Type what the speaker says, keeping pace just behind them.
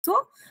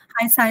also.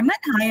 Hi, Simon.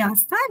 Hi,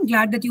 Asta. I'm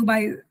glad that you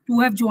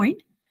have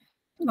joined.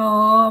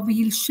 We'll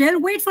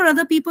wait for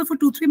other people for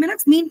 2-3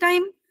 minutes.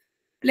 Meantime,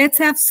 let's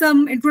have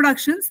some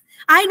introductions.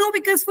 I know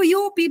because for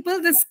you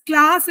people, this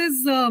class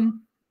is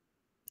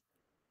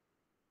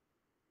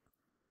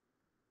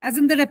as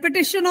in the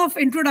repetition of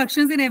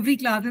introductions in every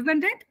class,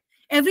 isn't it?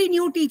 Every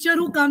new teacher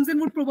who comes in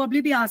would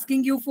probably be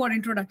asking you for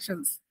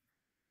introductions.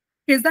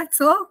 Is that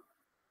so?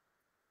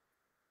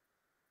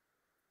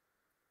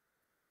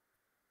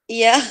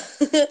 Yeah,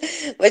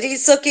 but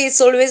it's okay. It's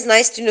always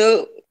nice to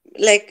know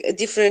like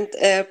different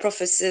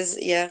professors.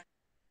 Yeah.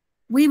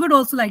 We would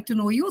also like to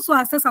know you. So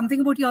ask us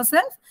something about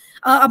yourself.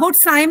 About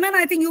Simon,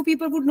 I think you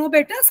people would know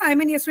better.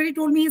 Simon yesterday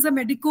told me he's a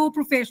medical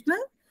professional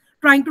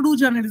trying to do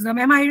journalism.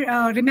 Am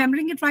I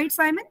remembering it right,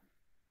 Simon?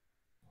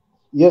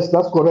 Yes,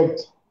 that's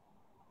correct.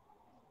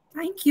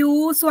 Thank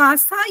you. So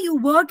Asta, you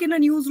work in a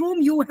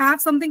newsroom. You have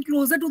something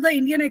closer to the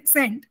Indian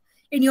accent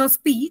in your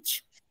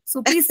speech.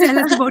 So please tell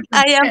us about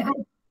I am.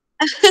 yourself.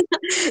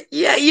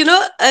 Yeah,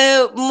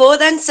 more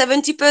than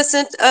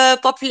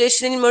 70%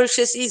 population in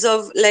Mauritius is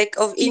of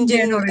Indian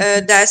Indian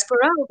origin.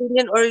 diaspora, of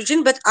Indian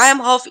origin, but I am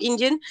half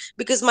Indian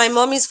because my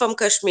mom is from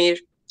Kashmir.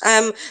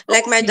 My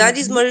Okay. dad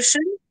is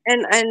Mauritian,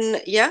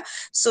 and yeah,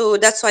 so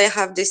that's why I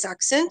have this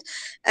accent.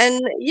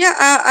 And yeah,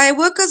 I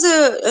work as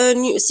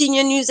a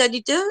senior news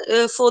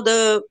editor for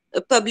the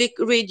public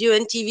radio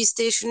and TV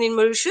station in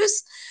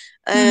Mauritius,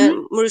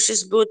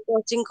 Mauritius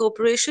Broadcasting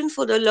Corporation,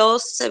 for the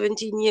last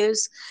 17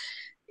 years.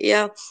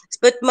 Yeah,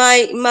 but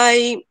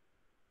my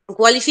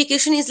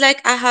qualification is like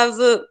I have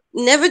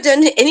never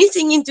done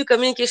anything into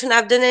communication.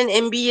 I've done an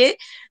MBA,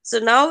 so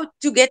now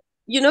to get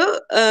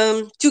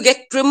to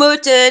get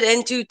promoted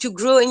and to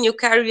grow in your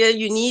career,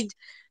 you need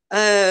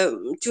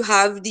to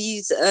have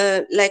these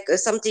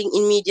something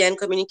in media and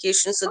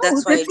communication. So Oh,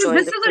 that's why I this joined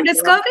the is a program.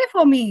 discovery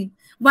for me.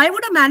 Why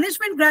would a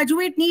management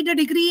graduate need a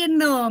degree in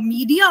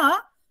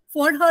media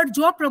for her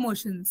job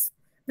promotions?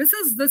 This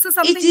is It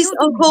something is new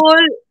a to me.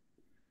 whole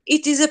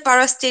it is a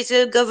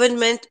parastatal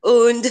government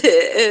owned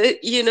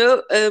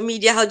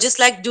media house, just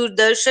like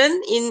Doordarshan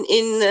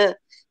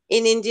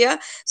in India.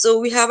 So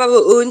we have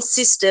our own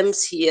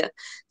systems here.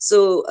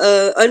 So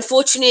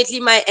unfortunately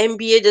my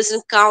MBA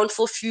doesn't count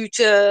for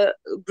future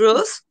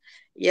growth.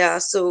 Yeah,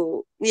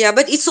 so yeah,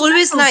 but it's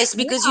always Okay. nice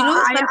because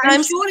I'm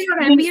sometimes sure your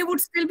MBA would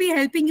still be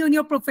helping you in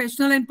your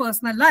professional and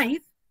personal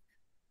life.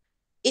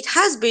 it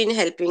has been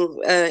helping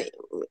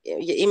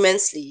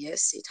immensely.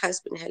 Yes, it has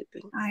been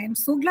helping. I am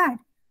so glad.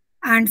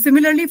 And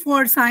similarly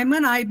for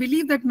Simon, I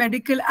believe that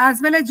medical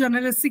as well as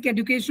journalistic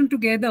education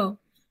together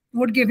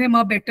would give him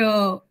a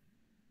better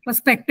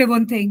perspective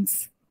on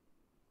things.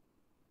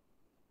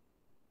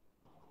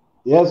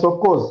 Yes, of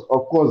course,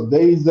 of course.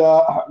 There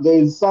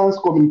is science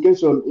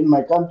communication in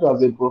my country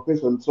as a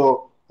profession,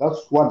 so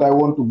that's what I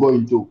want to go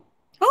into.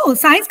 Oh,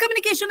 science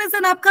communication is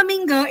an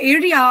upcoming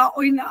area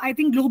in, I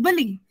think,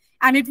 globally.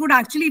 And it would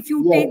actually, if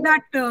you Yes, take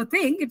that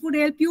thing, it would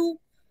help you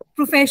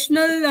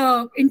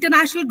professional,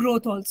 international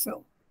growth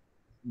also.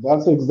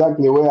 that's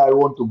exactly where I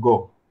want to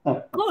go.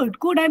 Good,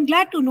 good. I'm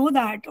glad to know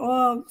that.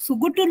 So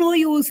good to know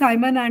you,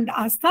 Simon and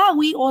Asta.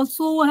 We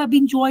also have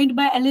been joined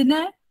by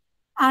Elena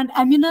and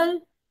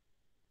Amunal.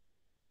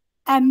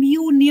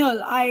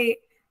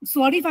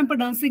 Sorry if I'm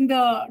pronouncing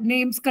the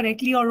names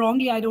correctly or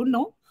wrongly. I don't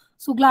know.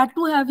 So glad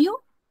to have you.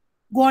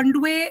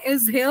 Gondwe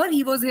is here.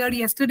 He was here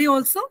yesterday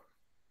also.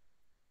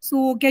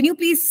 So can you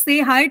please say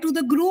hi to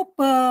the group,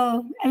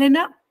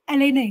 Elena?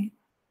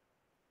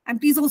 And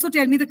please also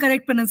tell me the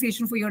correct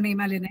pronunciation for your name,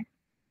 Elena.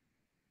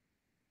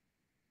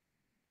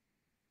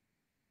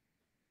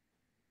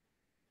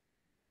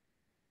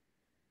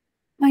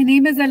 My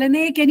name is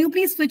Elena. Can you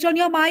please switch on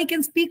your mic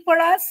and speak for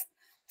us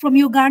from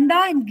Uganda?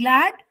 I'm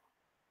glad.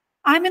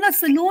 I'm in a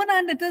saloon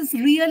and it is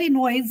really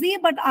noisy,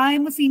 but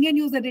I'm a senior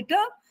news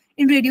editor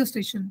in radio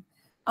station.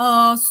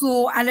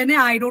 So Elena,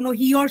 I don't know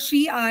he or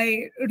she,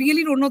 I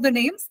really don't know the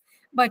names,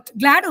 but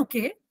glad,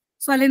 okay.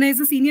 So Elena is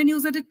a senior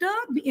news editor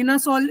in a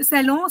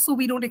salon, so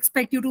we don't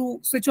expect you to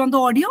switch on the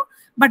audio,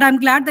 but I'm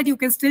glad that you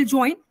can still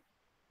join.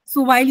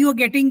 So while you're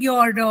getting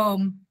your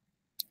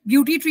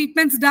beauty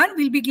treatments done,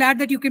 we'll be glad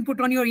that you can put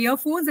on your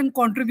earphones and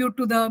contribute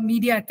to the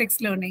media ethics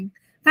learning.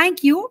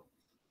 Thank you.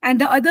 And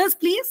the others,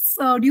 please,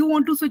 do you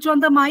want to switch on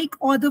the mic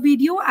or the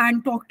video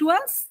and talk to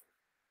us?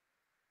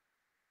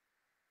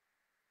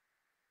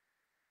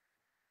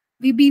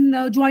 We've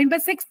been joined by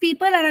 6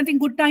 people, and I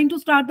think good time to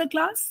start the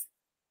class.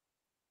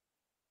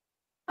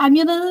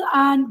 Amunal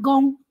and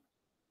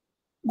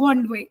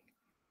Gondwe.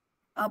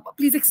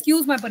 Please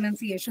excuse my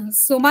pronunciations.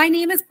 So my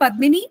name is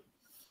Padmini.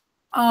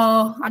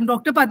 I'm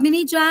Dr.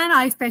 Padmini Jain.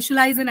 I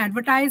specialize in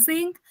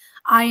advertising.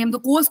 I am the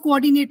course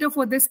coordinator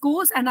for this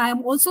course, and I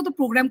am also the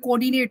program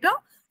coordinator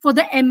for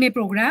the MA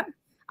program.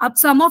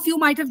 Some of you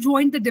might have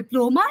joined the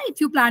diploma. If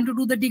you plan to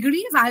do the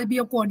degrees, I'll be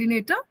your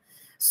coordinator.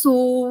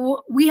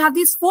 So we have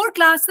these 4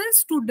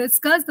 classes to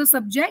discuss the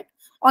subject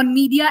on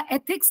media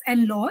ethics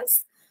and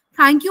laws.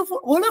 Thank you for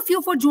all of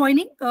you for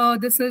joining.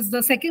 This is the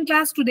 2nd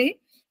class today.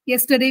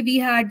 Yesterday, we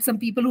had some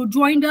people who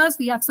joined us.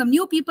 We have some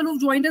new people who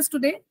joined us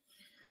today.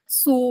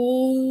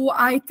 So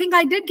I think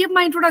I did give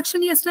my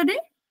introduction yesterday,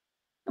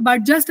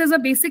 but just as a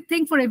basic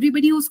thing for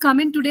everybody who's come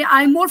in today,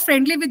 I'm more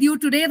friendly with you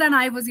today than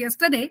I was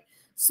yesterday.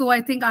 So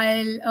I think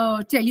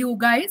I'll tell you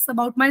guys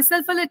about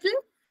myself a little.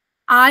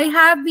 I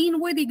have been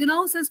with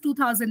IGNOU since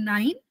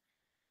 2009,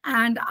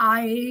 and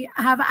I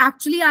have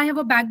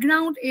a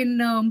background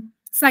in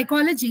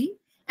psychology,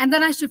 and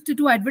then I shifted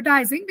to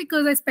advertising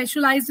because I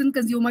specialized in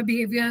consumer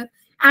behavior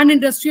and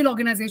industrial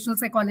organizational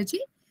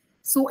psychology.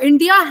 So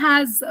India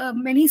has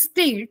many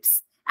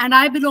states, and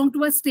I belong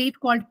to a state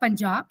called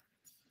Punjab.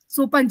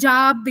 So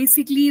Punjab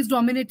basically is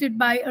dominated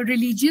by a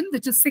religion,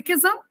 which is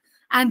Sikhism.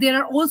 And there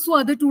are also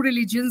other two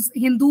religions,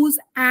 Hindus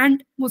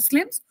and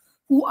Muslims,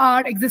 who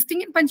are existing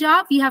in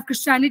Punjab. We have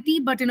Christianity,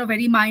 but in a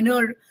very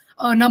minor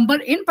number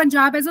in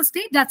Punjab as a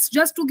state. That's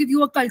just to give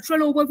you a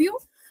cultural overview.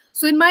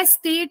 So in my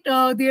state,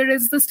 there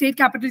is the state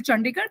capital,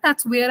 Chandigarh.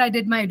 That's where I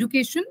did my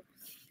education.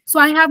 So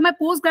I have my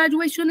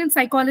post-graduation in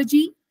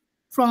psychology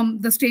from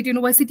the state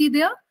university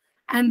there.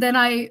 And then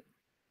I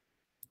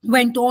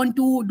went on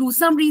to do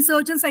some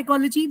research in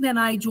psychology. Then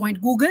I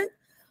joined Google.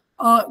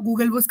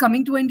 Google was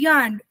coming to India,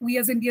 and we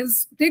as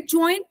Indians did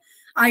join.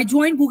 I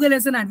joined Google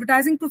as an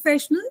advertising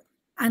professional,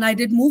 and I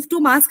did move to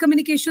mass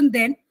communication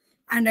then.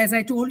 And as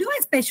I told you,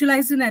 I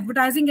specialized in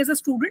advertising as a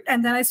student,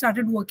 and then I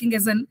started working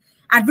as an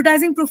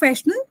advertising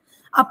professional.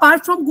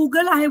 Apart from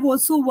Google, I have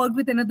also worked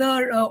with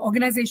another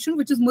organization,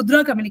 which is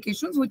Mudra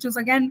Communications, which is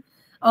again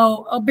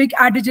a big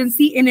ad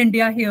agency in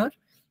India here.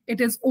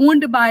 It is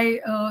owned by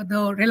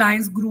the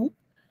Reliance Group.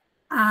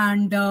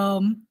 And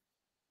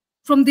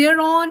from there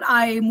on,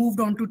 I moved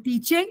on to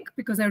teaching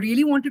because I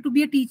really wanted to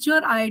be a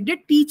teacher. I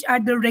did teach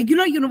at the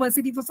regular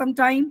university for some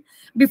time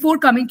before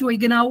coming to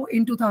IGNOU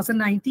in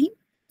 2009.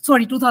 So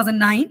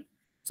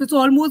it's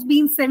almost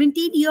been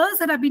 17 years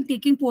that I've been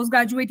taking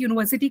postgraduate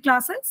university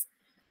classes.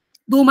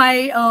 Though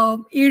my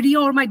area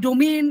or my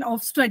domain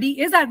of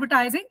study is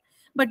advertising,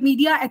 but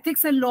media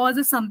ethics and laws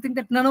is something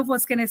that none of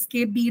us can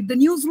escape, be it the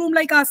newsroom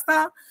like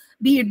Asta,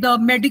 be it the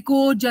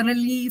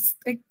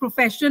medico-journalistic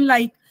profession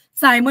like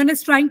Simon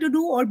is trying to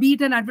do, or be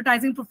it an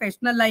advertising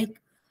professional like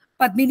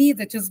Padmini,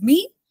 which is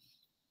me.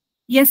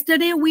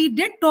 Yesterday, we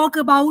did talk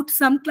about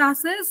some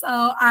classes.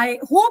 I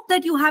hope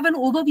that you have an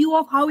overview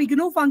of how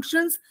IGNOU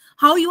functions,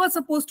 how you are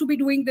supposed to be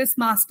doing this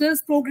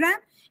master's program.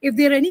 If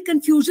there are any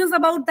confusions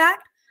about that,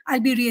 I'll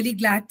be really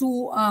glad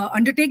to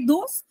undertake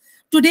those.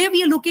 Today,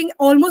 we are looking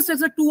almost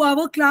as a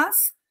 2-hour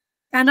class,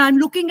 and I'm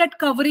looking at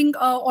covering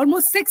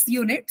almost 6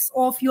 units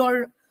of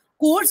your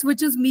course,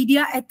 which is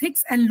Media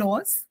Ethics and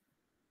Laws.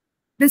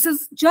 This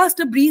is just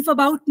a brief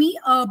about me,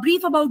 a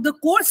brief about the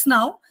course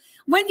now.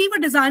 When we were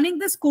designing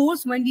this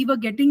course, when we were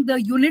getting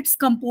the units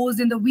composed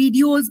and the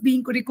videos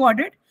being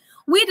recorded,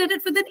 we did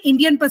it with an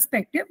Indian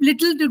perspective.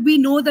 Little did we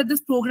know that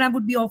this program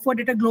would be offered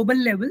at a global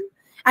level,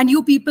 and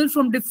you people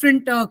from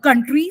different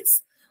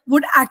countries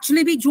would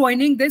actually be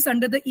joining this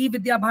under the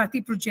E-Vidya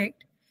Bharati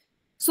project.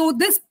 So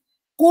this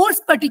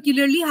course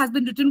particularly has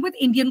been written with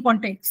Indian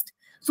context.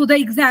 So the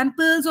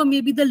examples or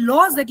maybe the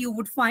laws that you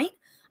would find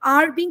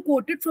are being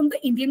quoted from the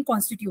Indian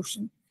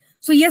Constitution.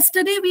 So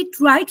yesterday we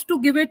tried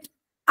to give it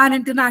an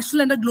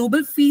international and a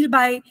global feel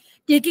by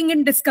taking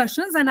in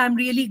discussions, and I'm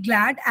really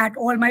glad at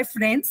all my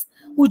friends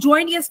who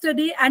joined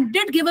yesterday and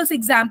did give us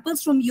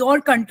examples from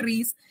your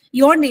countries,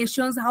 your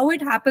nations, how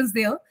it happens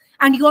there,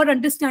 and your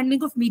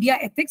understanding of media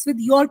ethics with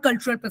your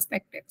cultural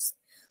perspectives.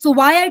 So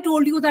why I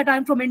told you that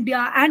I'm from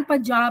India and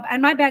Punjab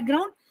and my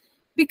background,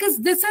 because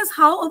this is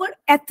how our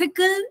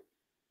ethical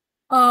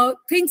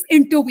things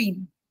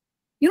intervene.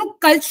 You know,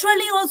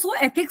 culturally also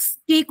ethics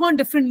take on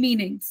different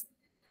meanings.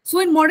 So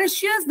in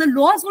Mauritius, the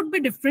laws would be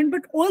different,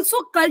 but also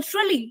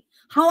culturally,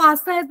 how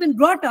Asta has been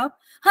brought up,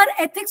 her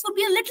ethics would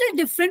be a little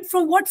different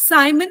from what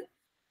Simon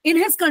in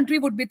his country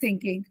would be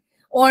thinking,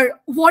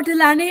 or what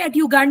Ilane at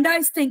Uganda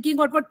is thinking,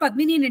 or what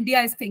Padmini in India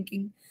is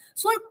thinking.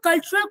 So our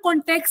cultural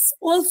contexts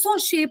also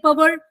shape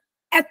our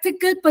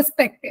ethical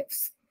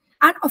perspectives.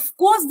 And of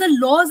course, the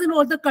laws in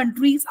all the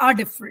countries are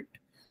different.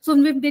 So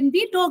when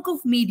we talk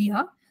of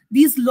media,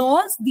 these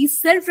laws, these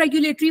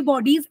self-regulatory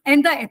bodies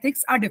and the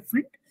ethics are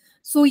different.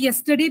 So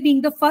yesterday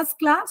being the first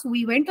class,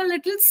 we went a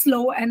little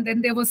slow, and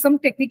then there was some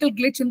technical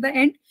glitch in the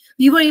end.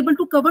 We were able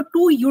to cover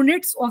 2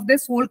 units of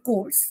this whole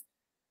course.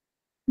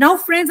 Now,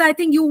 friends, I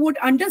think you would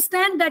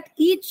understand that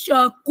each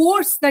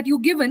course that you're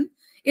given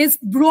is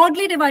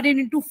broadly divided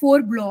into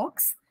 4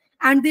 blocks,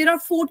 and there are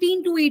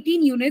 14 to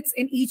 18 units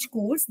in each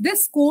course.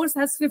 This course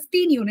has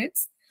 15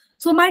 units.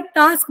 So my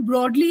task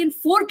broadly in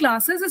 4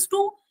 classes is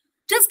to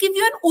just give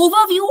you an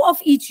overview of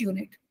each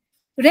unit.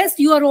 Rest,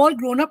 you are all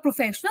grown-up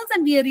professionals,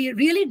 and we are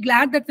really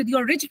glad that with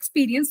your rich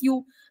experience,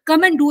 you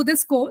come and do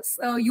this course.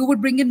 You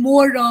would bring in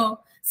more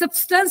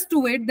substance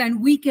to it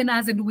than we can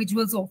as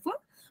individuals offer.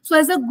 So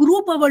as a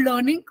group, our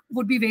learning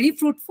would be very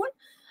fruitful.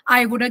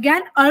 I would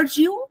again urge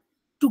you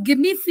to give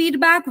me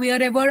feedback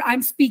wherever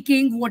I'm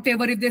speaking,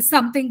 whatever, if there's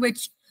something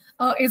which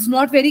is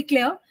not very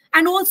clear,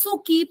 and also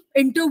keep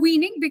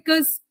intervening,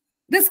 because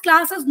this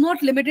class is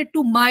not limited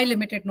to my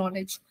limited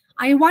knowledge.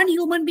 I am one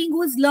human being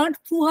who has learned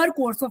through her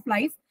course of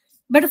life.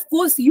 But of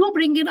course, you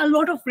bring in a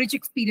lot of rich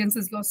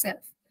experiences yourself.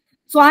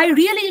 So I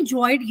really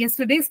enjoyed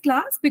yesterday's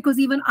class because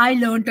even I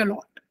learned a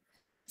lot.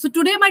 So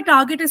today my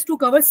target is to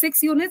cover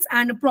 6 units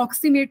and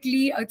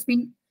approximately it's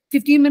been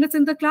 15 minutes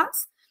in the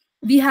class.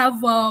 We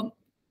have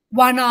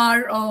 1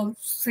 hour,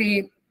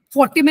 say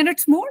 40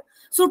 minutes more.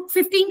 So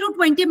 15 to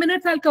 20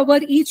 minutes I'll cover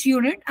each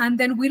unit, and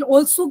then we'll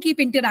also keep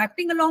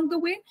interacting along the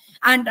way,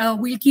 and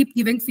we'll keep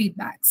giving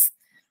feedbacks.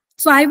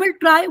 So I will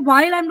try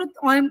while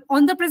I'm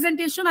on the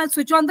presentation, I'll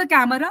switch on the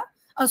camera,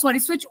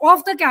 switch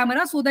off the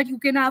camera so that you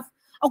can have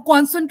a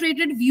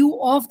concentrated view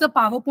of the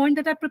PowerPoint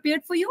that I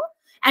prepared for you.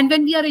 And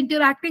when we are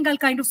interacting, I'll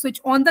kind of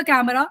switch on the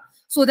camera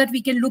so that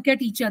we can look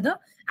at each other.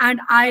 And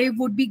I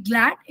would be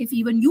glad if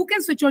even you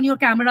can switch on your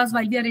cameras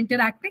while we are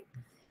interacting.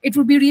 It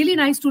would be really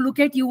nice to look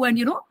at you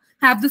and,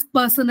 have this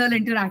personal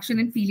interaction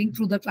and feeling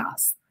through the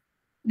class.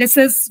 This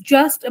is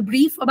just a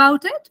brief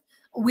about it.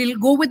 We'll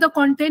go with the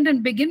content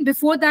and begin.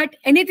 Before that,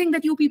 anything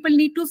that you people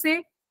need to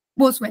say,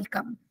 most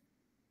welcome.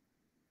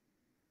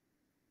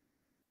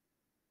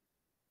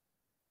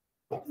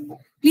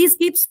 Please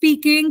keep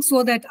speaking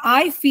so that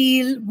I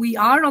feel we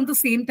are on the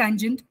same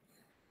tangent,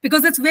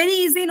 because it's very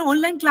easy in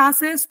online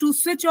classes to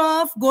switch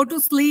off, go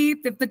to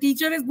sleep. If the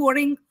teacher is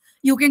boring,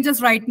 you can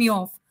just write me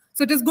off.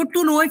 So it is good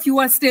to know if you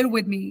are still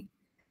with me.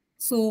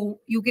 So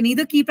you can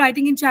either keep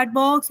writing in chat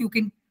box, you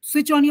can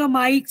switch on your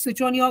mic,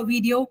 switch on your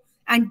video,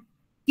 and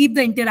keep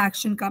the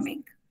interaction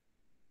coming.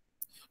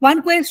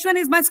 One question,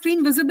 is my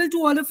screen visible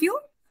to all of you?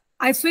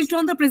 I switched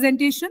on the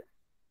presentation.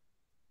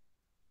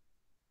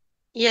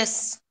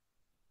 Yes.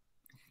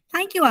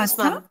 Thank you,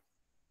 Astha.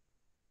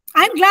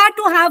 I'm glad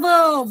to have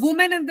a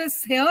woman in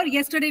this here.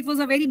 Yesterday, it was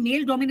a very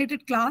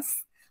male-dominated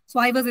class.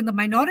 So I was in the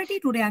minority.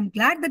 Today, I'm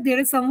glad that there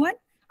is someone.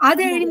 Are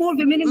there any more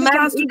women in the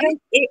class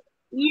today?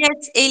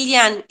 Yes,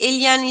 Eliane.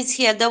 Eliane is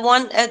here. The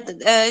one,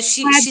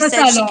 she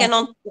said she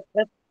cannot.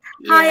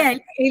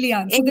 Hi,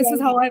 Eliane. So this is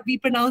how we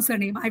pronounce her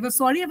name. I was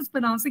sorry, I was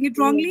pronouncing it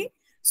wrongly.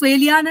 So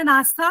Eliane and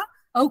Astha.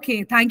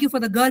 Okay, thank you for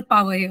the girl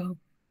power here.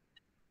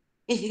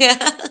 Yeah.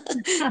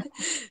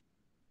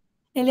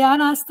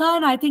 Eliane, Astha,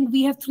 and I think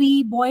we have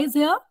 3 boys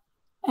here.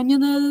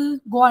 Emmanuel,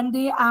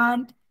 Gwande,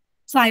 and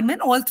Simon.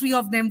 All 3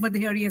 of them were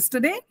here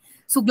yesterday.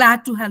 So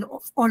glad to have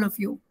all of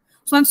you.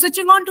 So I'm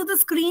switching on to the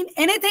screen.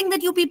 Anything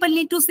that you people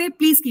need to say,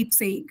 please keep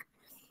saying.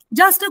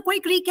 Just a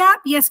quick recap.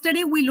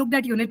 Yesterday, we looked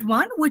at Unit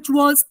 1, which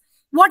was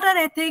what are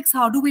ethics?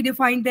 How do we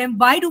define them?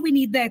 Why do we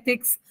need the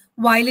ethics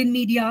while in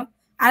media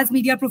as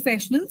media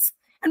professionals?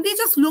 And we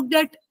just looked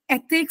at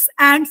ethics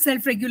and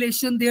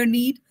self-regulation, their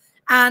need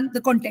and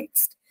the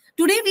context.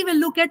 Today, we will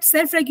look at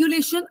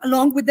self-regulation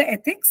along with the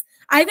ethics.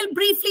 I will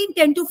briefly, in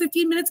 10 to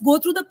 15 minutes, go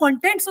through the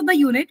contents of the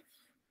unit.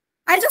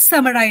 I'll just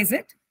summarize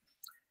it.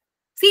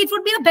 See, it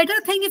would be a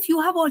better thing if you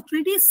have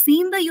already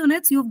seen the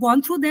units, you've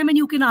gone through them and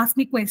you can ask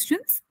me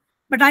questions.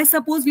 But I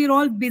suppose we're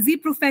all busy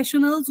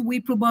professionals.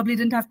 We probably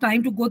didn't have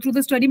time to go through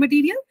the study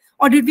material.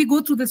 Or did we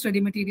go through the study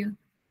material?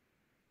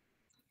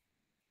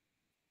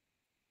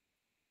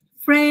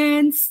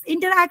 Friends,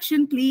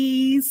 interaction,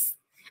 please.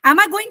 Am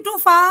I going too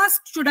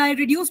fast? Should I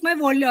reduce my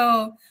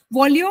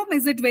volume?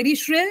 Is it very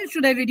shrill?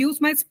 Should I reduce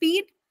my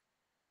speed?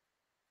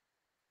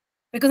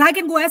 Because I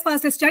can go as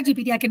fast as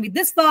ChatGPT. I can be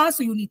this fast.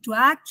 So you need to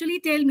actually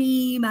tell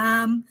me,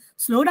 ma'am,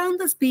 slow down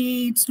the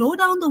speed, slow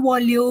down the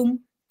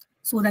volume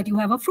so that you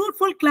have a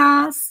fruitful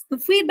class. The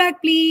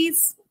feedback,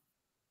 please.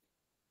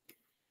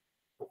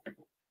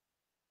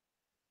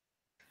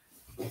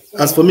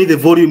 As for me, the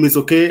volume is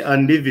okay,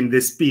 and even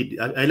the speed.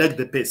 I like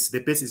the pace.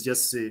 The pace is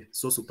just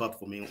so superb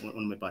for me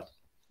on my part.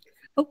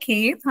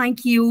 Okay,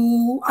 thank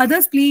you.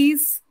 Others,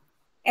 please.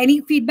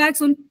 Any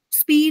feedbacks on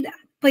speed,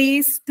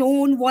 pace,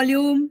 tone,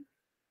 volume?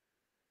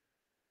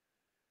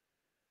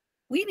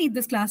 We need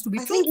this class to be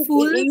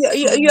fruitful.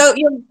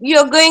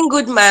 You're going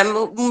good,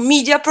 ma'am.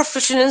 Media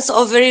professionals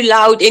are very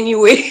loud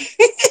anyway.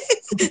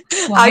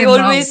 I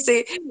always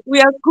say we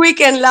are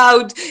quick and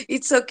loud.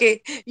 It's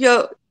okay.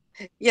 Your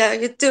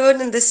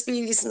tone and the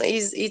speed is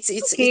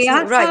okay,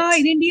 right.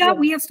 In India,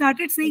 we have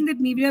started saying that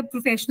media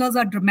professionals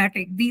are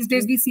dramatic. These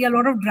days, we see a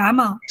lot of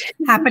drama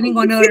happening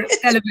on our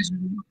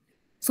television.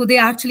 So they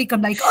actually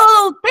come like,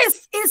 oh,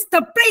 this is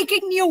the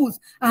breaking news.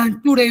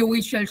 And today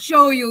we shall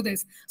show you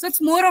this. So it's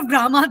more of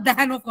drama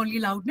than of only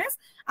loudness.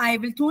 I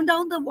will tone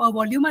down the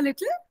volume a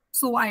little.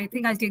 So I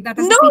think I'll take that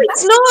as no,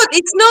 it's not.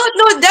 It's not.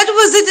 No, that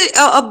was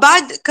a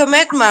bad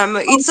comment, ma'am.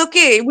 It's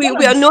okay. We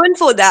are known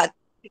for that.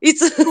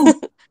 It's cool.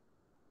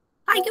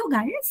 Thank you,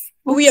 guys.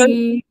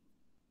 Okay.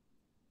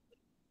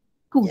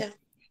 Cool.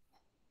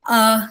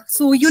 Yeah.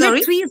 So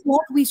unit 3 is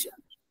what we should.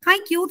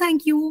 Thank you.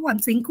 I'm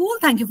saying cool.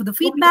 Thank you for the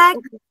feedback.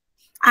 Okay.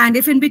 And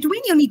if in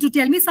between you need to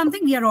tell me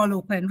something, we are all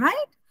open,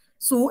 right?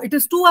 So it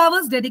is 2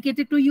 hours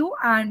dedicated to you,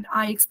 and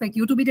I expect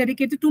you to be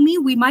dedicated to me.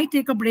 We might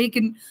take a break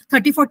in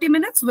 30-40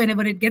 minutes.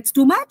 Whenever it gets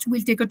too much,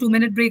 we'll take a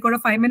 2-minute break or a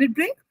 5-minute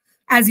break,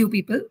 as you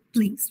people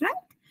please, right?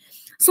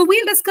 So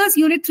we'll discuss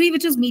unit 3,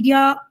 which is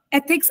media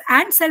ethics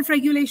and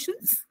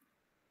self-regulations.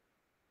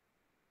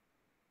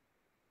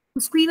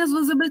 The screen is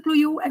visible to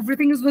you.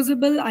 Everything is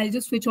visible. I'll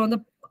just switch on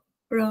the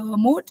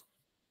mode.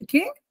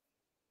 Okay.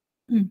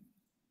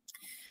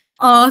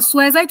 So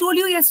as I told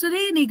you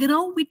yesterday,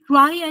 Negano, we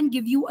try and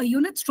give you a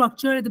unit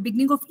structure at the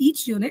beginning of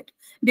each unit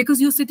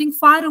because you're sitting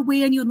far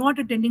away and you're not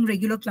attending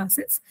regular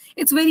classes.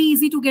 It's very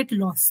easy to get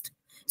lost.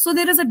 So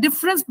there is a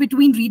difference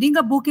between reading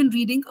a book and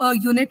reading a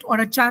unit or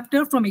a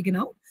chapter from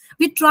Igano.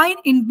 We try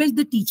and inbuild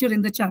the teacher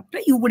in the chapter.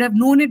 You would have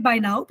known it by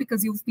now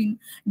because you've been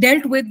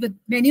dealt with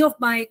many of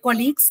my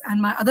colleagues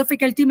and my other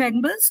faculty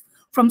members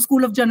from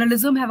School of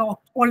Journalism have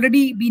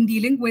already been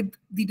dealing with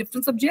the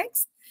different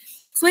subjects.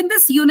 So in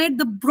this unit,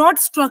 the broad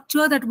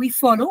structure that we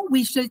follow,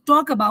 we shall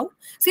talk about.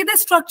 See, the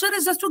structure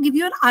is just to give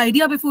you an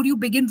idea before you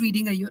begin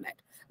reading a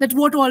unit, that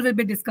what all will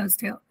be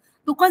discussed here.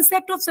 The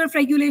concept of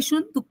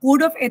self-regulation, the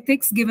code of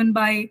ethics given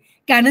by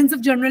canons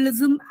of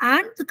journalism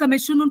and the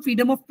Commission on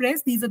Freedom of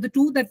Press. These are the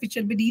two that we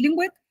shall be dealing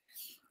with.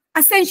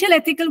 Essential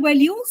ethical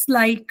values,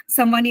 like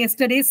someone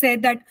yesterday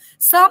said that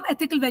some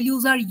ethical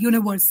values are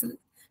universal,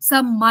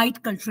 some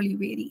might culturally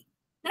vary.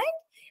 Right?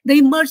 The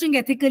emerging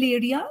ethical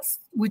areas,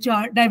 which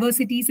are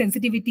diversity,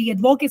 sensitivity,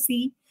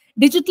 advocacy,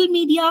 digital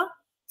media,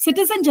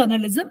 citizen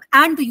journalism,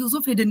 and the use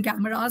of hidden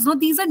cameras. Now,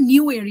 these are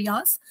new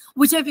areas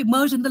which have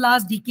emerged in the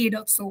last decade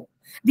or so.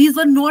 These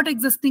were not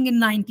existing in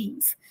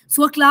 90s.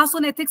 So a class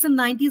on ethics in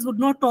 90s would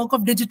not talk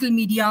of digital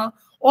media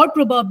or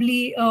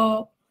probably,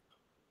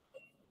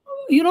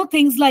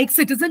 things like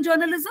citizen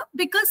journalism,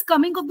 because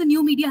coming of the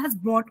new media has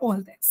brought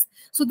all this.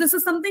 So this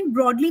is something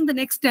broadly in the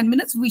next 10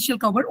 minutes, we shall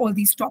cover all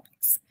these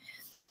topics.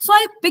 So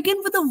I begin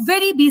with a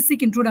very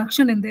basic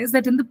introduction in this,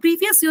 that in the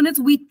previous units,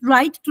 we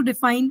tried to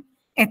define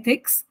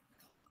ethics.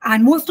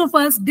 And most of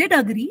us did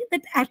agree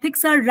that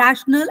ethics are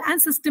rational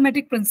and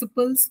systematic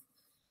principles,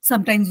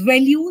 sometimes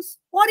values,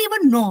 or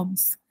even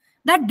norms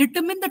that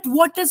determine that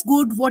what is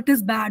good, what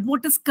is bad,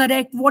 what is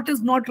correct, what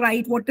is not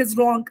right, what is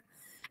wrong.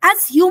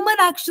 As human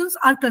actions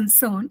are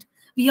concerned,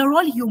 we are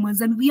all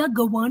humans and we are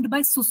governed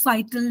by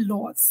societal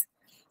laws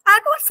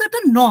and or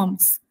certain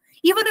norms.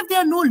 Even if there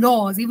are no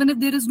laws, even if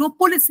there is no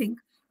policing,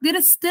 there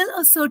is still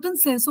a certain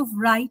sense of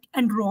right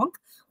and wrong,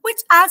 which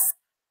as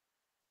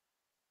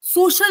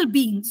social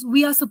beings,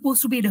 we are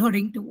supposed to be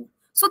adhering to.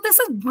 So this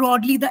is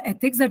broadly the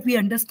ethics that we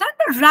understand,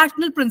 the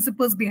rational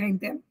principles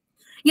behind them.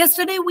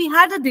 Yesterday, we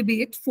had a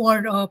debate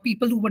for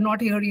people who were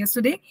not here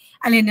yesterday,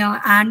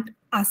 Elena and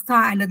Asta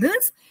and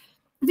others.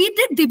 We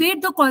did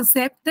debate the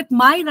concept that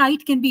my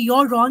right can be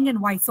your wrong and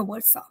vice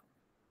versa.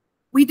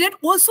 We did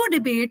also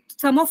debate,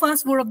 some of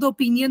us were of the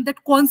opinion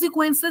that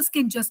consequences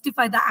can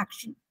justify the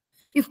action.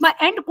 If my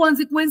end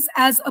consequence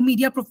as a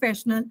media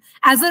professional,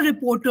 as a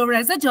reporter,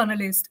 as a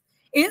journalist,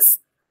 is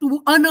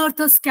to unearth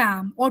a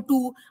scam or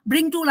to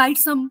bring to light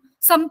some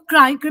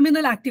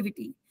criminal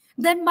activity,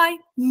 then my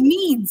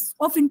means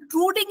of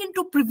intruding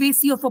into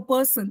privacy of a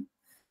person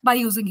by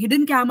using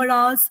hidden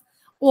cameras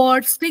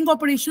or sting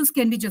operations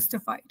can be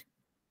justified.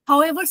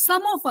 However,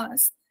 some of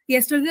us,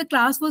 yesterday the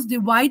class was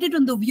divided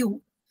on the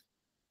view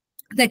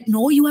that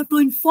no, you have to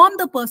inform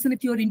the person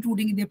if you are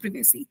intruding in their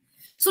privacy.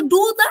 So do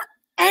the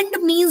end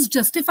means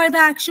justify the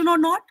action or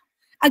not?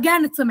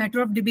 Again, it's a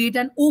matter of debate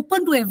and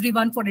open to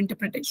everyone for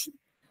interpretation.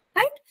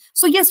 Right?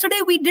 So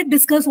yesterday we did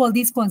discuss all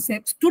these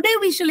concepts. Today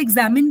we shall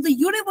examine the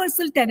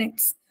universal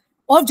tenets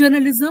of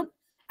journalism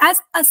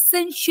as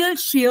essential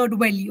shared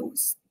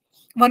values.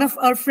 One of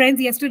our friends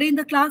yesterday in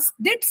the class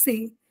did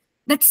say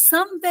that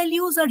some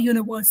values are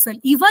universal,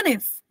 even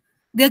if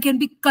there can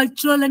be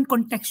cultural and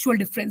contextual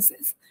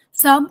differences.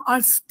 Some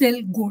are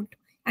still good.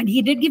 And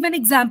he did give an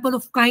example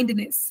of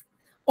kindness,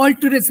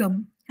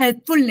 altruism,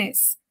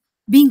 helpfulness,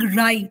 being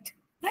right.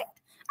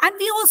 And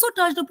we also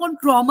touched upon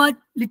trauma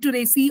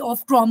literacy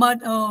of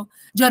trauma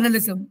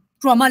journalism,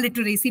 trauma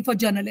literacy for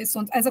journalists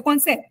as a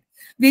concept,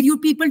 where you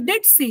people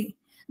did say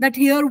that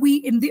here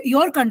in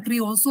your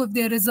country also, if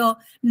there is a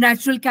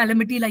natural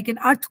calamity like an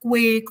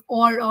earthquake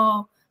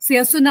or say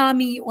a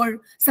tsunami or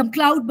some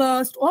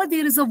cloudburst, or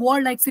there is a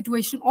war-like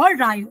situation or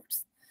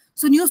riots.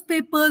 So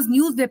newspapers,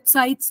 news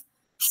websites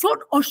should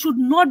or should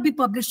not be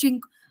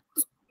publishing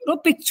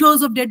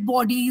pictures of dead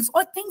bodies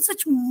or things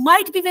which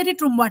might be very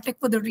traumatic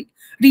for the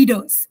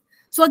readers.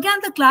 So again,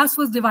 the class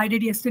was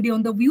divided yesterday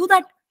on the view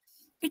that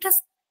it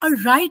is a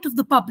right of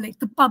the public.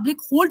 The public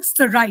holds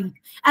the right.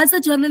 As a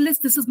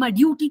journalist, this is my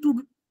duty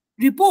to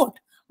report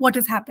what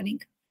is happening.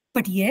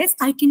 But yes,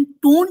 I can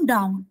tone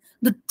down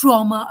the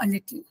trauma a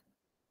little.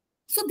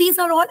 So these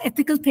are all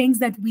ethical things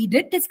that we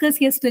did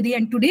discuss yesterday.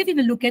 And today we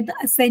will look at the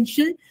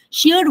essential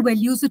shared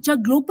values which are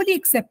globally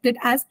accepted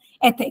as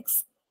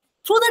ethics.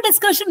 Through the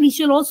discussion, we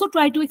shall also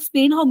try to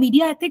explain how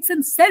media ethics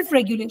and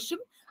self-regulation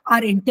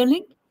are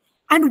interlinked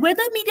and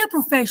whether media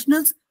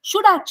professionals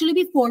should actually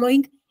be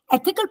following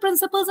ethical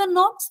principles and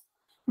norms,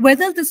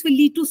 whether this will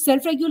lead to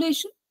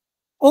self-regulation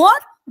or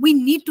we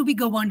need to be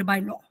governed by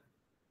law.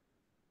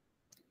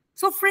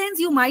 So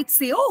friends, you might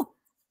say, oh,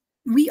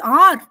 we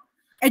are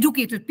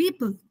educated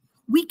people.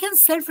 We can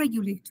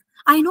self-regulate.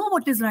 I know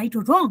what is right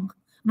or wrong.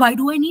 Why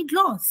do I need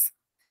laws?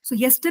 So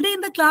yesterday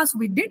in the class,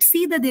 we did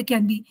see that there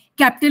can be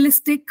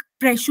capitalistic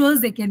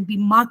pressures, there can be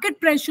market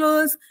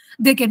pressures,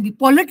 there can be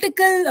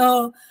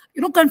political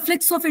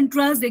conflicts of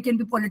interest, there can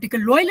be political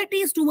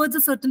loyalties towards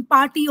a certain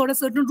party or a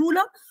certain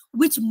ruler,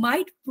 which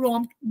might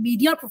prompt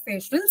media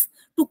professionals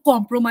to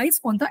compromise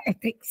on the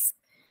ethics.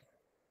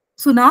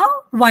 So now,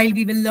 while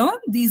we will learn,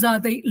 these are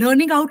the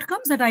learning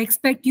outcomes that I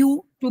expect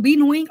you to be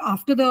knowing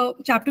after the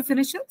chapter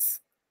finishes.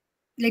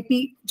 Let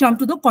me jump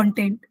to the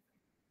content.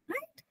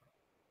 Right?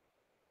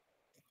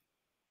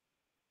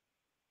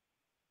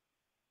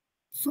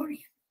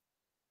 Sorry.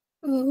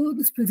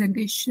 This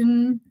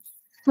presentation.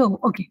 So,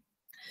 okay.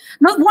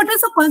 Now, what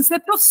is the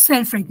concept of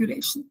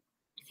self-regulation?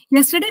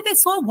 Yesterday, we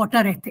saw what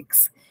are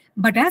ethics.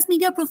 But as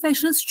media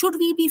professionals, should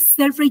we be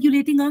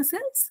self-regulating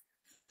ourselves?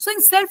 So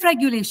in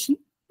self-regulation,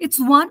 it's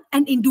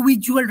an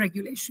individual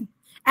regulation.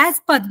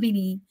 As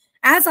Padmini,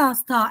 as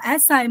Astha,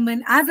 as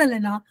Simon, as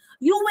Elena,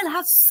 you will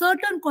have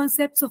certain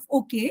concepts of,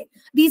 okay,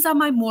 these are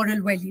my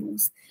moral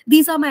values.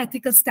 These are my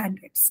ethical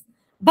standards.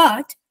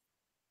 But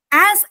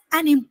as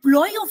an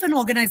employee of an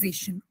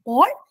organization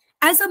or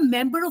as a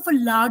member of a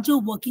larger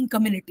working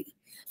community,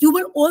 you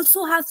will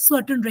also have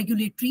certain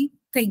regulatory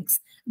things.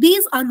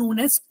 These are known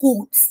as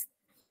codes.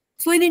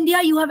 So in India,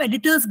 you have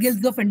Editors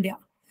Guilds of India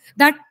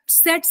that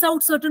sets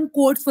out certain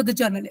codes for the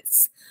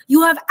journalists.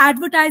 You have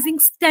Advertising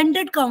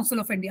Standard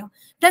Council of India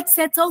that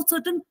sets out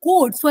certain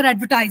codes for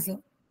advertiser,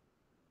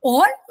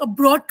 or a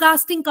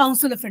Broadcasting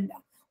Council of India,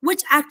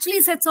 which actually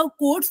sets out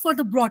codes for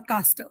the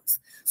broadcasters.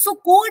 So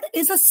code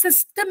is a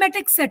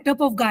systematic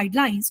setup of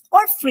guidelines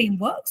or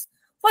frameworks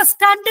for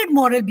standard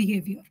moral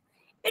behavior.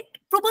 It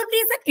probably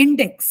is an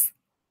index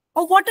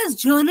of what is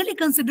generally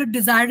considered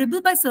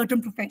desirable by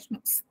certain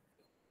professionals.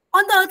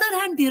 On the other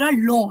hand, there are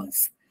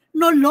laws.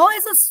 Now, law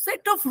is a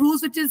set of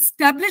rules which is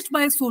established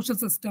by a social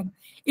system.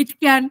 It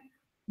can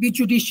be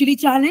judicially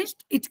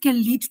challenged. It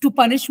can lead to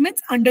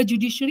punishments under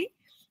judiciary.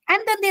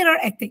 And then there are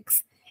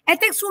ethics.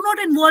 Ethics do not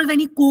involve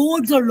any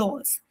codes or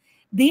laws.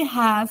 They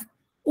have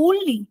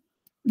only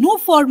no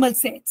formal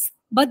sets,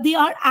 but they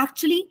are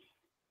actually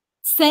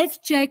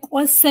self-check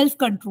or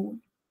self-control.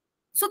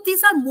 So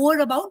these are more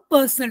about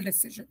personal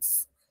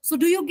decisions. So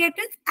do you get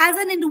it? As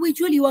an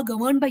individual, you are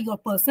governed by your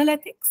personal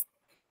ethics.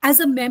 As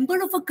a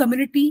member of a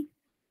community,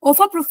 of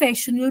a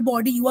professional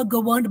body, you are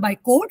governed by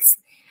codes.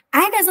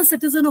 And as a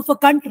citizen of a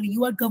country,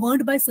 you are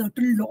governed by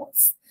certain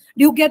laws.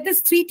 Do you get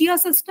this three-tier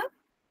system?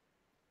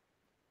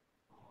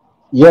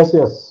 Yes,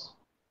 yes.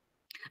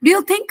 Do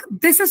you think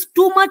this is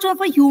too much of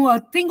a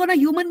thing on a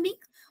human being?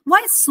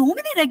 Why so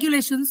many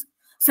regulations,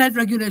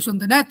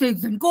 self-regulations and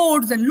ethics and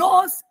codes and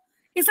laws?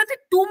 Isn't it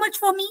too much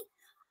for me?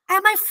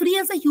 Am I free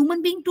as a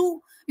human being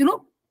to,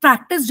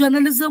 practice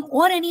journalism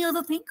or any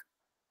other thing?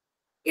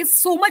 Is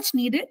so much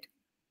needed?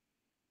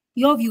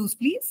 Your views,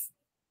 please.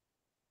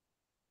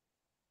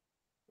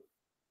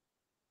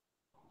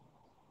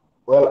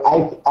 Well,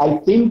 I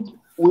think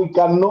we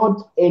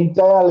cannot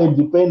entirely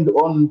depend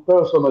on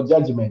personal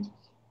judgment.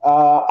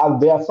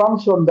 And the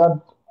assumption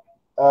that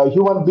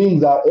human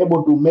beings are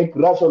able to make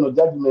rational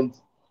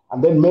judgments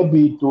and then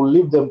maybe to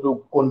leave them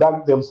to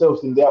conduct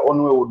themselves in their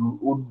own way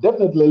would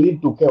definitely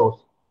lead to chaos.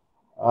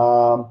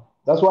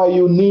 That's why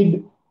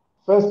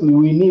firstly,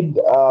 we need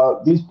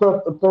these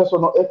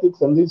personal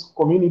ethics and this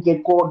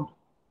community code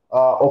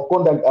of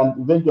conduct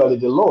and eventually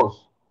the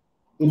laws.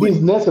 It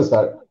is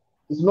necessary.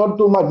 It's not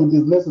too much, it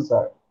is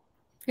necessary.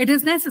 It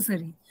is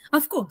necessary,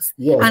 of course.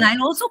 Yes. And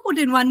I'll also put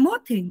in one more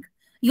thing.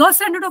 Your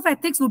standard of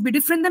ethics would be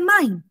different than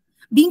mine.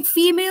 Being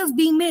females,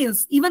 being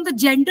males, even the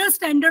gender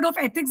standard of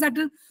ethics that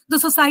the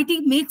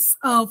society makes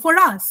for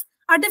us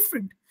are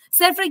different.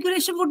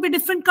 Self-regulation would be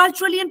different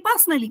culturally and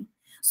personally.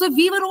 So if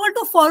we were all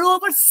to follow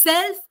our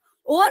self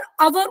or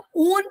our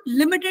own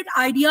limited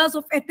ideas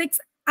of ethics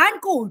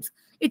and codes,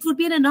 it would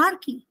be an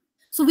anarchy.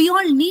 So we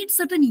all need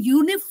certain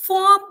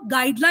uniform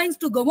guidelines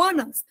to govern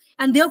us,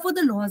 and therefore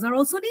the laws are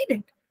also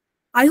needed.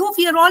 I hope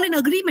we are all in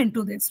agreement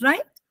to this,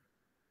 right?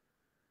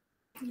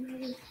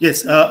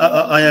 Yes,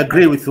 I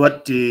agree with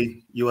what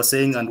you are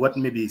saying and what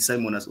maybe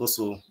Simon has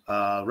also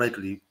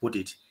rightly put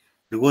it.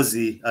 Because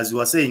as you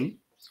are saying,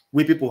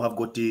 we people have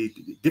got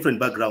different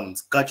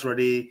backgrounds,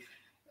 culturally,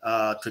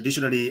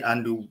 traditionally,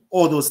 and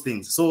all those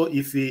things. So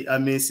if I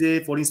may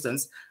say, for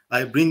instance,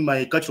 I bring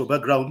my cultural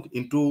background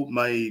into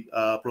my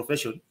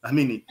profession, I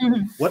mean,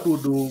 what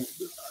would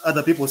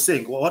other people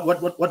say?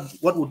 What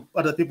would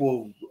other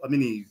people,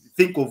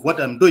 think of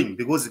what I'm doing?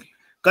 Because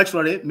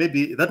culturally,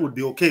 maybe that would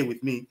be okay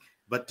with me,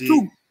 but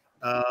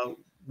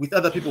with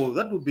other people,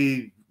 that would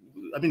be,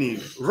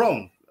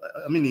 wrong.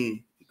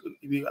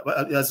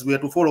 As we are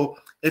to follow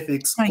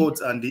ethics,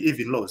 codes, and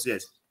even laws,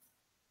 yes.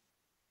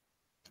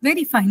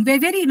 Very fine. Very,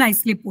 very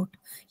nicely put.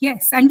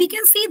 Yes. And we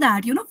can see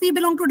that, we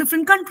belong to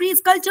different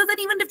countries, cultures, and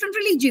even different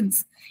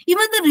religions.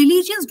 Even the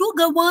religions do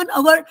govern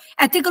our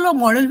ethical or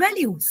moral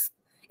values.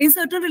 In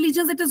certain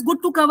religions, it is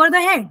good to cover the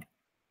head.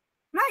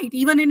 Right.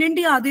 Even in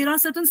India, there are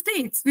certain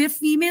states where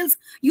females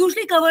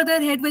usually cover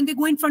their head when they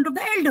go in front of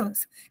the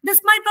elders.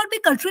 This might not be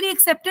culturally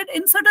accepted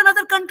in certain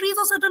other countries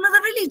or certain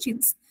other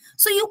religions.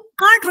 So you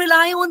can't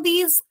rely on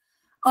these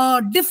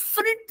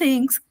different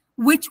things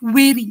which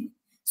vary.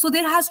 So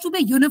there has to be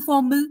a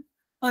uniform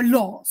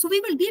law. So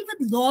we will deal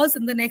with laws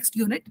in the next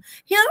unit.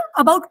 Here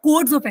about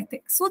codes of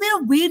ethics. So there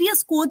are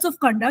various codes of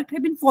conduct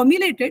have been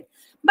formulated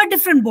by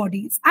different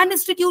bodies and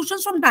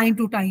institutions from time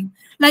to time.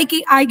 Like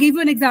I gave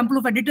you an example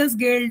of Editors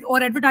Guild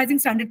or Advertising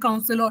Standard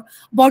Council or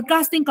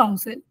Broadcasting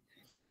Council.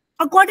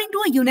 According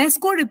to a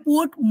UNESCO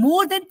report,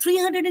 more than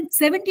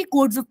 370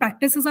 codes of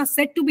practices are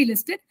said to be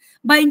listed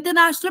by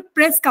International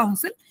Press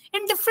Council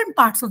in different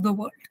parts of the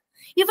world.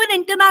 Even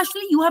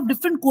internationally, you have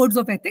different codes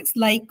of ethics,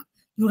 like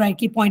you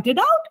rightly pointed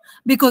out,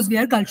 because we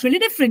are culturally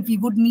different. We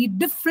would need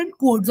different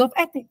codes of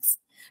ethics.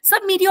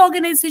 Some media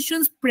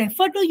organizations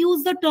prefer to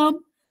use the term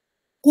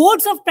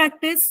codes of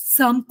practice.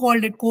 Some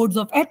called it codes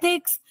of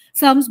ethics.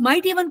 Some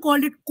might even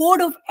call it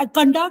code of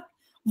conduct.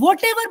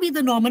 Whatever be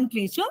the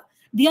nomenclature,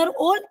 they are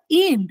all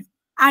aimed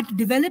at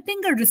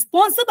developing a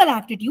responsible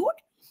attitude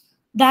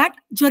that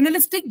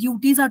journalistic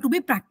duties are to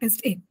be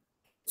practiced in.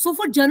 So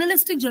for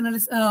journalistic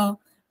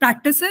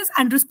practices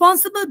and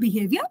responsible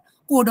behavior,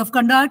 code of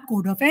conduct,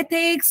 code of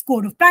ethics,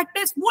 code of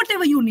practice,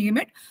 whatever you name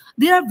it,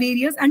 there are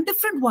various and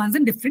different ones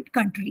in different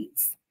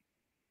countries.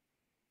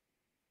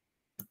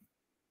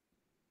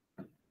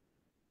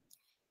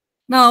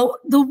 Now,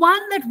 the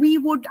one that we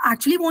would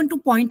actually want to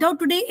point out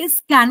today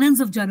is canons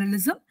of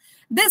journalism.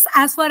 This,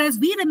 as far as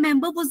we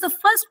remember, was the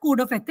first code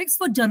of ethics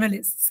for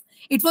journalists.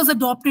 It was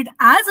adopted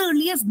as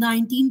early as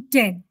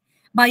 1910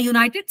 by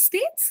United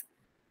States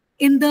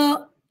in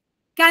the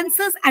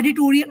Kansas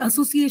Editorial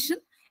Association,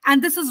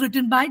 and this is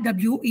written by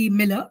W.E.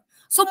 Miller.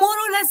 So more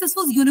or less, this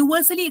was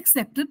universally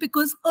accepted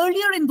because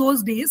earlier in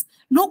those days,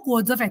 no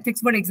codes of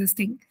ethics were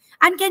existing.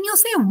 And can you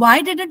say,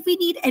 why didn't we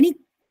need any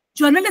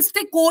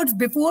journalistic codes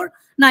before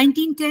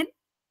 1910?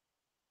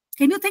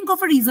 Can you think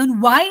of a reason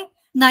why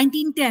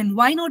 1910?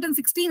 Why not in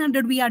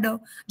 1600 we had a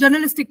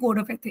journalistic code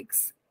of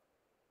ethics?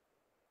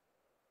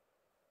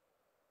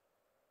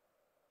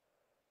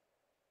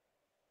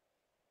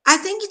 I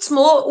think it's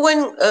more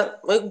when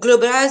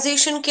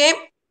globalization came,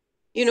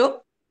 you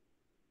know.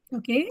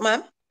 Okay.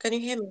 Ma'am, can you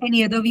hear me?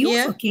 Any other views?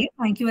 Yeah. Okay.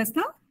 Thank you,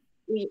 Esther.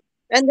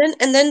 And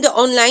then the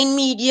online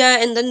media,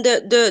 and then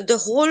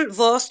the whole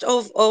vast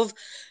of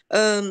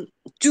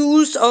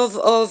tools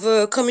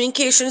of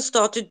communication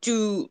started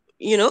to,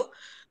 you know,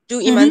 to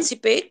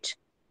emancipate.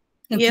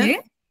 Okay.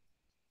 Yeah.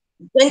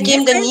 Then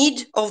came the Yes.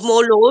 need of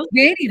more laws.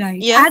 Very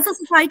right. Yeah. As a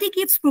society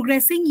keeps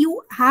progressing,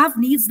 you have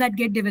needs that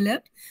get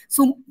developed.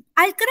 So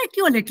I'll correct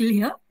you a little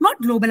here.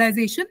 Not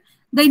globalization,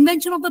 the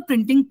invention of the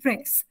printing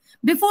press.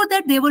 Before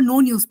that, there were no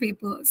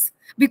newspapers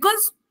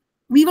because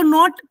we were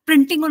not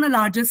printing on a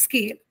larger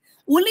scale.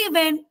 Only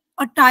when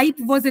a type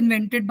was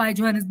invented by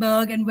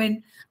Johannesburg and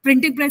when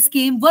printing press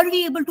came, were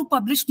we able to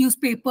publish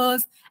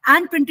newspapers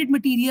and printed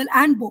material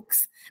and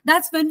books.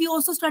 That's when we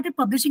also started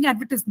publishing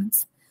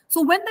advertisements.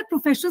 So when the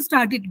profession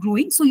started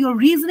growing, so your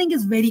reasoning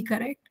is very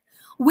correct.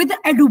 With the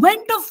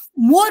advent of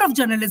more of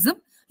journalism,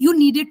 you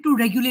needed to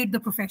regulate the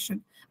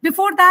profession.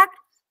 Before that,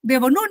 there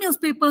were no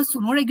newspapers, so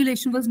no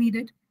regulation was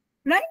needed,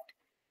 right?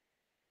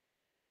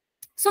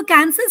 So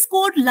Kansas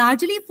Code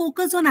largely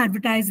focused on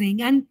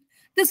advertising, and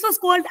this was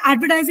called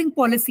advertising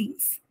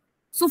policies.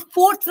 So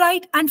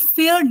forthright and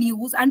fair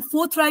news and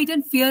forthright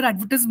and fair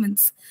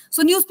advertisements.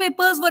 So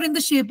newspapers were in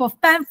the shape of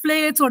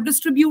pamphlets or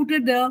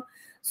distributed there.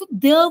 So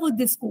there was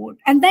this code.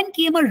 And then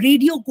came a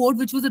radio code,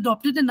 which was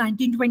adopted in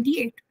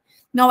 1928.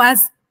 Now,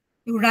 as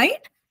you're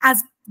right,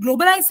 as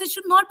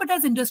globalization, not, but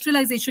as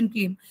industrialization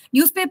came.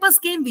 Newspapers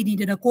came, we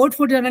needed a code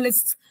for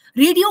journalists.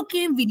 Radio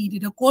came, we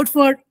needed a code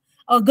for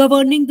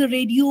governing the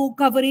radio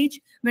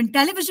coverage. When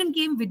television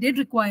came, we did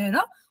require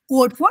a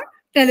code for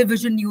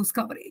television news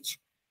coverage,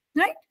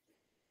 right?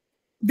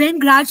 Then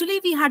gradually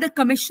we had a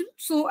commission.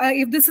 So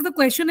if this is a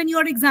question in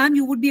your exam,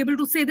 you would be able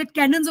to say that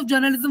canons of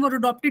journalism were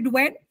adopted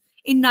when?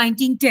 In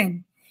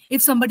 1910.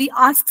 If somebody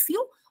asks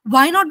you,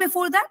 why not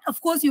before that?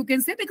 Of course, you can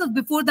say because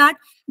before that,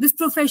 this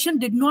profession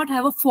did not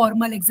have a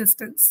formal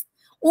existence.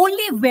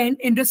 Only when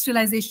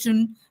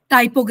industrialization,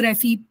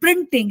 typography,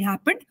 printing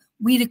happened,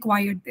 we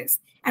required this.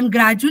 And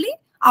gradually,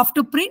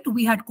 after print,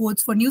 we had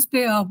codes for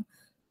newspaper,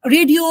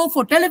 radio,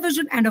 for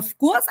television, and of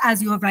course,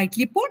 as you have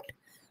rightly put,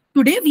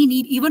 today we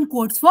need even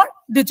codes for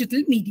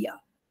digital media.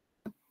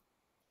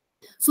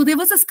 So there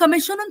was this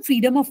commission on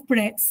freedom of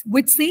press,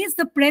 which says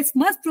the press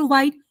must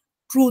provide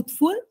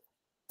truthful,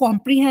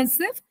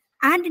 comprehensive,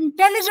 and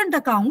intelligent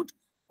account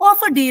of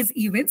a day's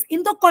events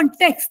in the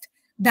context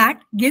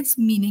that gives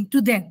meaning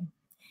to them.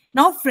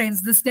 Now,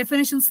 friends, this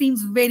definition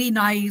seems very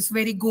nice,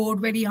 very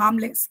good, very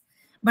harmless.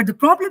 But the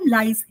problem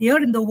lies here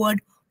in the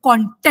word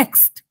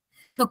context.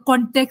 The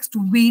context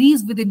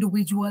varies with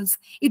individuals.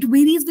 It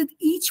varies with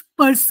each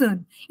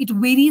person. It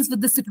varies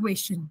with the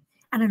situation.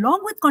 And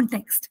along with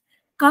context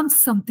comes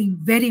something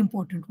very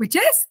important, which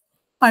is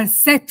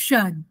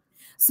perception.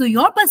 So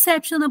your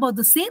perception about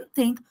the same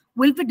thing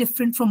will be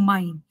different from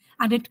mine.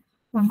 And it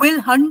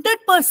will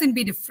 100%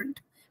 be different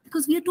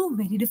because we are two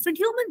very different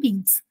human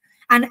beings.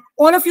 And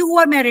all of you who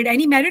are married,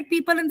 any married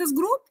people in this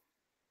group?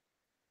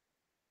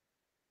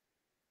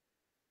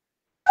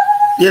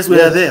 Yes, we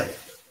are there.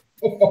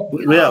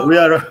 We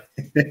are.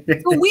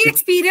 So we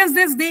experience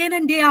this day in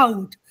and day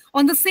out.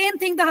 On the same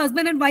thing, the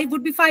husband and wife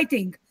would be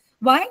fighting.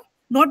 Why?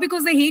 Not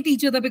because they hate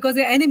each other, because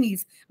they're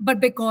enemies, but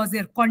because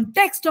their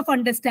context of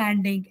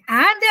understanding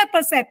and their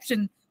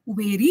perception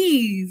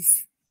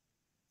varies.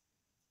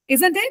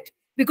 Isn't it?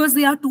 Because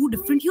they are two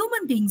different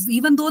human beings,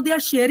 even though they are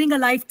sharing a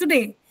life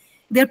today.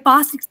 Their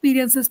past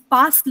experiences,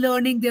 past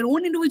learning, their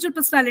own individual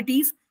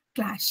personalities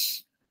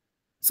clash.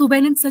 So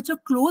when in such a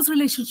close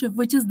relationship,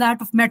 which is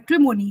that of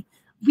matrimony,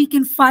 we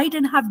can fight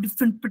and have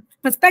different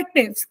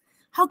perspectives.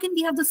 How can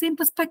we have the same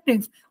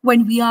perspective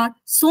when we are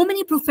so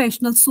many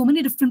professionals, so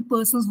many different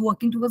persons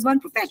working towards one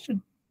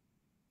profession?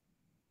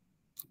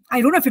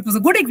 I don't know if it was a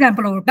good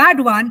example or a bad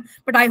one,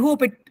 but I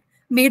hope it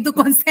made the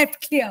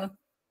concept clear.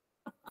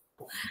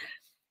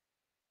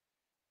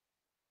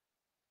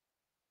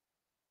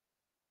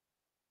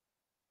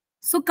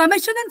 So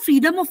Commission on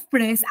Freedom of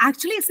Press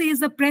actually says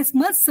the press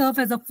must serve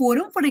as a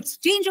forum for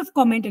exchange of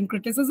comment and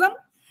criticism.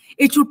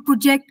 It should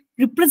project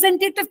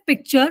representative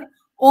picture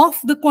of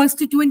the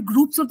constituent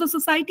groups of the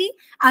society.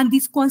 And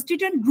these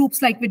constituent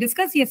groups, like we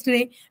discussed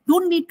yesterday,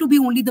 don't need to be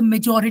only the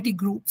majority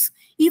groups.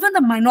 Even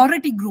the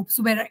minority groups,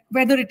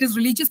 whether it is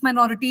religious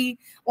minority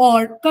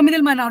or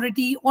communal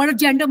minority or a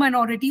gender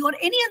minority or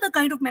any other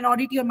kind of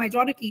minority or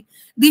majority,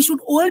 they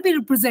should all be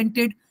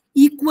represented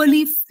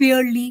equally,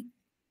 fairly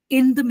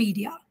in the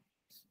media.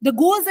 The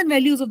goals and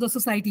values of the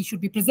society should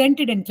be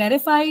presented and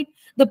clarified.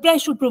 The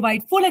press should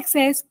provide full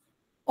access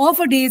of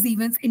a day's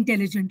events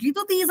intelligently.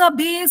 So these are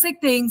basic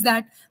things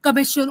that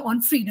Commission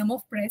on Freedom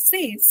of Press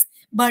says.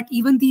 But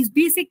even these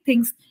basic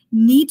things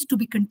need to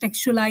be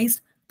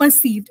contextualized,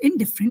 perceived in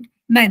different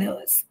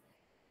manners.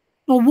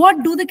 Now,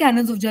 what do the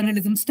canons of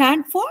journalism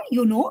stand for?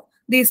 You know,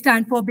 they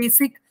stand for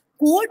basic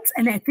codes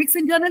and ethics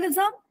in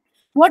journalism.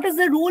 What is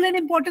the role and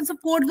importance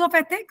of codes of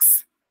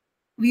ethics?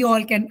 We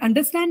all can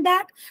understand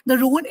that. The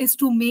role is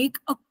to make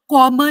a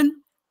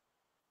common,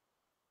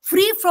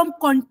 free from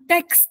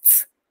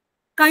contexts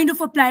kind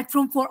of a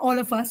platform for all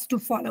of us to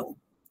follow,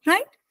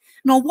 right?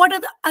 Now, what are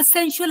the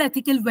essential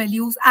ethical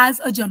values as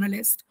a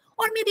journalist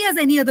or maybe as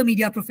any other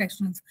media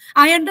professionals?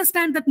 I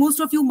understand that most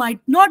of you might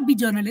not be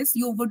journalists.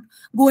 You would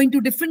go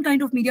into different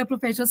kind of media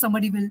professions.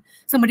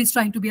 Somebody's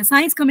trying to be a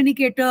science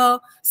communicator.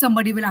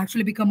 Somebody will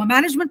actually become a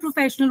management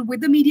professional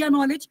with the media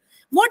knowledge.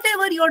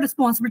 Whatever your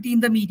responsibility in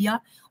the media,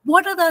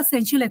 what are the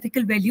essential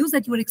ethical values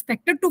that you are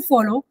expected to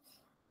follow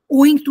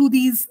owing to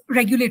these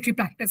regulatory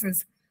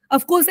practices?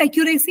 Of course,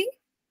 accuracy.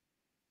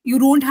 You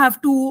don't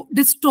have to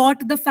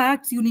distort the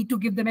facts. You need to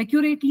give them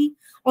accurately.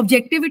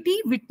 Objectivity,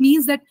 which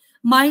means that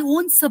my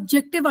own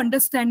subjective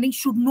understanding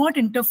should not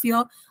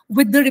interfere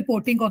with the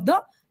reporting of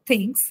the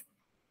things.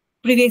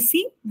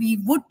 Privacy, we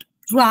would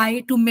try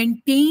to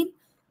maintain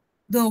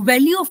the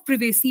value of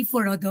privacy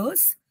for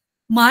others.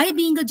 My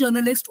being a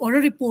journalist or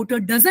a reporter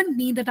doesn't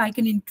mean that I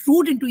can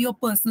intrude into your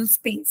personal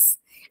space.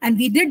 And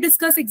we did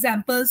discuss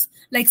examples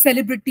like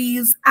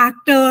celebrities,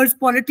 actors,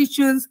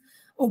 politicians.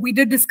 Or we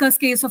did discuss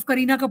case of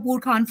Kareena Kapoor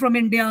Khan from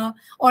India,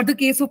 or the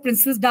case of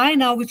Princess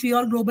Diana, which we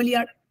all globally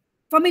are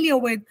familiar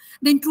with.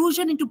 The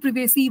intrusion into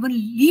privacy even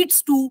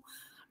leads to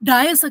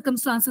dire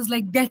circumstances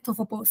like death of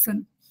a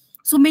person.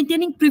 So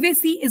maintaining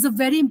privacy is a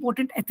very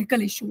important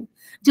ethical issue.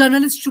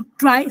 Journalists should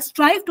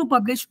strive to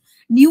publish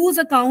news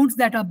accounts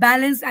that are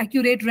balanced,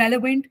 accurate,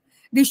 relevant.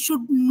 They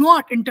should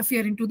not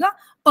interfere into the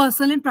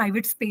personal and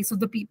private space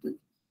of the people.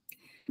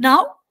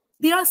 Now,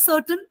 there are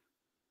certain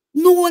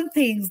known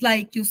things,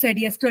 like you said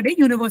yesterday,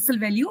 universal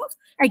values,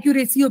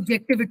 accuracy,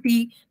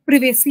 objectivity,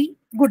 privacy,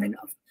 good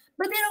enough.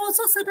 But there are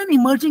also certain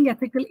emerging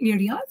ethical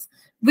areas.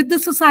 With the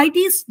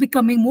societies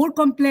becoming more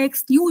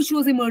complex, new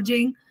issues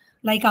emerging,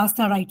 like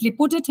Asta rightly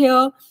put it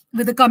here,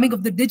 with the coming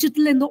of the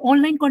digital and the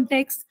online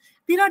context,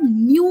 there are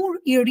new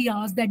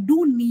areas that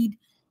do need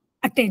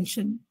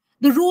attention.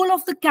 The role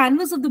of the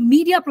canvas of the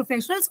media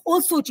professional is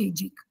also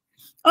changing.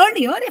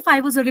 Earlier, if I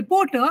was a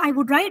reporter, I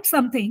would write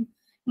something.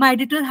 My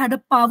editor had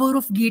a power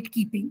of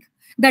gatekeeping.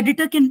 The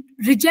editor can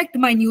reject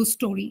my news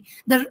story.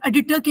 The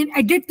editor can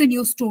edit the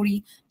news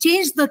story,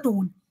 change the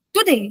tone.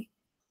 Today,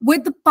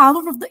 with the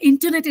power of the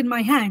internet in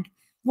my hand,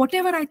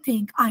 whatever I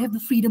think, I have the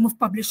freedom of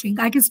publishing.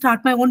 I can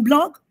start my own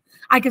blog.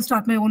 I can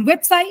start my own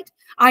website.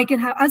 I can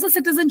have, as a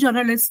citizen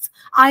journalist,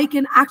 I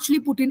can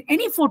actually put in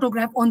any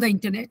photograph on the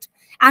internet.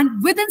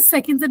 And within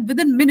seconds and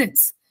within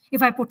minutes,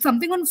 if I put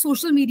something on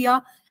social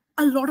media,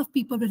 a lot of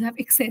people will have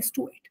access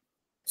to it.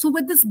 So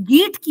with this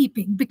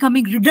gatekeeping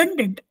becoming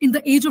redundant in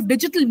the age of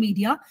digital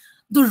media,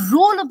 the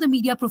role of the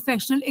media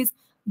professional is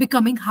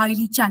becoming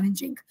highly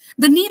challenging.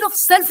 The need of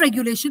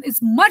self-regulation is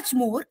much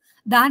more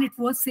than it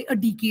was, say, a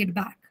decade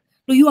back.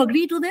 Do you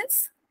agree to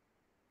this?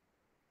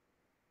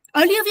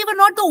 Earlier, we were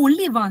not the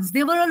only ones.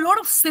 There were a lot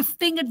of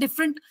sifting at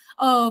different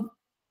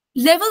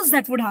levels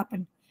that would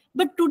happen.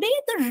 But today,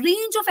 the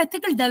range of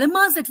ethical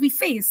dilemmas that we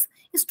face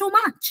is too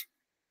much.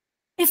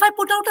 If I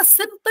put out a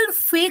simple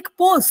fake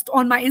post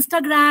on my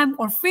Instagram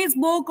or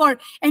Facebook or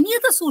any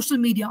other social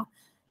media,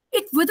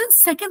 within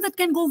seconds it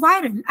can go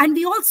viral. And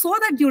we all saw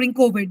that during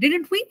COVID,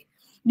 didn't we?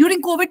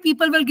 During COVID,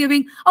 people were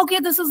giving, okay,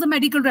 this is the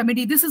medical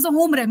remedy, this is a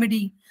home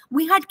remedy.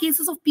 We had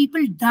cases of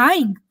people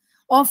dying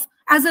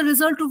as a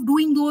result of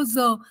doing those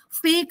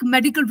fake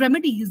medical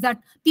remedies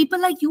that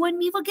people like you and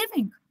me were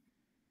giving.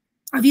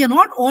 We are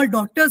not all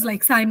doctors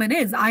like Simon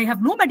is. I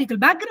have no medical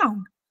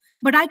background,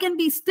 but I can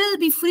still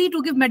be free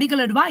to give medical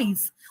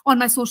advice on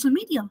my social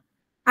media.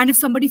 And if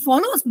somebody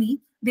follows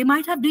me, they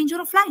might have danger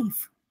of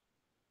life.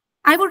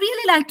 I would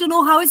really like to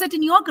know, how is it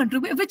in your country?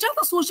 Which are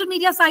the social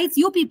media sites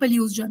you people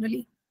use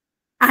generally?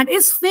 And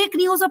is fake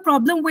news a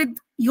problem with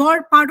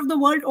your part of the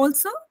world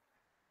also?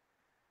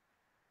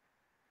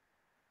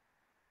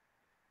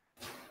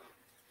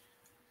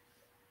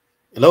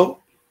 Hello?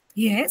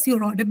 Yes,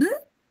 you're audible.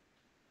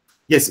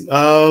 Yes,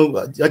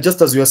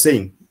 just as you are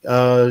saying,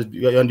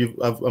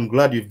 I'm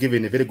glad you've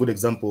given a very good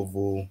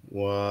example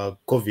of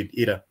COVID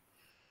era.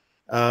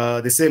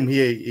 The same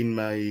here in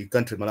my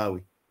country,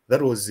 Malawi.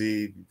 That was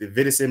the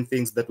very same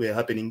things that were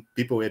happening.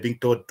 People were being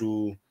told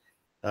to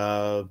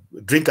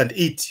drink and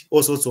eat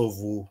all sorts of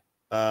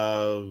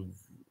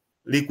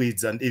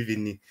liquids, and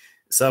even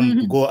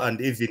some to go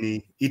and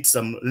even eat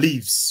some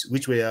leaves,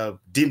 which were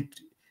deemed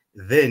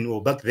then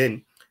or back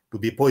then to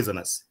be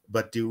poisonous.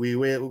 But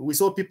we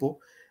saw people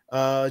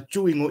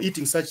chewing or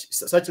eating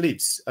such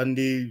leaves, and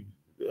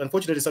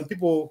unfortunately, some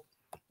people,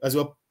 as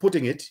we were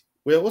putting it,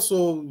 were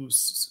also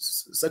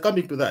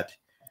succumbing to that.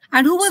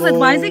 And who was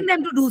advising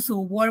them to do so?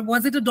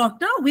 Was it a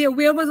doctor?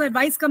 Where was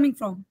advice coming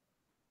from?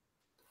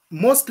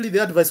 Mostly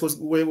the advice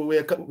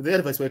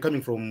were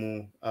coming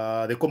from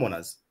the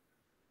commoners.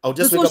 I'll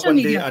just wake up one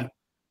day and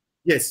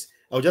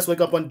I'll just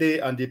wake up one day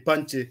and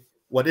punch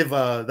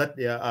whatever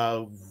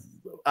that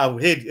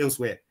I've heard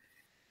elsewhere.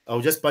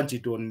 I'll just punch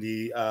it on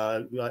the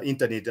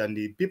internet, and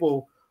the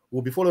people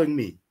will be following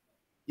me.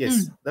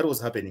 Yes, that was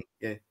happening.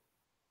 Yeah.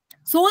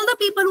 So all the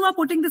people who are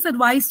putting this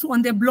advice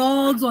on their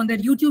blogs, on their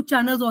YouTube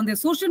channels, on their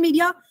social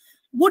media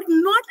would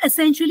not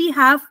essentially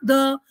have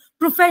the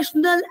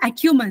professional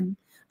acumen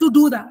to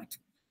do that.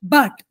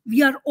 But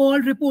we are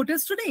all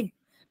reporters today.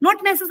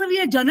 Not necessarily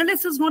a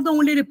journalist is not the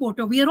only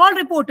reporter. We are all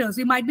reporters.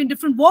 We might be in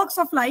different walks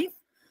of life.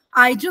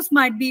 I just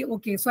might be,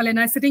 okay, so when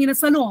I'm sitting in a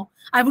salon,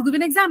 I will give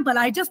an example.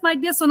 I just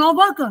might be a salon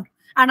worker,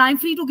 and I'm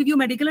free to give you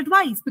medical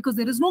advice because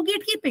there is no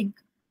gatekeeping,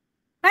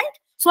 right?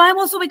 So I'm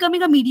also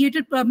becoming a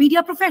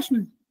media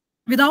professional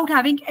without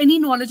having any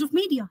knowledge of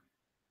media,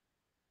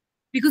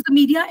 because the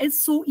media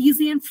is so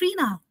easy and free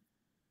now.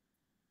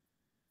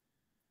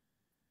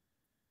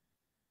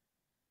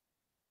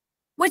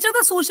 Which are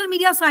the social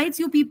media sites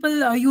you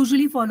people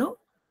usually follow?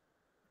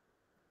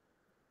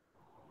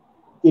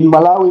 In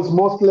Malawi, it's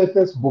mostly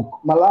Facebook.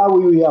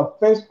 Malawi, we have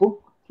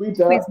Facebook,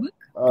 Twitter.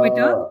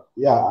 Twitter?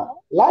 Yeah,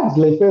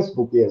 largely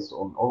Facebook, yes.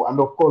 And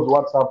of course,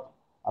 WhatsApp.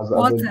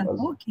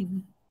 Okay.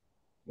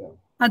 Yeah.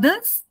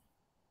 Others?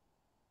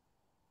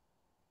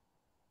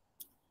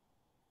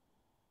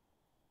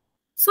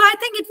 So I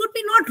think it would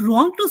be not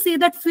wrong to say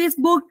that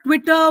Facebook,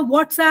 Twitter,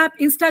 WhatsApp,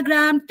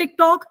 Instagram,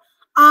 TikTok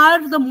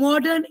are the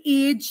modern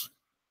age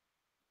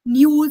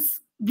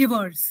news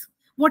givers.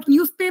 What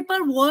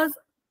newspaper was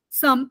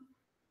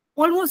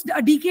almost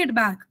a decade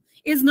back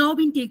is now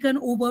being taken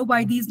over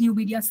by these new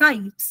media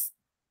sites.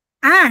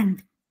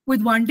 And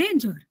with one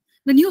danger,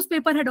 the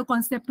newspaper had a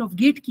concept of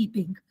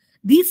gatekeeping.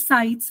 These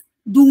sites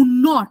do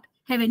not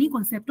have any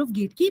concept of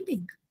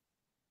gatekeeping.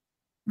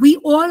 We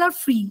all are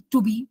free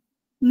to be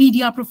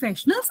media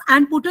professionals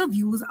and put our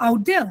views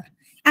out there.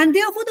 And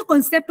therefore, the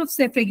concept of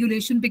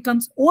self-regulation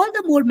becomes all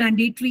the more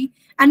mandatory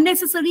and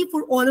necessary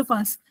for all of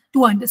us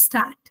to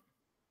understand.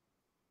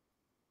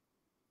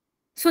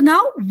 So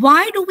now,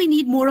 why do we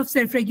need more of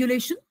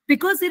self-regulation?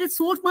 Because there is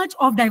so much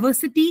of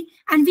diversity,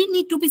 and we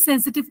need to be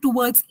sensitive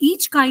towards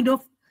each kind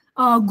of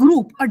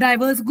group, a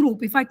diverse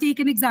group. If I take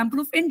an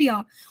example of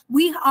India,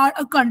 we are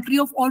a country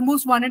of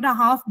almost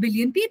 1.5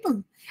 billion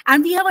people.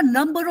 And we have a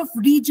number of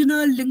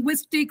regional,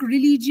 linguistic,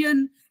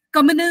 religion,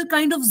 communal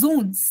kind of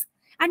zones.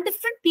 And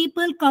different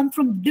people come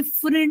from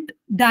different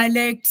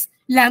dialects,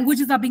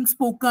 languages are being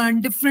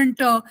spoken, different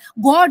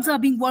gods are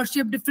being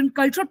worshipped, different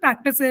cultural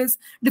practices,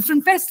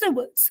 different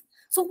festivals.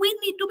 So we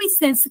need to be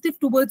sensitive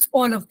towards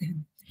all of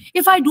them.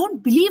 If I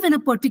don't believe in a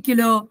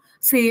particular,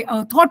 say,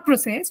 thought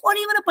process or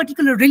even a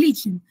particular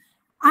religion,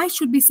 I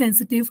should be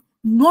sensitive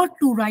not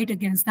to write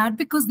against that,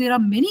 because there are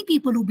many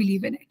people who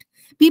believe in it.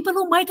 People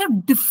who might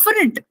have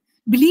different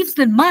beliefs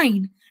than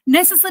mine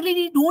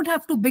necessarily don't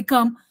have to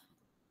become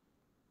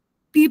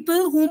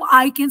people whom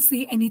I can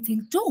say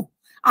anything to.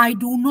 I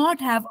do not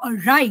have a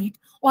right,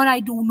 or I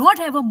do not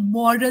have a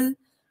moral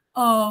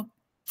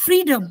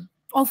freedom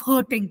of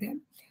hurting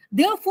them.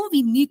 Therefore,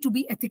 we need to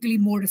be ethically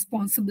more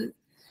responsible.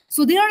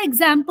 So there are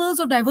examples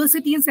of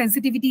diversity and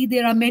sensitivity.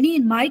 There are many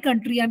in my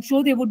country. I'm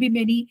sure there would be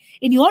many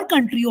in your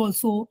country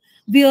also,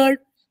 where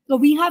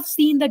we have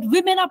seen that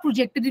women are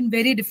projected in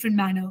very different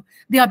manner.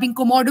 They are being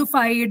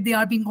commodified, they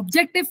are being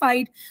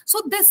objectified.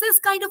 So this is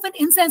kind of an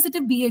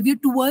insensitive behavior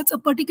towards a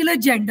particular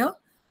gender,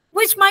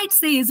 which might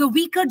say is a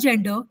weaker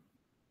gender.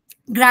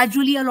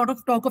 Gradually, a lot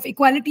of talk of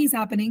equality is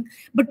happening,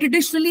 but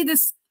traditionally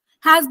this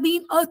has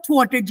been a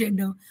thwarted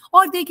gender,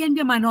 or they can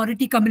be a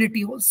minority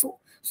community also.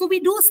 So we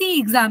do see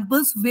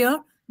examples where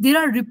there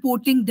are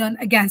reporting done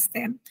against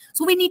them.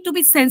 So we need to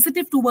be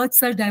sensitive towards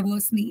such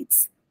diverse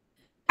needs.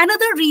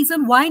 Another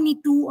reason why I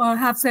need to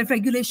have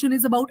self-regulation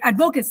is about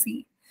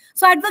advocacy.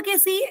 So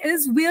advocacy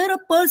is where a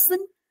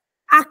person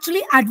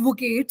actually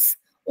advocates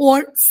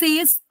or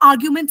says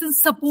arguments in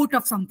support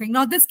of something.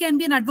 Now, this can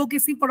be an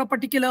advocacy for a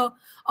particular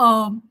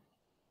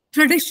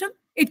tradition.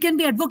 It can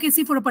be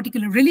advocacy for a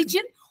particular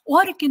religion,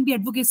 or it can be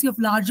advocacy of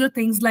larger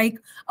things like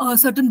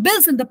certain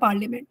bills in the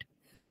parliament.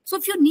 So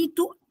if you need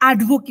to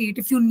advocate,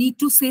 if you need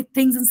to say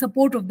things in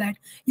support of that,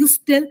 you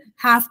still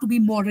have to be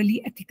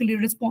morally, ethically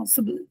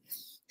responsible.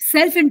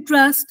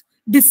 Self-interest,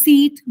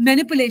 deceit,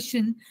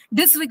 manipulation,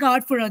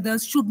 disregard for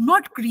others should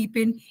not creep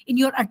in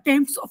your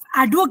attempts of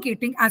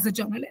advocating as a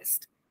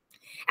journalist.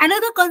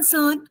 Another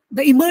concern,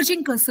 the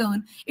emerging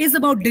concern, is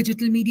about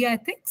digital media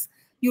ethics.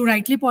 You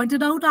rightly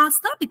pointed out,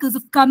 Asta, because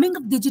of coming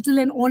of digital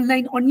and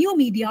online or new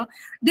media,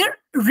 there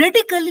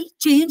radical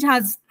change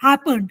has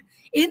happened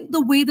in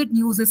the way that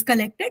news is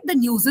collected, the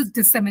news is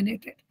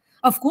disseminated.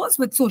 Of course,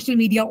 with social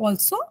media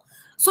also.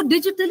 So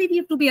digitally, we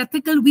have to be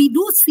ethical. We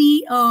do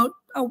see,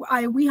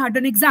 we had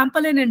an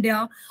example in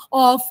India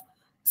of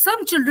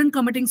some children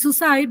committing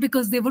suicide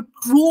because they were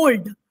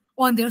trolled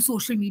on their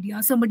social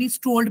media. Somebody's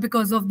trolled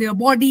because of their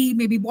body,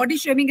 maybe body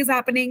shaming is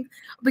happening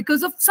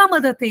because of some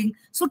other thing.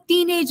 So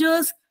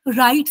teenagers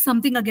write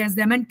something against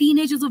them, and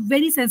teenage is a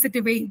very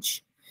sensitive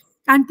age.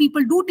 And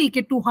people do take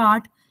it to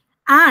heart.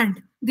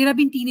 And there have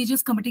been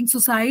teenagers committing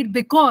suicide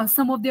because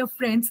some of their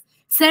friends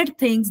said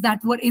things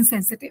that were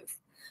insensitive.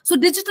 So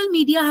digital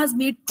media has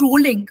made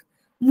trolling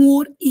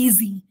more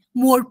easy,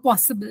 more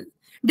possible.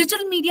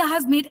 Digital media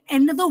has made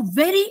another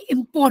very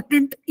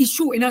important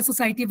issue in our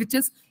society, which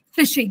is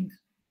phishing.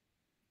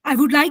 I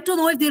would like to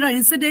know if there are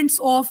incidents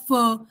of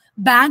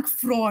bank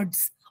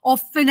frauds,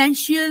 of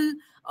financial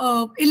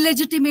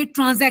illegitimate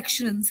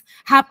transactions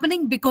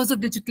happening because of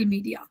digital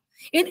media.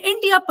 In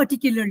India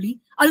particularly,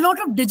 a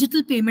lot of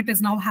digital payment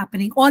is now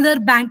happening. All our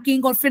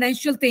banking or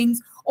financial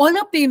things, all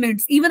our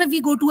payments, even if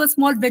we go to a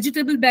small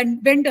vegetable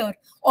vendor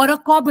or a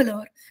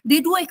cobbler, they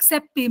do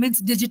accept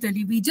payments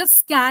digitally. We just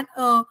scan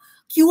a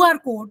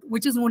QR code,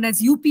 which is known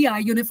as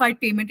UPI,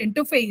 Unified Payment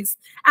Interface.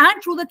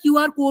 And through the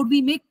QR code,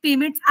 we make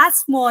payments as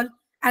small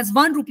as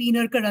 1 rupee in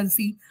our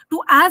currency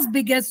to as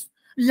big as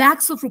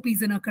lakhs of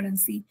rupees in our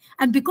currency.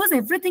 And because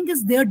everything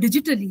is there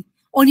digitally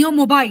on your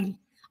mobile,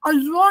 a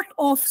lot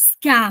of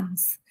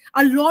scams,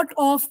 a lot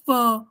of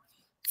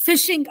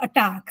phishing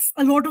attacks,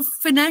 a lot of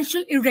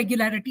financial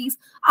irregularities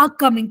are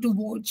coming to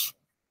watch.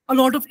 A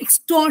lot of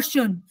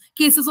extortion,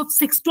 cases of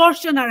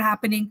sextortion are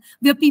happening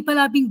where people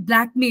are being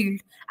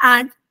blackmailed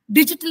and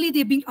digitally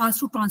they're being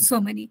asked to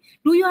transfer money.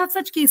 Do you have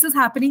such cases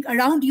happening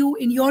around you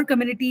in your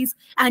communities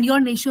and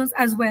your nations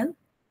as well?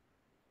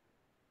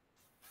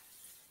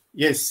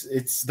 Yes,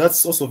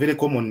 that's also very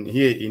common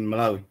here in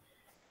Malawi.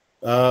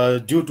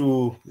 Due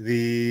to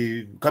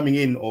the coming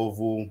in of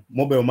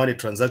mobile money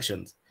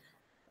transactions,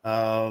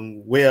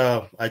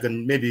 where I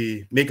can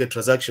maybe make a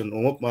transaction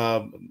or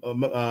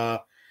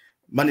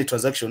money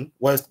transaction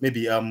whilst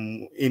maybe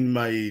in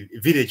my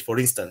village, for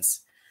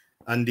instance,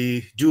 and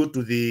due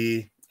to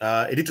the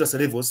illiteracy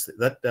levels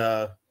that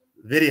are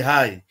very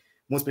high,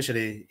 most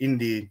especially in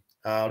the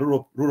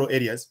rural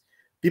areas,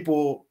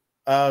 people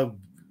are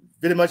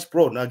very much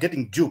prone, are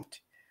getting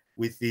duped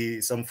with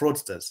some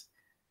fraudsters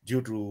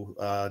due to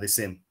the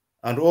same.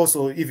 And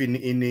also even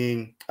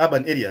in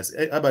urban areas,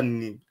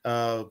 urban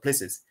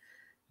places,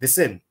 the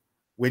same.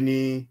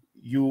 When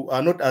you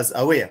are not as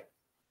aware,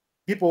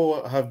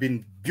 people have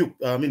been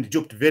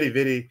duped very,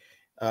 very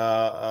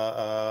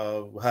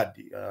hard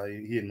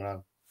here in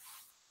Malawi.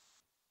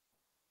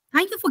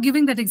 Thank you for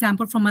giving that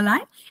example from Malai.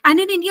 And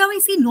in India, we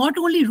see not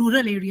only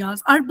rural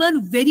areas,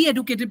 urban, very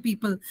educated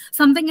people.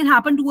 Something had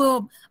happened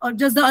to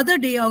just the other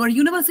day, our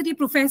university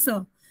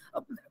professor.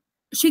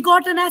 She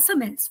got an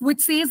SMS which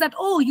says that,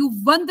 oh,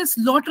 you've won this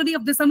lottery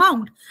of this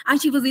amount.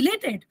 And she was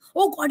elated.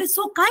 Oh, God is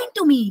so kind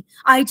to me.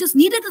 I just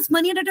needed this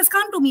money and it has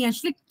come to me. And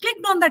she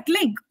clicked on that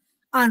link.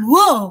 And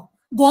whoa,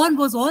 gone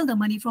was all the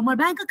money from her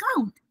bank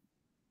account.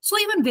 So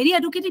even very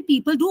educated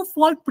people do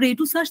fall prey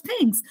to such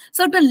things.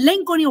 Certain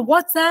link on your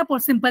WhatsApp or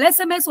simple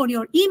SMS on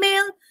your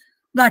email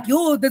that,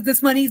 yo,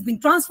 this money is being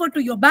transferred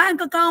to your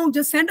bank account.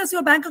 Just send us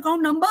your bank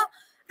account number.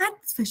 And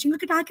phishing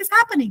attack is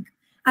happening.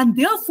 And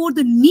therefore,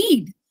 the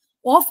need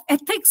of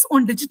ethics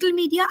on digital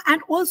media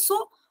and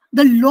also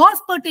the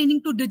laws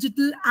pertaining to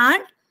digital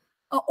and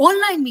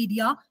online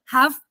media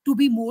have to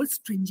be more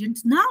stringent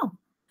now.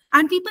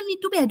 And people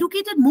need to be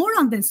educated more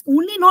on this.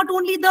 Not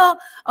only the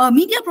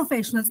media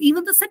professionals,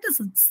 even the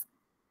citizens.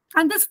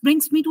 And this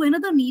brings me to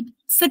another need,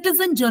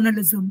 citizen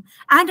journalism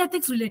and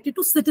ethics related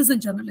to citizen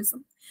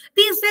journalism.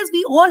 These days,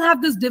 we all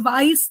have this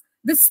device,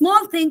 this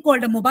small thing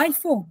called a mobile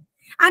phone.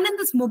 And in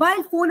this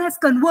mobile phone has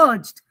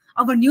converged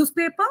our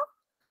newspaper,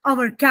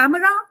 our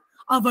camera,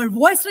 our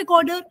voice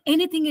recorder,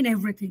 anything and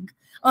everything.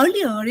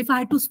 Earlier, if I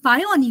had to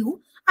spy on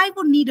you, I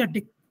would need a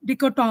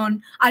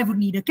decathlon, I would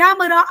need a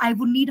camera, I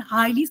would need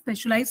highly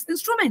specialized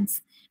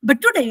instruments.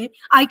 But today,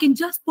 I can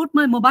just put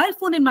my mobile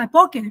phone in my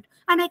pocket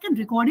and I can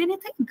record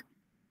anything.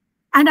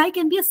 And I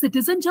can be a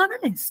citizen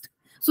journalist.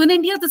 So in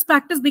India, this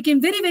practice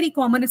became very, very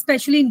common,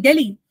 especially in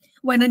Delhi,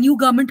 when a new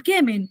government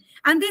came in.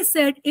 And they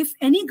said, if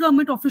any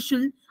government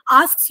official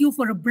asks you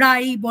for a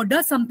bribe or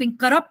does something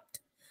corrupt,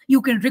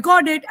 you can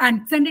record it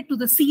and send it to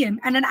the CM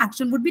and an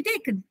action would be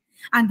taken.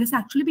 And this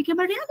actually became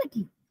a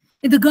reality.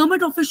 In the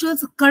government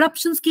officials,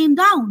 corruptions came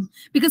down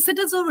because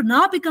citizens were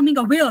now becoming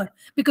aware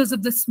because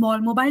of this small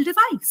mobile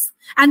device.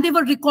 And they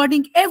were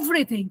recording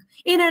everything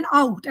in and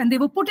out, and they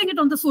were putting it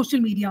on the social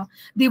media.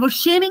 They were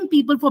shaming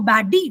people for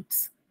bad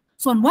deeds.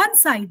 So on one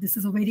side, this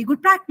is a very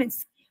good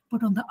practice.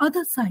 But on the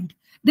other side,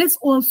 this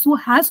also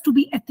has to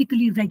be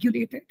ethically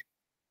regulated.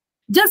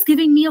 Just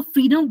giving me a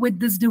freedom with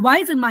this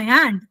device in my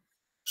hand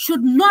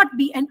should not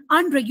be an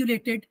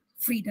unregulated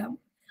freedom.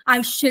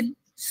 I still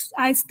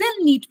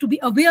need to be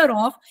aware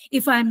of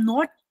if I'm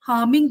not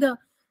harming the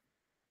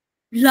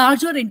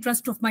larger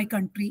interest of my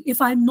country,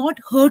 if I'm not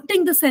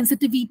hurting the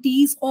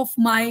sensitivities of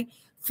my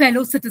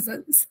fellow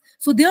citizens.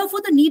 So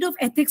therefore, the need of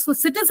ethics for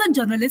citizen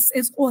journalists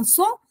is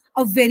also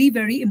a very,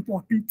 very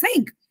important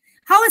thing.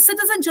 How is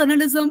citizen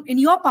journalism in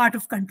your part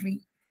of country?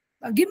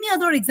 Give me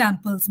other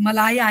examples.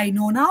 Malaya, I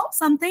know now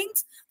some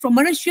things. From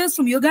Mauritius,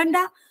 from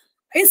Uganda.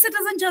 Is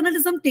citizen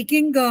journalism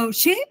taking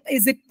shape?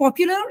 Is it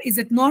popular? Is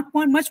it not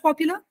much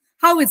popular?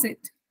 How is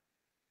it?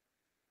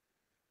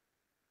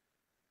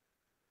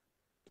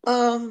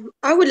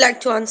 I would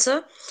like to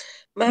answer,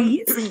 ma'am.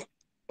 Please.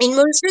 In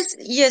Mauritius,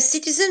 yes,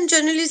 citizen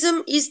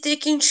journalism is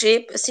taking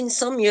shape since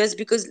some years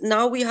because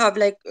now we have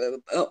like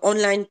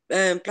online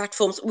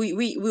platforms.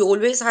 We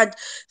always had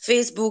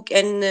Facebook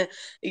and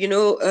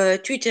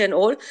Twitter and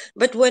all.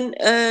 But when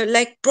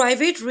like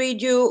private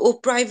radio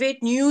or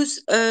private news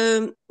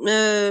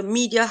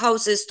media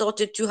houses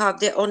started to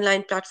have their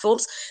online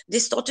platforms, they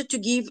started to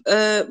give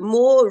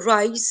more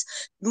rise,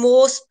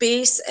 more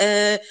space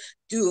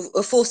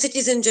for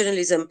citizen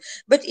journalism.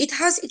 But it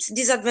has its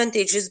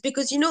disadvantages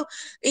because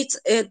it's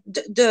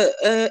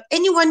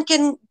anyone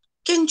can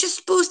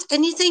just post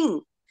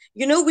anything.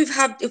 We've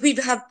had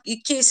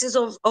cases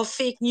of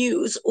fake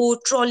news or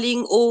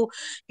trolling or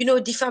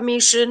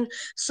defamation.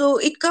 So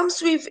it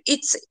comes with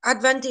its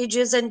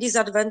advantages and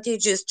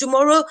disadvantages.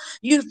 Tomorrow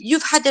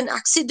you've had an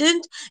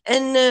accident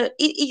and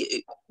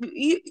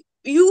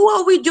you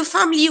are with your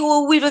family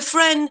or with a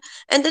friend,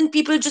 and then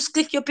people just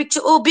click your picture,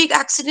 oh, big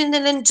accident,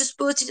 and then just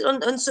post it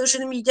on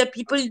social media.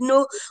 People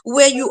know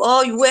where you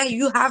are, where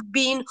you have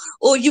been,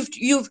 or you've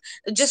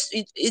just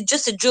it's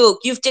just a joke,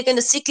 you've taken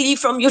a sick leave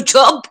from your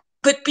job,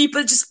 but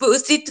people just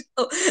post it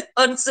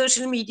on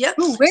social media.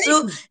 Oh,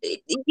 So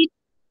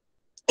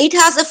it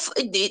has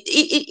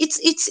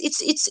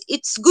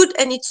it's good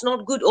and it's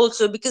not good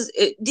also, because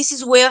this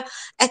is where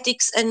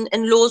ethics and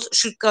laws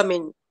should come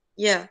in.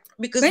 Yeah,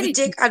 because we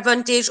take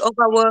advantage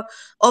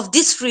of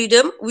this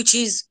freedom, which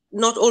is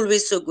not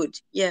always so good.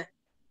 Yeah.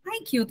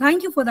 Thank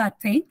you for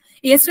that thing.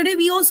 Yesterday,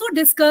 we also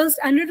discussed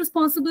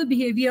irresponsible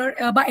behavior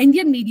by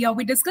Indian media.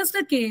 We discussed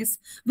a case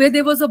where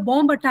there was a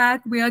bomb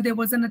attack, where there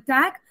was an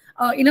attack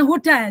in a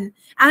hotel,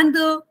 and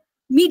the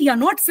media,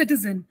 not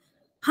citizen,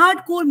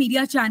 hardcore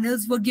media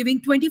channels were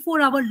giving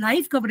 24-hour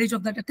live coverage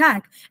of that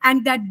attack,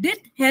 and that did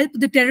help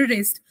the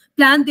terrorists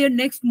plan their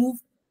next move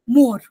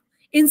more.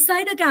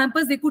 Inside a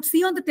campus, they could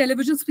see on the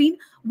television screen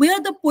where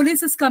the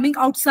police is coming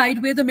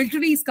outside, where the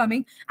military is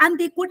coming, and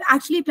they could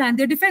actually plan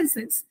their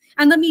defenses.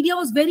 And the media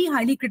was very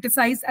highly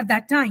criticized at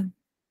that time.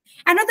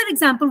 Another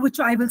example,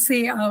 which I will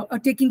say,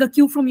 taking a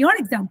cue from your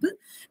example,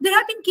 there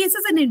have been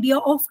cases in India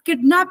of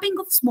kidnapping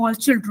of small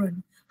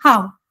children.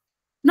 How?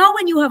 Now,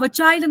 when you have a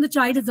child and the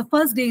child is the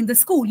first day in the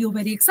school, you're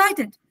very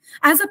excited.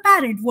 As a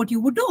parent, what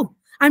you would do?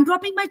 I'm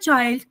dropping my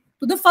child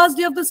to the first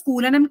day of the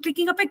school and I'm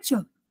clicking a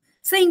picture,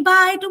 saying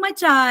bye to my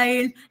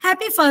child,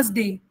 happy first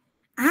day.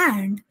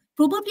 And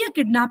probably a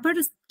kidnapper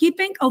is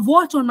keeping a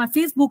watch on my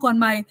Facebook, on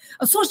my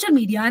social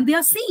media, and they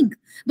are seeing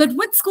that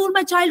which school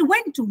my child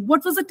went to,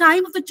 what was the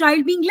time of the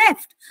child being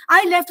left.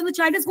 I left and the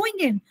child is going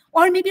in,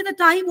 or maybe the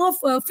time of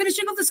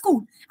finishing of the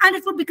school. And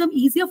it would become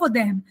easier for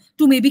them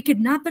to maybe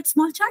kidnap that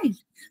small child.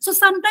 So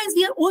sometimes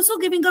we are also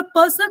giving our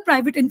personal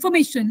private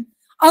information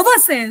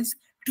ourselves,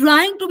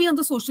 trying to be on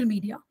the social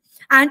media.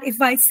 And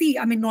if I see,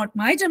 I mean, not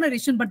my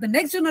generation, but the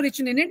next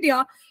generation in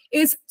India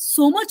is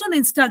so much on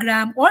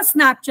Instagram or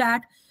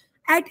Snapchat.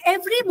 At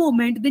every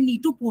moment, they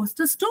need to post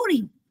a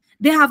story.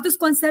 They have this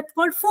concept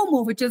called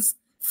FOMO, which is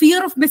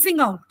fear of missing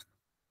out.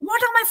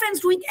 What are my friends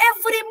doing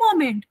every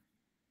moment?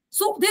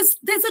 So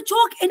there's a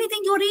joke, anything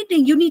you're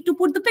eating, you need to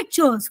put the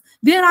pictures.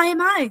 Where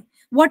am I?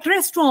 What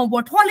restaurant,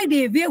 what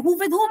holiday, with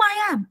whom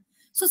I am.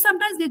 So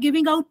sometimes we're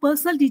giving out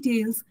personal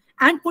details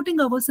and putting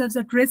ourselves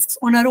at risks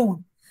on our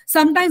own.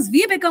 Sometimes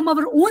we become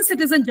our own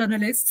citizen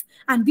journalists,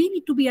 and we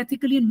need to be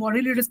ethically and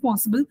morally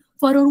responsible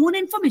for our own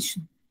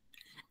information.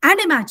 And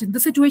imagine the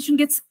situation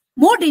gets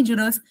more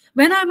dangerous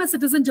when I'm a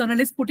citizen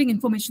journalist putting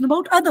information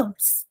about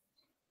others.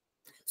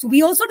 So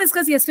we also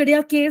discussed yesterday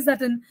a case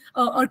that in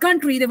our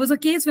country, there was a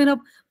case when a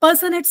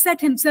person had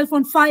set himself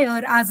on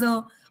fire as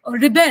a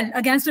rebel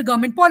against a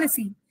government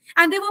policy.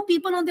 And there were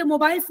people on their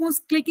mobile phones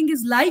clicking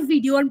his live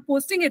video and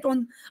posting it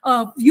on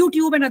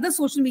YouTube and other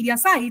social media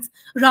sites.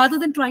 Rather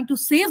than trying to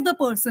save the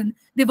person,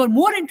 they were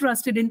more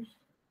interested in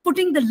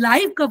putting the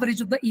live coverage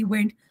of the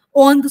event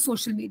on the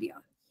social media.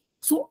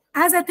 So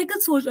as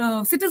ethical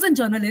citizen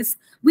journalists,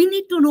 we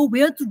need to know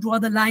where to draw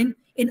the line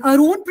in our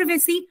own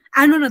privacy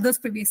and on others'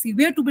 privacy,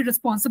 where to be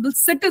responsible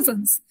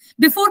citizens.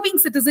 Before being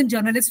citizen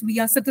journalists, we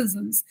are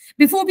citizens.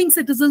 Before being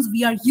citizens,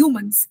 we are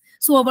humans.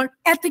 So our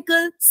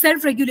ethical,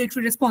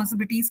 self-regulatory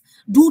responsibilities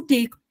do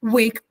take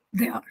wake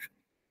there.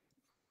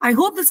 I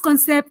hope this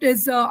concept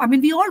is,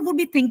 we all would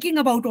be thinking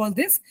about all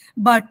this,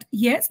 but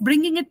yes,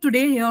 bringing it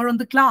today here on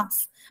the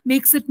class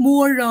makes it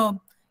more,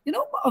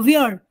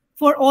 aware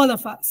for all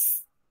of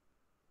us.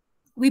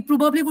 We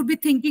probably would be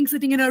thinking,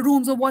 sitting in our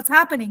rooms, of what's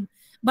happening.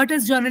 But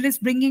as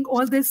journalists, bringing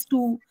all this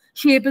to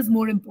shape is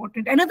more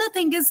important. Another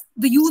thing is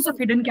the use of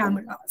hidden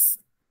cameras.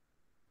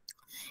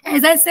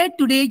 As I said,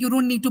 today, you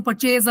don't need to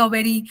purchase a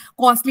very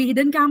costly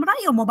hidden camera.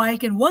 Your mobile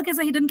can work as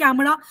a hidden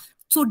camera.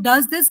 So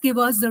does this give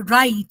us the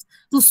right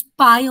to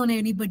spy on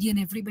anybody and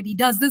everybody?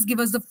 Does this give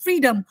us the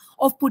freedom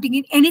of putting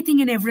in anything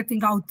and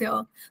everything out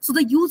there? So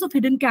the use of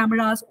hidden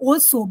cameras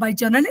also by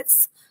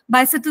journalists,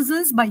 by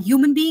citizens, by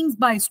human beings,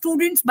 by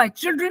students, by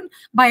children,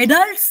 by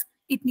adults,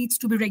 it needs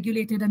to be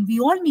regulated. And we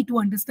all need to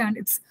understand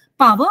its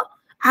power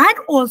and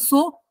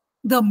also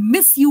the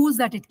misuse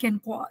that it can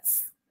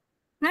cause.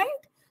 Right?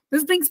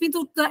 This brings me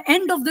to the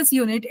end of this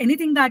unit.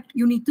 Anything that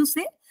you need to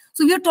say?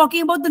 So we are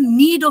talking about the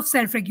need of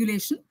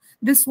self-regulation.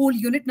 This whole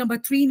unit number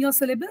 3 in your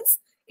syllabus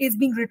is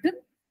being written.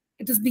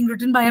 It is being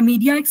written by a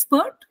media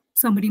expert,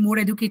 somebody more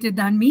educated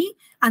than me,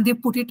 and they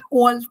put it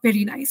all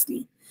very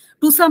nicely.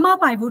 To sum up,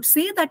 I would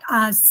say that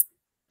as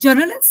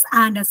journalists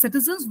and as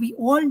citizens, we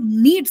all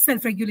need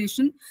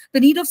self-regulation. The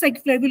need of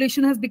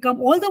self-regulation has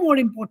become all the more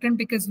important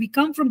because we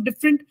come from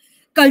different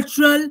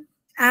cultural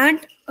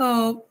and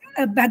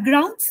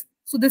backgrounds.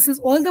 So this is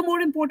all the more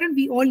important.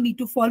 We all need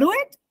to follow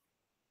it.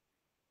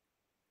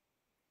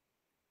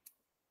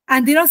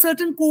 And there are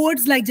certain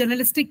codes like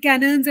journalistic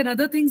canons and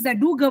other things that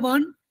do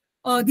govern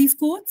these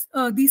codes,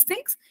 these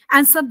things.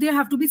 And some there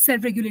have to be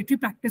self-regulatory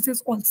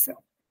practices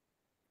also.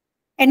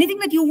 Anything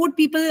that you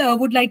people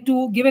would like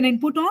to give an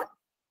input on?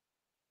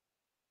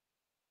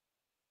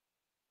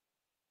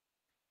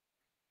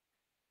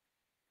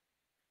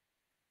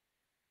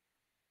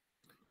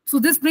 So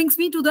this brings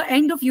me to the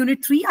end of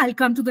unit 3. I'll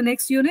come to the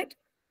next unit.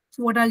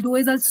 So what I'll do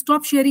is I'll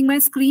stop sharing my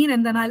screen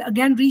and then I'll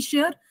again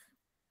reshare.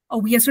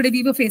 Yesterday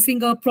we were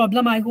facing a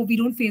problem. I hope we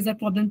don't face that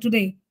problem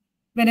today.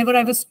 Whenever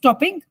I was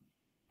stopping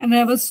and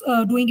I was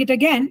doing it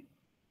again,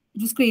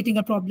 it was creating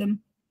a problem.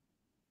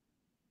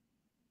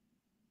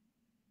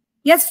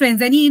 Yes,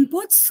 friends, any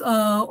inputs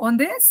on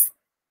this?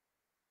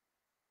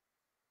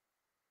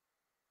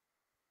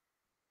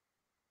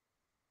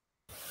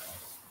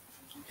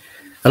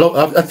 Hello,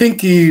 I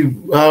think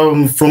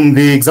from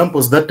the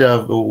examples that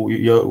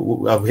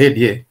I've heard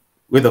here,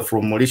 whether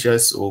from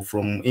Mauritius or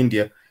from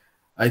India,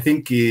 I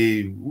think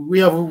we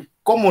have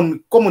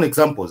common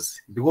examples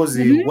because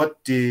what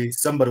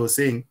somebody was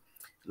saying,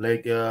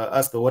 like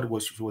Asta,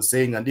 what she was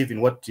saying, and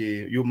even what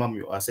you, ma'am,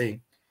 you are saying,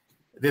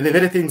 the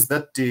very things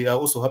that are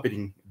also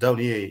happening down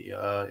here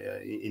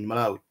in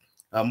Malawi.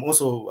 I've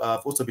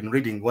also been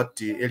reading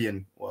what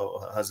Alien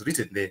has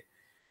written there.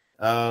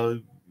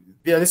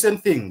 They are the same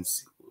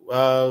things.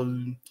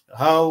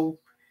 How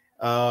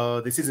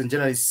the citizen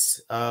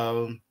journalists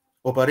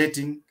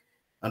operating.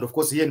 And of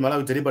course, here in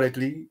Malawi,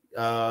 deliberately,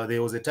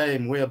 there was a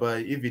time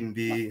whereby even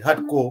the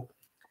hardcore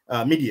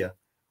media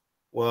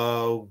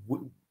were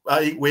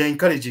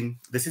encouraging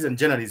the citizen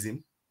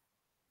journalism.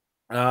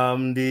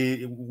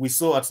 We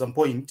saw at some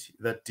point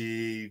that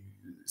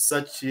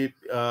such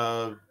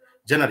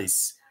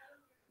journalists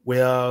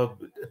were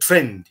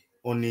trained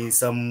on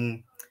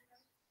some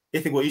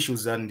ethical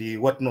issues and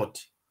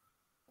whatnot.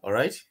 All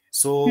right.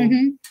 So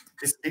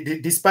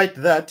despite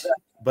that,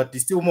 but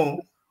still more,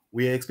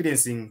 we are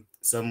experiencing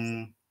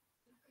some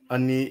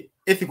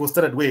unethical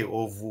standard way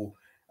of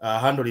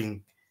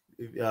handling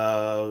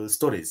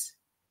stories.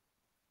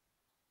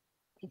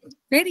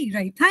 Very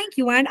right. Thank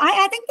you. And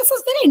I think this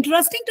is very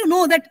interesting to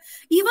know that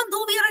even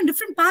though we are in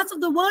different parts of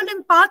the world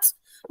and parts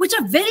which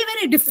are very,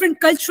 very different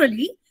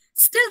culturally,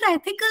 still the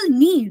ethical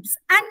needs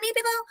and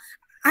maybe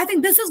I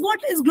think this is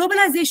what is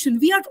globalization.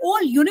 We are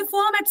all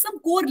uniform at some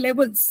core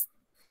levels.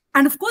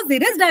 And of course,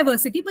 there is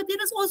diversity, but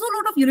there is also a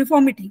lot of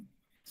uniformity.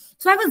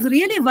 So I was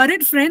really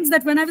worried, friends,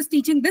 that when I was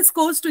teaching this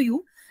course to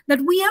you,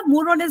 that we have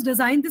more or less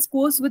designed this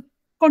course with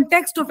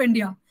context of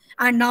India.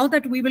 And now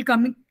that we will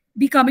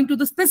be coming to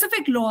the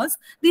specific laws,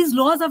 these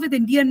laws are with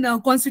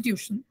Indian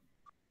constitution.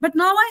 But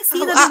now I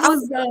see that it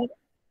was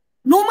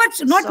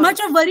not much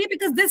of worry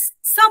because this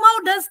somehow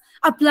does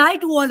apply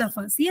to all of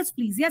us. Yes,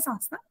 please. Yes,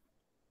 Asta.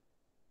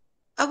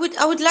 I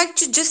would like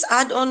to just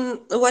add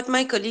on what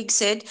my colleague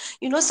said.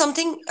 You know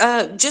something,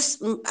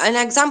 just an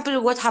example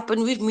of what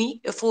happened with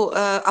me for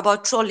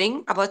about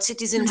trolling, about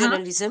citizen Uh-huh.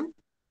 journalism.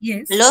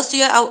 Yes. Last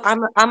year,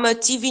 I'm a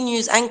TV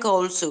news anchor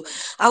also.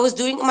 I was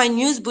doing my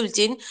news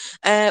bulletin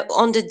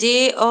on the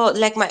day,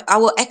 like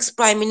our ex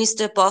prime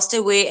minister passed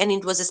away, and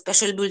it was a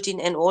special bulletin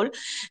and all.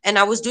 And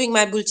I was doing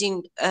my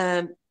bulletin.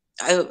 Uh,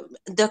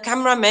 the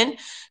cameraman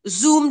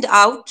zoomed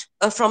out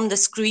from the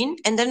screen,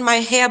 and then my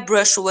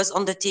hairbrush was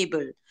on the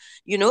table.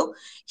 You know,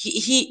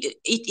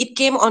 it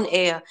came on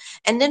air,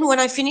 and then when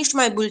I finished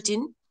my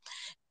bulletin,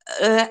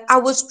 I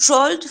was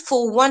trolled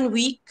for 1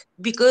 week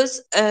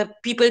because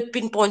people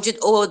pinpointed,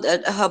 oh,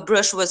 that her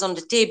brush was on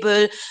the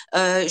table.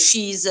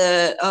 She's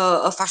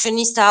a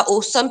fashionista,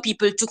 or some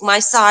people took my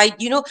side.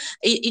 You know,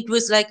 it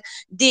was like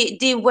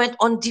they went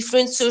on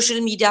different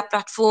social media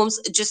platforms,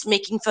 just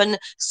making fun.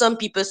 Some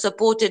people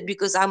supported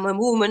because I'm a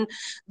woman,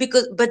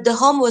 but the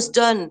harm was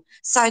done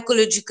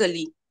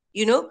psychologically.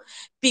 You know,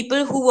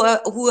 people who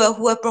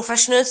are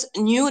professionals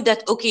knew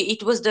that, okay,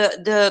 it was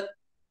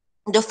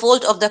the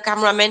fault of the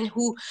cameraman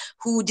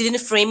who didn't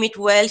frame it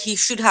well. He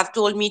should have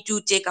told me to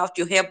take out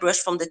your hairbrush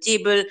from the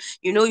table.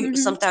 You know, Mm-hmm.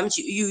 sometimes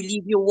you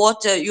leave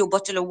your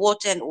bottle of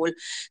water and all.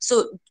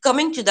 So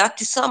coming to that,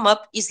 to sum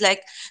up, is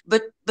like,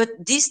 but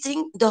this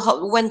thing,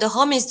 when the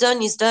harm is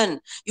done, is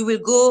done. You will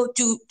go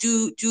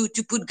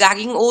to put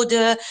gagging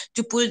order,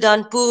 to pull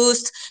down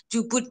posts,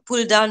 to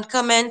pull down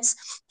comments.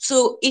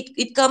 So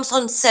it comes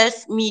on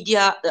self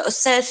media,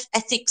 self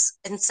ethics,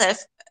 and self,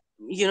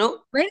 you know,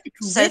 Very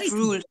true. Very self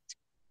true. rule.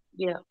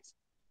 Yeah.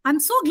 I'm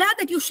so glad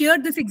that you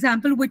shared this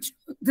example, which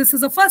this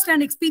is a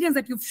first-hand experience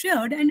that you've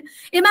shared. And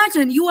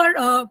imagine you're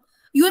a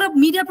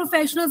media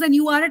professionals and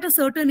you are at a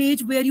certain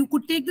age where you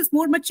could take this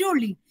more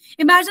maturely.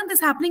 Imagine this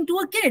happening to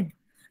a kid,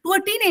 to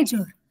a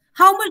teenager.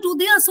 How much do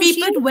they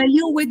associate People,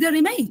 value with their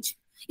image?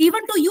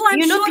 Even to you, I'm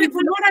you know, sure it people,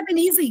 would not have been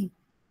easy.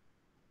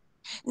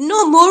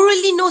 no,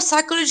 morally, no,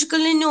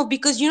 psychologically, no,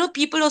 because you know,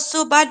 people are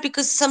so bad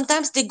because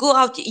sometimes they go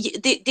out,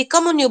 they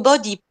come on your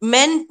body,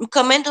 men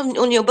comment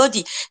on your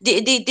body, they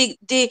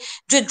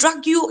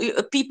drag you,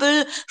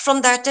 people,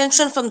 from the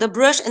attention, from the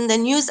brush and the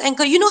news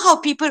anchor. You know how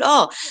people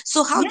are.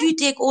 So, how do Yes, you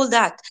take all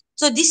that?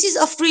 So, this is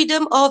a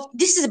freedom of,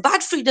 this is a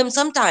bad freedom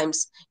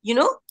sometimes, you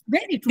know?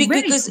 very true,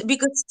 very true.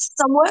 Because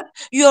somewhere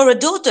you're a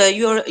daughter,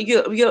 you're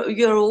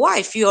a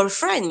wife, you're a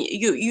friend,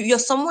 you're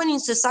someone in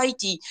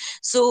society.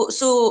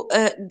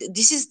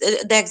 This is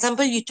the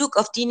example you took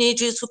of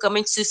teenagers who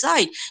commit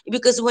suicide,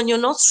 because when you're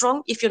not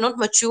strong, if you're not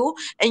mature,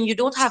 and you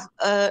don't have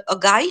a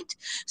guide,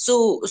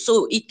 so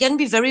it can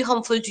be very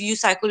harmful to you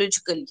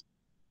psychologically.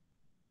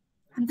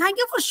 And thank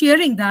you for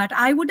sharing that.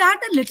 I would add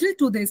a little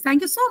to this.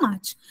 Thank you so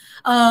much.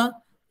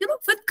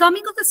 With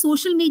coming of the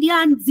social media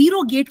and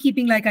zero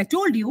gatekeeping, like I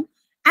told you,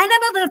 and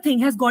another thing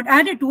has got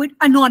added to it,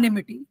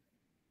 anonymity.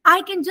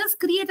 I can just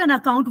create an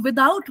account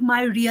without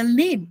my real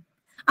name.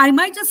 I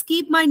might just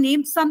keep my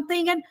name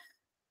something, and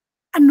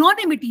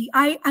anonymity.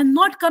 I am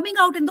not coming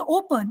out in the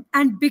open.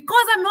 And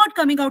because I'm not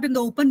coming out in the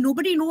open,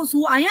 nobody knows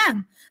who I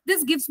am.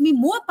 This gives me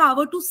more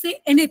power to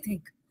say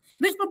anything,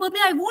 which probably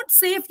I won't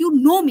say if you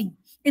know me.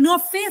 In your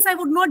face, I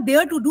would not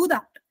dare to do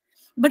that.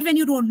 But when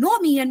you don't know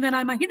me and when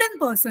I'm a hidden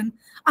person,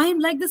 I am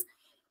like this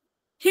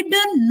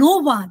hidden no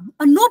one,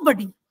 a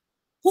nobody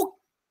who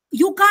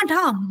you can't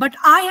harm, but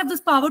I have this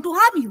power to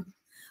harm you.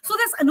 So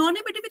there's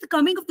anonymity with the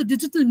coming of the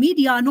digital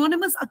media,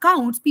 anonymous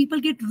accounts, people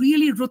get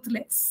really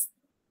ruthless.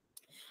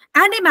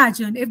 And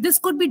imagine if this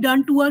could be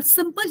done to a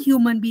simple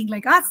human being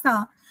like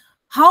Asta,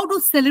 how do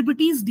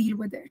celebrities deal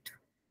with it?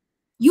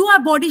 You are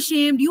body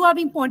shamed, you are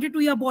being pointed to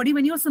your body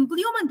when you're a simple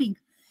human being.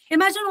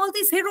 Imagine all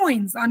these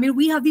heroines. I mean,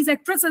 we have these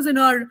actresses in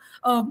our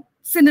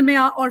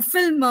cinema or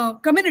film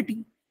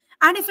community.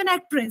 And if an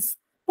actress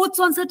puts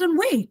on certain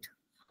weight,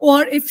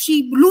 or if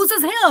she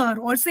loses hair,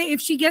 or say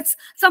if she gets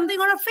something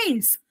on her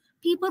face,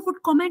 people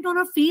would comment on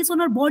her face, on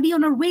her body,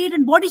 on her weight,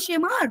 and body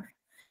shame her.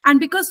 And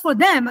because for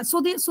them,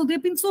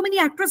 there've been so many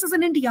actresses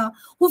in India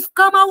who've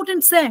come out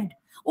and said,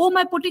 "Oh,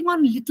 my putting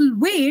on little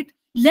weight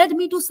led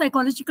me to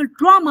psychological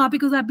trauma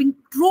because I've been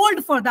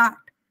trolled for that."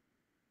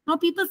 Now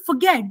people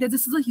forget that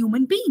this is a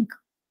human being.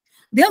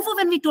 Therefore,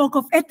 when we talk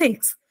of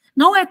ethics,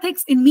 now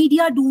ethics in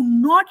media do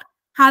not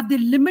have the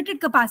limited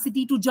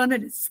capacity to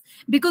journalists,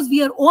 because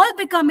we are all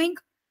becoming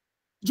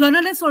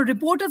journalists or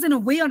reporters in a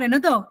way or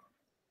another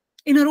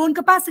in our own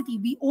capacity.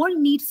 We all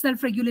need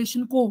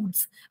self-regulation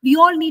codes. We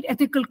all need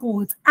ethical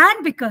codes.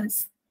 And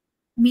because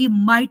we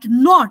might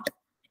not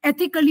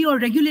ethically or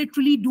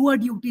regulatorily do our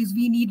duties,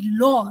 we need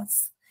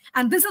laws.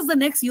 And this is the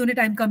next unit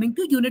I'm coming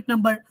to, unit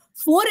number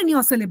 4 in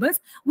your syllabus,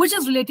 which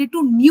is related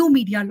to new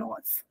media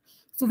laws.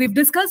 So we've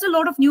discussed a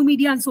lot of new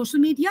media and social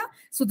media.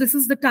 So this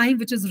is the time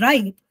which is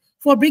ripe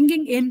for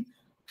bringing in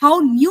how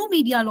new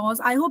media laws.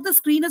 I hope the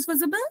screen is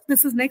visible.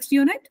 This is next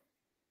unit.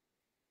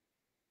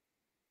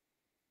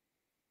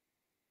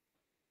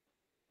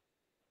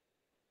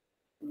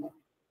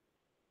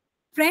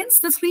 Friends,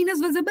 the screen is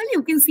visible.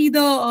 You can see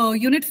the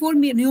unit 4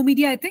 new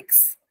media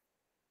ethics.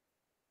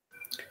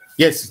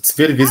 Yes, it's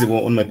very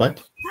visible on my part.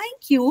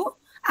 Thank you.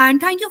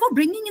 And thank you for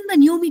bringing in the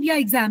new media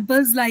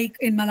examples. Like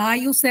in Malay,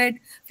 you said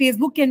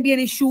Facebook can be an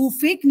issue,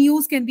 fake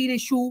news can be an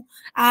issue,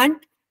 and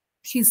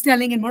she's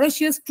telling in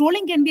Mauritius,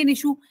 trolling can be an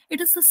issue.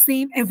 It is the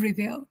same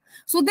everywhere.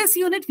 So this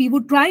unit, we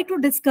would try to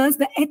discuss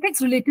the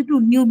ethics related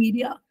to new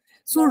media.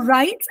 So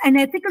rights and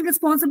ethical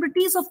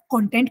responsibilities of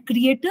content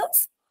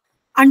creators,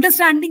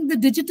 understanding the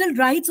digital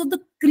rights of the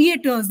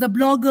creators, the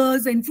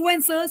bloggers,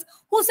 influencers,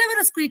 whoever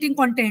is creating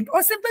content,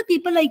 or simple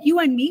people like you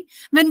and me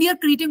when we are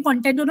creating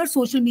content on our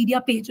social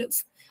media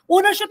pages.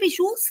 Ownership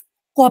issues,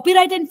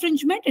 copyright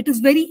infringement. It is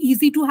very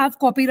easy to have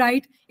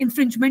copyright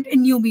infringement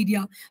in new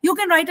media. You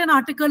can write an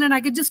article and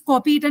I can just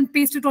copy it and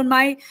paste it on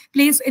my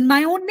place in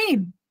my own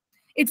name.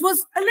 It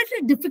was a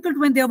little difficult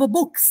when there were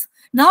books.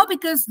 Now,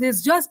 because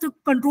there's just a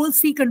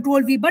Control-C,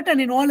 Control-V button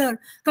in all our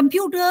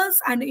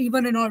computers and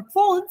even in our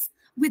phones,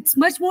 it's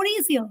much more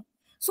easier.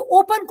 So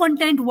open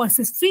content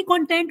versus free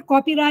content,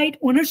 copyright,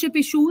 ownership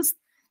issues,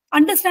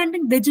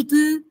 understanding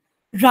digital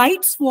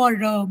rights for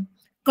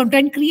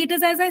content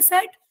creators, as I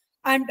said,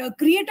 and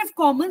Creative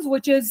Commons,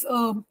 which is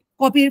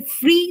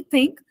copy-free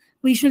thing.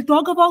 We shall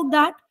talk about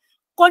that.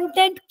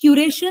 Content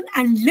curation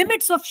and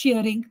limits of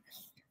sharing,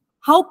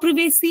 how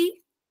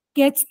privacy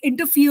gets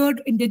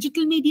interfered in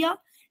digital media,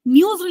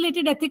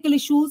 news-related ethical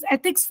issues,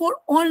 ethics for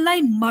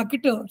online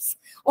marketers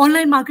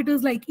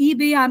like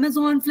eBay,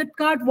 Amazon,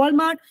 Flipkart,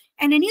 Walmart,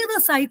 and any other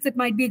sites that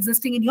might be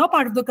existing in your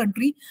part of the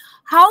country,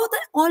 how the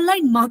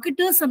online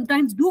marketers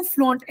sometimes do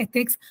flaunt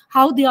ethics,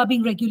 how they are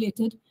being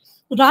regulated,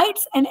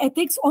 rights and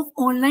ethics of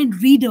online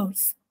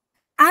readers.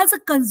 As a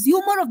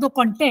consumer of the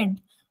content,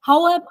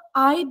 how am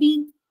I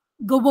being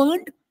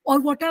governed, or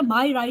what are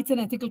my rights and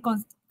ethical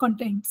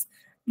contents?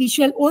 We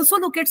shall also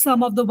look at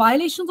some of the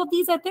violations of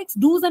these ethics,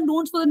 do's and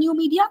don'ts for the new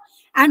media,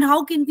 and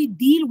how can we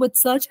deal with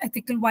such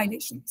ethical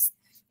violations.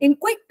 In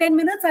quick 10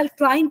 minutes, I'll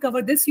try and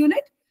cover this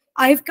unit.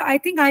 I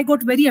think I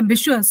got very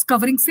ambitious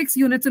covering 6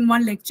 units in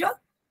one lecture,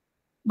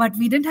 but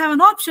we didn't have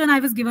an option. I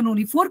was given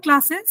only 4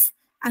 classes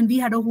and we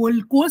had a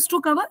whole course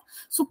to cover.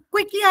 So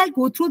quickly, I'll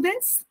go through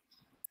this.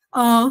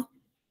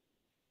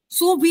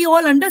 So we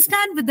all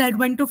understand with the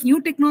advent of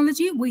new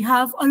technology, we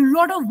have a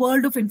lot of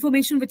world of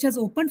information which has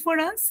opened for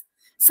us.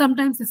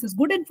 Sometimes this is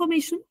good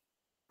information.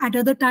 At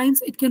other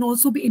times, it can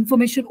also be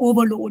information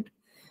overload.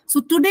 So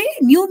today,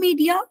 new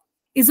media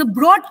is a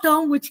broad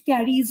term which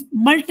carries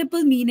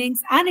multiple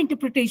meanings and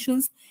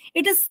interpretations.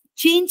 It is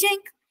changing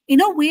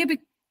in a way,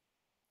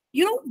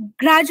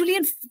 gradually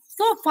and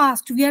so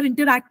fast. We are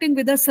interacting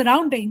with our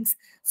surroundings.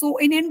 So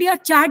in India,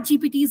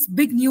 ChatGPT is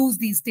big news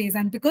these days.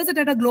 And because it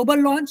had a global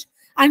launch,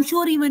 I'm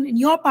sure even in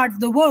your part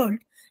of the world,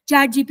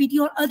 ChatGPT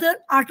or other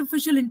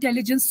artificial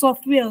intelligence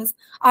softwares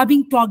are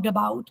being talked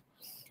about.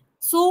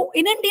 So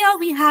in India,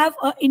 we have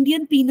an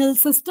Indian penal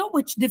system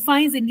which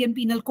defines Indian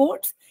penal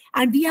codes,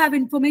 and we have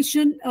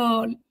Information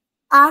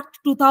Act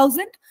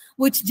 2000,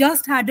 which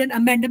just had an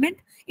amendment.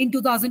 In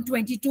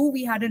 2022,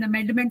 we had an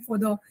amendment for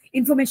the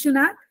Information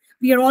Act.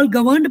 We are all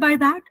governed by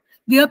that,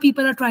 where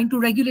people are trying to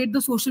regulate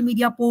the social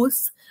media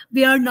posts,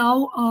 where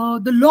now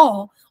the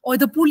law or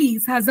the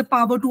police has the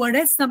power to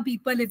arrest some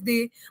people if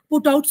they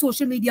put out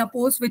social media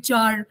posts which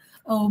are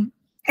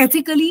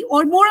ethically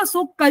or more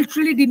so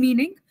culturally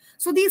demeaning.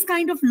 So these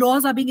kind of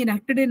laws are being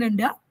enacted in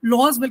India.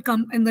 Laws will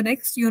come in the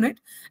next unit.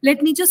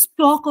 Let me just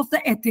talk of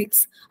the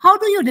ethics. How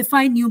do you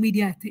define new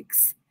media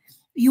ethics?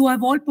 You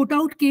have all put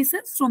out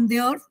cases from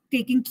there,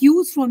 taking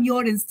cues from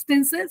your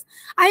instances.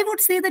 I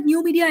would say that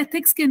new media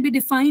ethics can be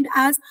defined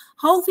as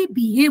how we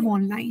behave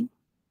online.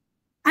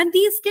 And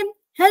these can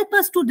help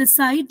us to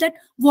decide that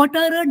what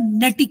are our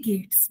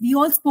netiquettes. We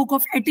all spoke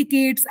of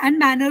etiquettes and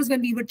manners when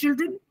we were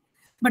children.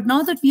 But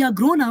now that we are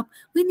grown up,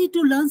 we need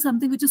to learn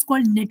something which is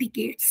called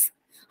netiquettes.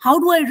 How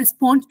do I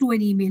respond to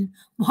an email?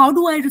 How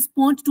do I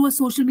respond to a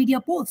social media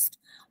post?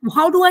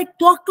 How do I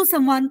talk to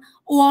someone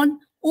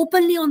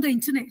openly on the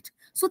internet?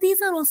 So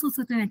these are also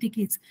certain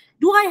etiquettes.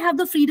 Do I have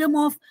the freedom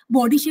of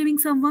body shaming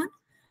someone?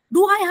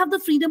 Do I have the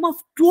freedom of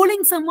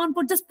trolling someone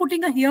for just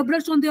putting a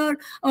hairbrush on their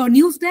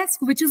news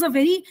desk, which is a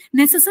very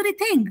necessary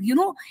thing?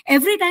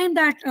 Every time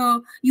that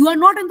you are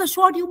not in the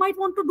shot, you might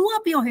want to do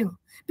up your hair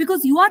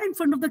because you are in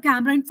front of the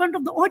camera, in front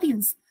of the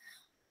audience.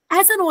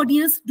 As an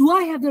audience, do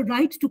I have the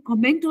right to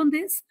comment on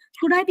this?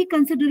 Should I be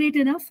considerate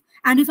enough?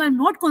 And if I'm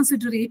not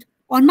considerate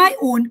on my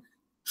own,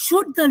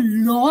 should the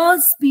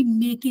laws be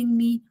making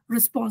me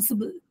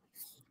responsible?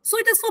 So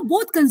it is for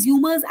both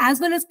consumers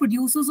as well as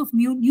producers of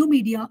new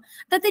media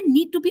that they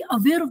need to be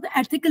aware of the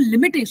ethical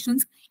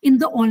limitations in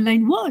the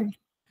online world.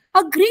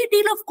 A great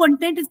deal of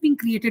content is being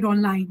created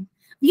online.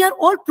 We are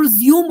all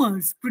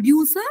prosumers,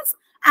 producers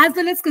as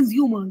well as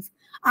consumers.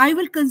 I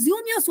will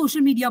consume your social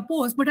media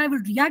post, but I will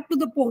react to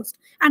the post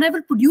and I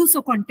will produce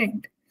a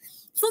content.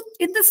 So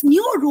in this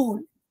new role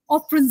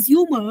of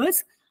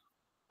consumers,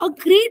 a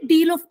great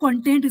deal of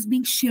content is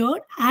being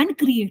shared and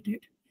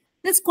created.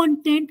 This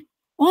content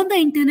on the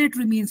internet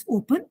remains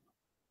open.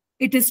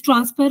 It is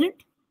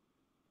transparent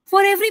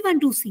for everyone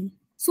to see.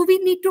 So we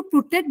need to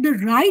protect the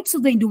rights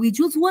of the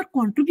individuals who are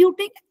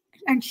contributing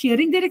and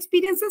sharing their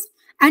experiences.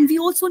 And we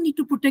also need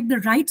to protect the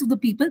rights of the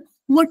people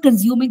who are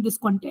consuming this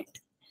content.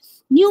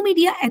 New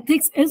media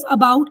ethics is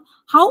about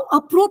how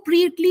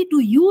appropriately to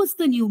use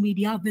the new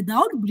media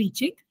without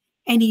breaching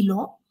any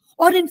law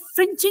or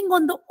infringing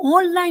on the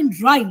online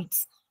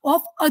rights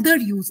of other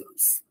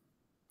users.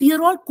 We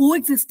are all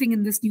coexisting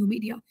in this new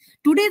media.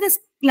 Today, this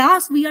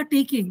class we are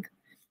taking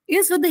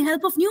is with the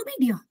help of new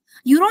media.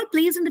 You're all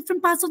placed in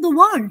different parts of the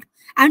world.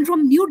 And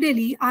from New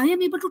Delhi, I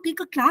am able to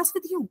take a class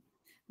with you.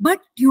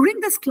 But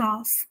during this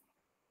class,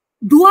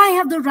 do I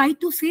have the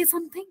right to say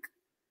something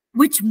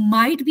which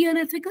might be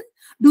unethical?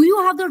 Do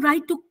you have the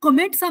right to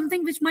comment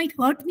something which might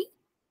hurt me?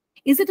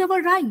 Is it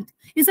our right?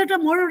 Is it a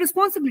moral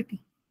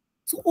responsibility?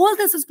 So all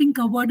this is being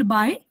covered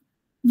by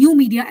new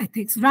media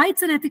ethics,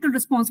 rights and ethical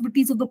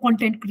responsibilities of the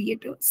content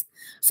creators.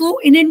 So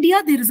in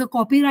India, there is a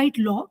copyright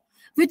law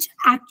which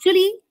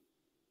actually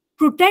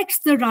protects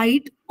the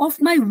right of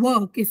my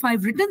work. If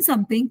I've written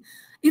something,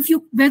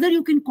 whether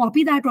you can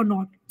copy that or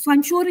not. So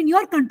I'm sure in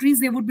your countries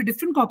there would be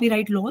different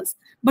copyright laws,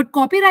 but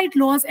copyright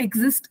laws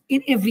exist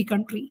in every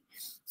country.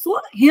 So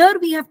here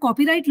we have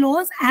copyright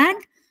laws and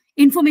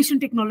information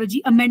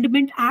technology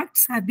amendment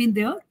acts have been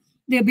there.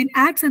 There have been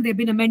acts and there have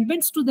been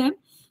amendments to them.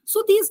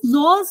 So these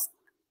laws,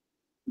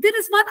 there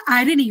is one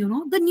irony,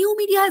 the new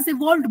media has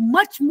evolved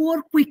much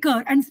more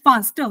quicker and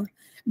faster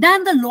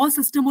than the law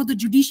system or the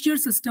judicial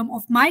system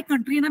of my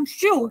country, and I'm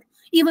sure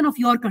even of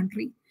your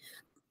country.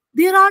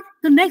 There are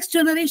the next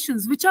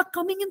generations which are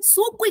coming in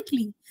so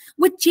quickly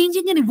with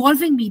changing and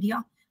evolving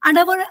media, and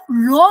our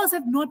laws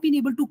have not been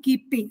able to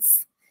keep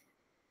pace.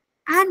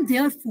 And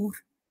therefore,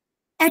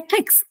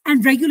 ethics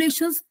and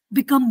regulations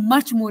become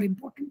much more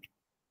important.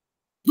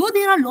 Though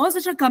there are laws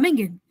which are coming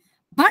in,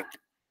 but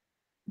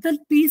the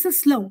pace is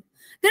slow.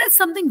 There is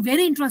something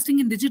very interesting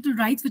in digital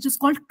rights which is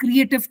called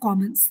Creative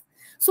Commons.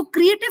 So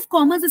Creative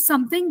Commons is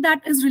something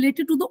that is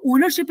related to the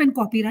ownership and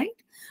copyright.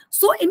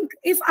 So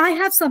if I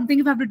have something,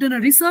 if I've written a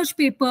research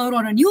paper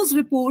or a news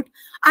report,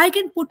 I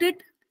can put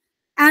it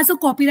as a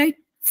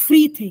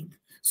copyright-free thing.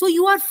 So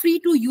you are free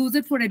to use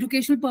it for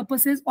educational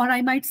purposes, or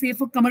I might say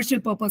for commercial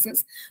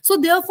purposes. So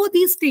therefore,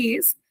 these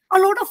days, a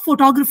lot of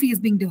photography is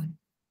being done.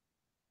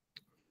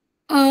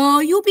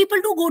 You people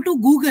do go to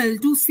Google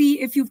to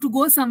see if you have to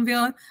go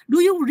somewhere.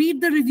 Do you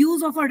read the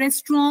reviews of a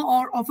restaurant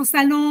or of a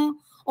salon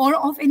or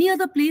of any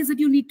other place that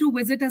you need to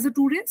visit as a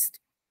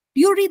tourist?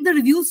 Do you read the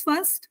reviews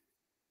first?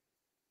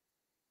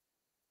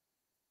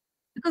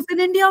 Because in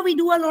India, we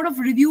do a lot of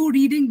review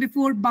reading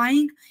before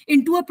buying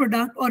into a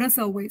product or a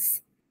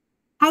service.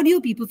 How do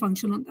you people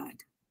function on that?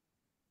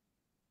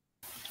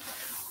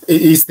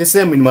 It's the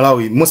same in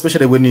Malawi, more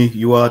especially when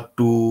you are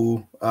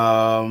to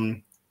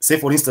say,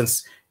 for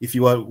instance, if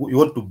you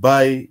want to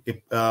buy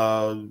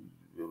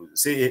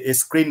say a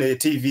screen, a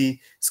TV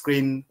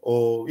screen,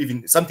 or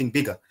even something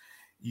bigger,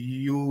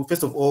 you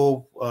first of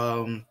all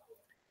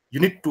you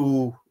need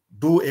to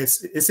do a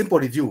simple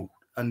review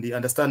and the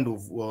understand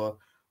of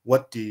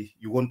what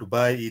you want to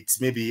buy, its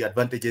maybe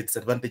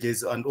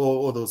advantages, and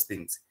all those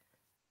things.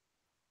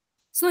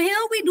 So here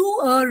we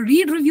do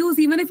read reviews.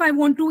 Even if I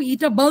want to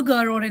eat a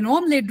burger or an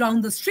omelette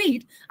down the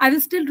street, I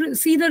will still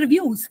see the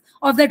reviews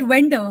of that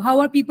vendor.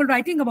 How are people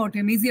writing about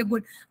him? Is he a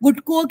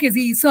good cook? Is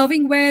he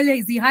serving well?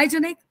 Is he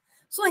hygienic?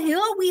 So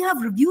here we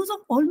have reviews of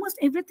almost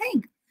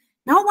everything.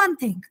 Now one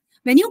thing,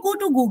 when you go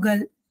to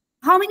Google,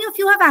 how many of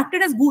you have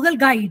acted as Google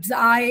guides?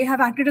 I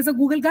have acted as a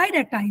Google guide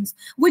at times,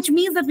 which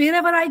means that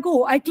wherever I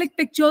go, I click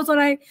pictures or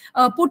I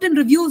put in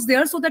reviews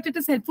there so that it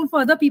is helpful for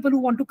other people who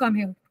want to come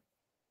here.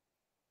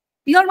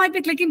 You all might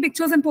be clicking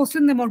pictures and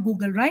posting them on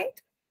Google,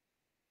 right?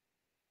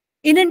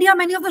 In India,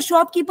 many of the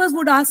shopkeepers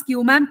would ask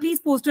you, ma'am, please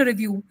post a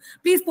review.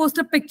 Please post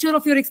a picture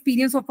of your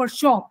experience of a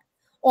shop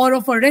or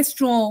of a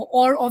restaurant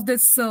or of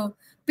this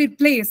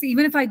place.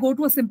 Even if I go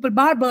to a simple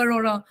barber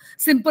or a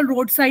simple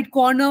roadside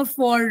corner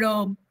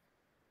for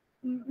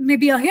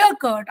maybe a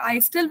haircut, I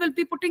still will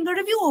be putting a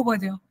review over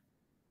there.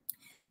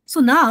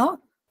 So now,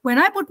 when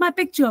I put my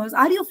pictures,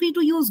 are you free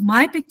to use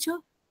my picture?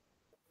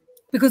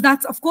 Because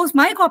that's, of course,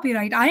 my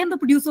copyright. I am the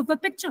producer of the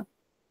picture.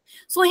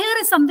 So here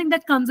is something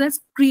that comes as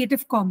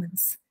Creative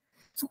Commons.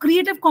 So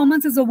Creative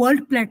Commons is a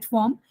world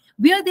platform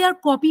where there are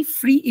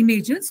copy-free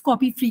images,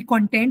 copy-free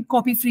content,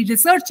 copy-free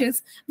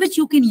researches, which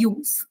you can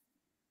use.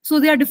 So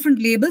there are different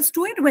labels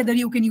to it, whether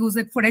you can use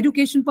it for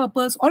education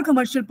purpose or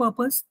commercial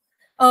purpose.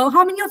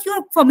 How many of you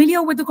are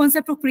familiar with the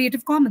concept of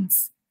Creative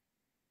Commons?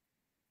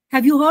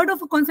 Have you heard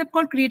of a concept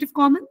called Creative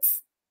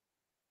Commons?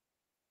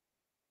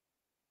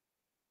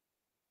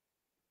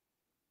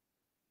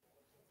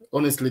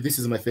 Honestly, this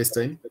is my first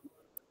time.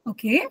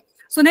 Okay.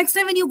 So next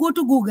time when you go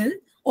to Google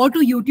or to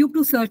YouTube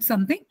to search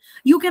something,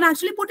 you can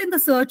actually put in the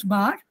search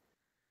bar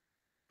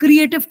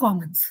Creative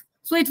Commons.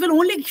 So it will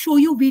only show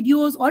you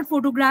videos or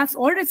photographs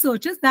or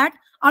researches that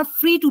are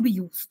free to be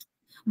used,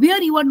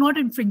 where you are not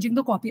infringing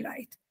the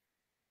copyright.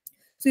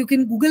 So you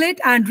can Google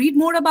it and read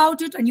more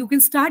about it, and you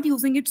can start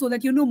using it so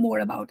that you know more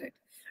about it,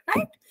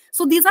 right?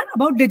 So these are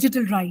about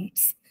digital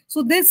rights.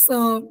 So this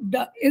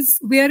is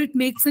where it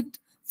makes it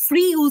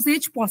free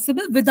usage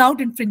possible without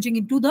infringing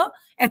into the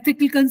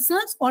ethical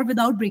concerns or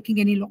without breaking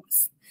any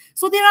laws.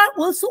 So there are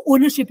also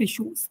ownership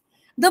issues.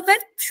 The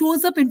web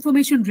shows up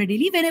information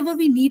readily whenever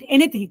we need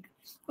anything.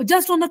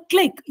 Just on a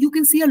click, you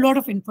can see a lot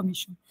of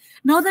information.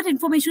 Now that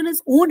information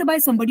is owned by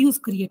somebody who's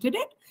created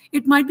it,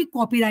 it might be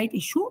copyright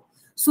issue.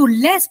 So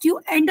lest you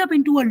end up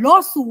into a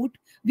lawsuit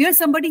where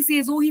somebody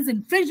says, oh, he's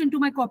infringed into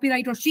my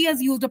copyright, or she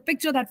has used a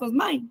picture that was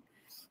mine,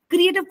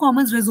 Creative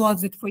Commons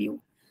resolves it for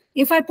you.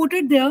 If I put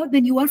it there,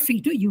 then you are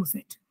free to use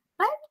it.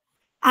 Right?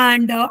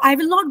 And I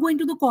will not go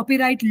into the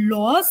copyright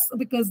laws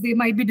because they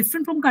might be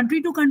different from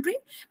country to country.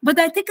 But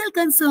the ethical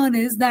concern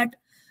is that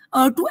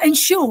to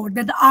ensure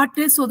that the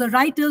artists or the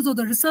writers or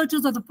the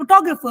researchers or the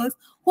photographers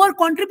who are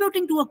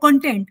contributing to a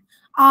content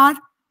are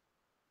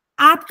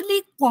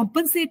aptly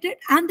compensated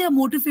and they are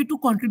motivated to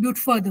contribute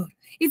further.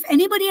 If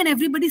anybody and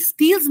everybody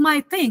steals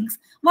my things,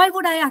 why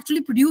would I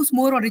actually produce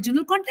more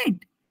original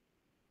content?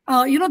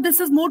 This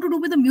is more to do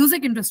with the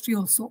music industry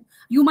also.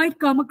 You might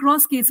come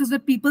across cases where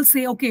people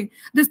say, okay,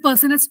 this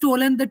person has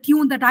stolen the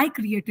tune that I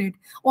created,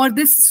 or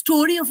this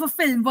story of a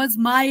film was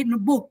my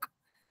book.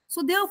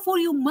 So therefore,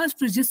 you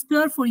must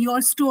register for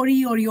your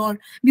story or your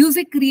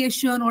music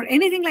creation or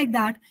anything like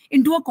that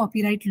into a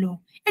copyright law,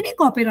 any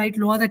copyright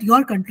law that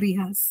your country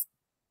has.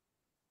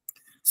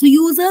 So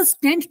users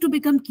tend to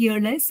become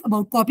careless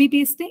about copy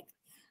pasting.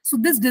 So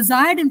this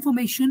desired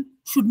information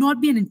should not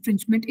be an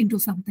infringement into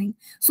something.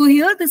 So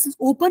here, this is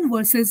open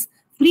versus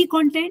free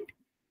content,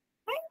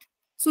 right?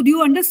 So do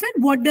you understand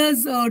what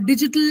does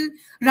digital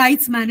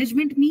rights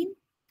management mean?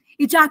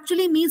 It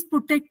actually means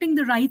protecting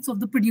the rights of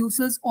the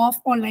producers of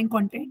online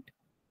content.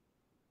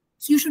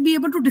 So you should be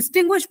able to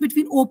distinguish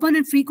between open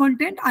and free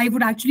content. I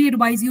would actually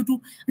advise you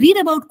to read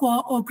about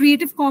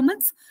Creative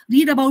Commons,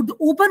 read about the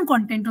open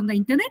content on the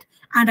internet.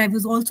 And I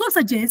would also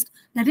suggest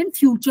that in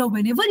future,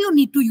 whenever you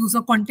need to use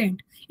a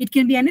content, it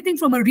can be anything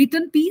from a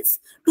written piece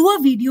to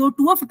a video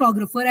to a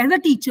photographer. As a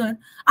teacher,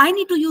 I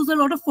need to use a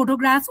lot of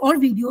photographs or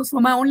videos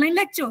for my online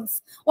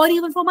lectures or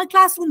even for my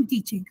classroom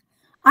teaching.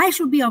 I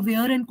should be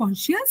aware and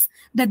conscious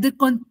that the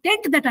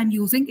content that I'm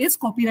using is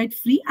copyright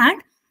free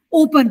and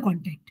open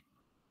content.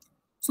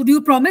 So do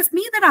you promise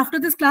me that after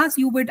this class,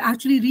 you would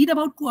actually read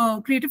about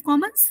Creative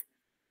Commons?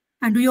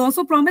 And do you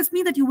also promise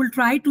me that you will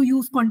try to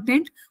use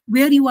content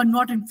where you are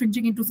not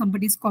infringing into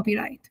somebody's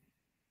copyright?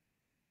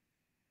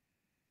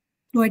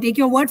 Do I take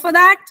your word for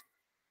that?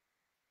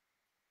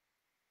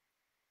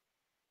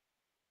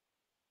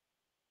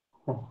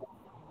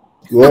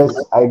 Yes,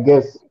 I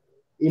guess.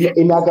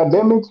 In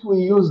academics, we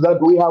use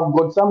that. We have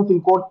got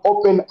something called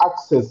open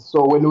access.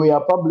 So when we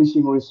are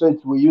publishing research,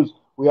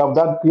 we have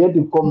that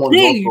Creative Commons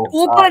Great, also.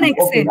 open Open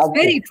access, access.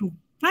 very true.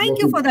 Thank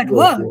you for that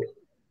word.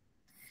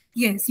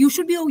 Yes, you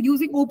should be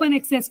using open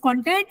access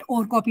content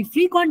or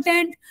copy-free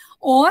content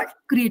or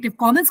Creative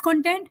Commons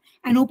content,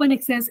 and open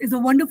access is a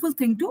wonderful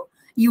thing to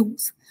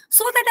use.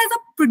 So that as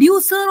a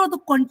producer or the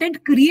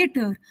content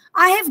creator,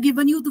 I have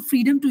given you the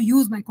freedom to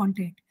use my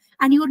content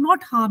and you are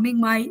not harming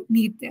my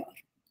need there.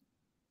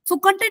 So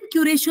content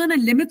curation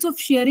and limits of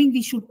sharing,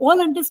 we should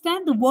all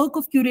understand the work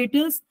of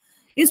curators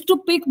is to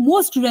pick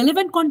most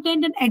relevant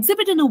content and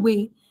exhibit in a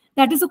way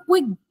that is a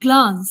quick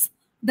glance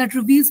that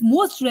reveals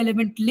most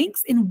relevant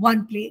links in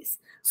one place.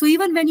 So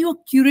even when you're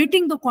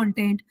curating the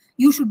content,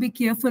 you should be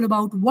careful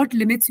about what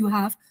limits you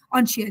have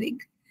on sharing.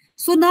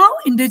 So now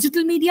in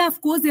digital media,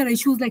 of course, there are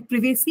issues like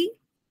privacy.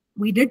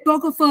 We did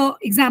talk of an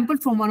example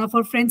from one of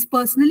our friends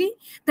personally,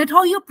 that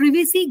how your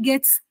privacy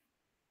gets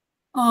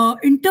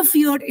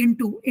interfered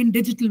into in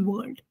digital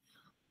world.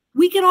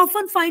 We can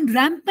often find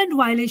rampant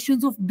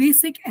violations of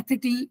basic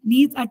ethical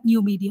needs at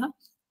new media.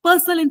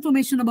 Personal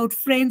information about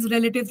friends,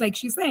 relatives, like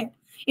she said,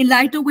 in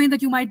lighter way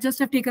that you might just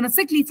have taken a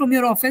sick leave from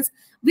your office,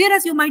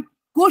 whereas you might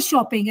go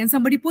shopping and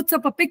somebody puts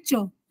up a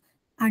picture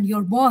and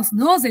your boss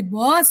knows it,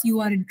 boss, you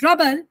are in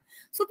trouble.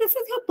 So this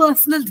is your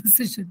personal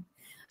decision.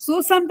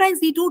 So sometimes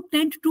we do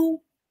tend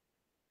to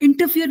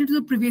interfere into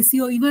the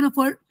privacy or even of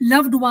our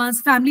loved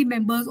ones, family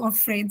members or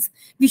friends.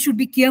 We should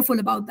be careful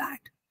about that.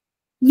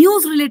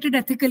 News-related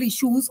ethical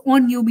issues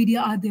on new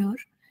media are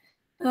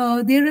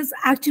there. There is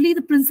actually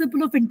the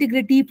principle of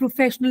integrity,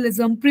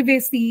 professionalism,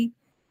 privacy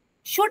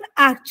should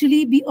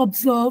actually be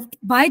observed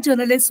by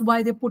journalists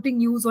while they're putting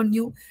news on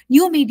new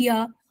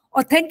media.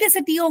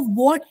 Authenticity of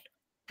what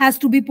has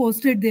to be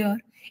posted there.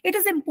 It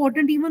is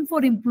important even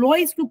for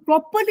employees to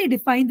properly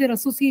define their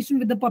association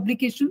with the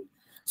publication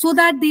so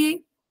that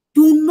they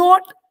do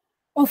not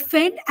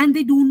offend and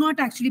they do not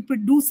actually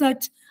produce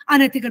such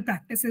unethical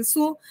practices.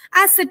 So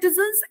as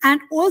citizens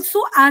and also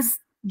as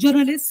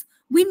journalists,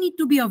 we need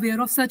to be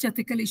aware of such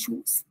ethical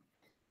issues.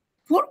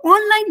 For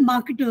online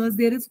marketers,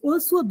 there is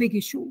also a big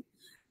issue.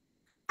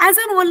 As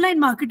an online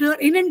marketer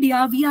in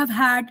India, we have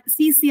had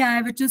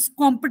CCI, which is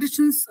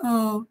Competitions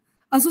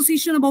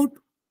Association about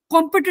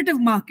Competitive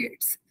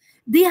Markets.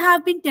 They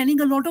have been telling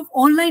a lot of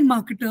online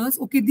marketers,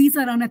 okay, these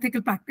are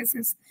unethical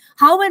practices.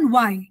 How and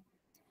why?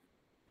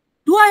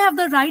 Do I have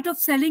the right of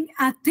selling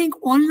a thing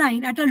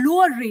online at a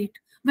lower rate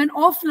when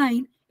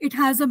offline it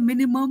has a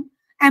minimum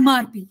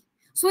MRP?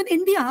 So in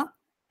India,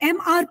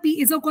 MRP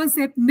is a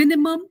concept,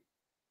 minimum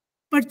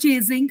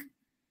purchasing,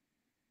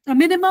 a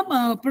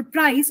minimum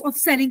price of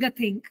selling a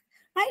thing.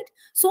 right?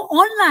 So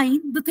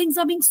online, the things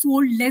are being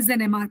sold less than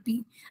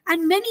MRP.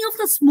 And many of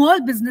the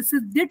small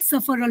businesses did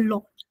suffer a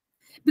lot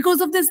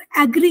because of this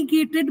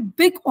aggregated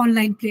big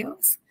online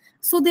players.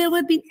 So there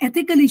were been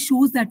ethical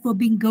issues that were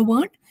being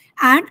governed,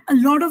 and a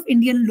lot of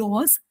Indian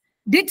laws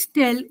did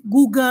tell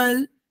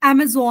Google,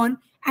 Amazon,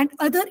 and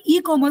other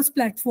e-commerce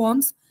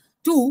platforms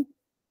to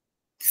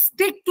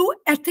stick to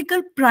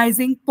ethical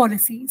pricing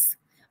policies.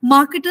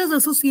 Marketers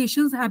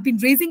associations have been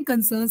raising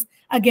concerns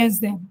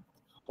against them.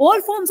 All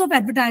forms of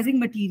advertising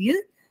material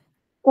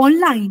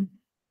online,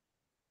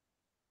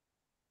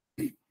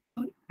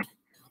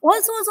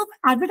 all sorts of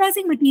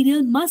advertising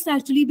material must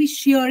actually be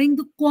sharing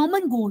the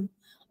common goal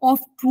of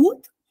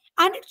truth,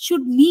 and it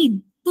should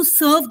mean to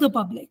serve the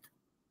public.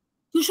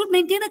 You should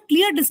maintain a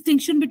clear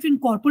distinction between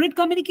corporate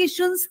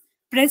communications,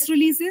 press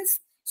releases.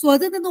 So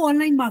other than the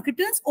online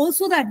marketers,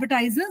 also the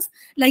advertisers,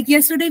 like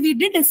yesterday we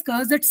did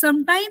discuss that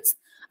sometimes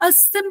a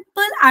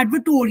simple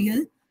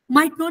advertorial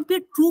might not be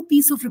a true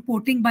piece of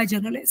reporting by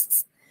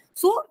journalists.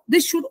 So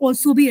this should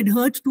also be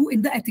adhered to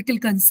in the ethical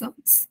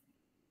concerns.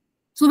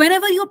 So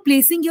whenever you're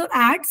placing your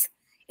ads,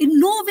 in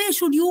no way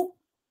should you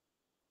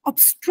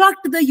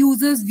obstruct the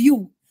user's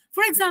view.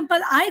 For example,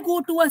 I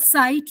go to a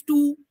site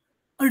to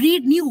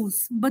read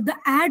news, but the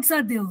ads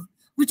are there,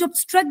 which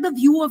obstruct the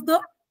view of the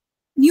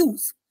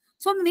news.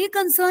 So my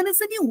concern is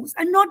the news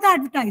and not the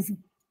advertising,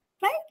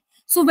 right?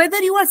 So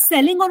whether you are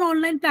selling on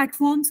online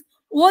platforms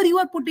or you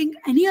are putting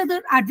any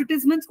other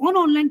advertisements on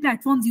online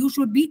platforms, you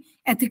should be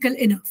ethical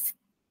enough.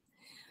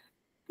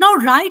 Now,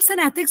 rights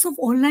and ethics of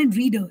online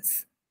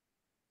readers.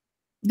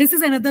 This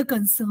is another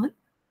concern.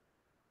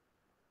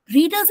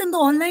 Readers in the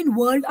online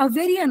world are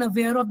very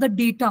unaware of the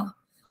data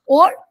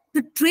or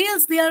the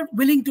trails they are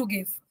willing to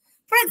give.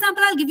 For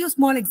example, I'll give you a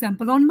small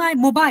example. On my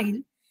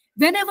mobile,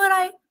 whenever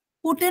I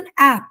put an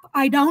app,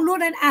 I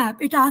download an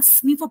app, it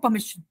asks me for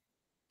permission.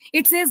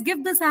 It says,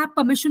 give this app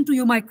permission to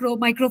your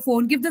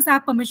microphone, give this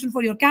app permission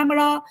for your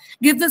camera,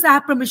 give this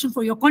app permission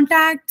for your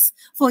contacts,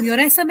 for your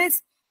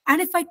SMS.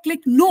 And if I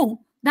click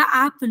no, the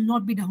app will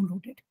not be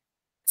downloaded.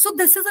 So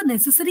this is a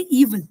necessary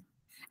evil.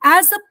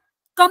 As a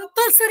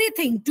compulsory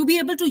thing to be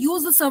able to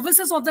use the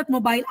services of that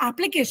mobile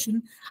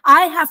application,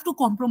 I have to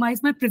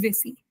compromise my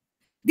privacy.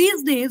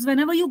 These days,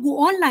 whenever you go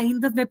online,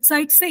 the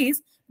website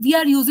says, we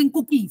are using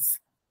cookies.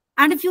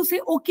 And if you say,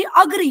 okay,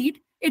 agreed,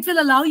 it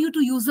will allow you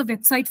to use the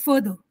website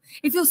further.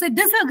 If you say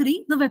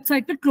disagree, the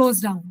website will close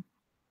down.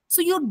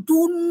 So you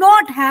do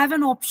not have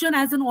an option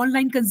as an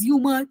online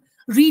consumer,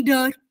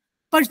 reader,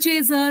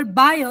 purchaser,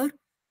 buyer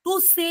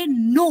to say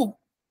no.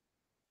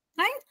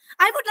 Right?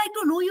 I would like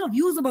to know your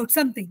views about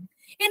something.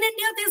 In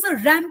India, there's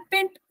a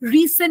rampant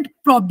recent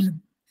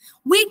problem.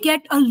 We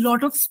get a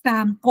lot of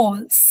spam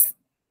calls.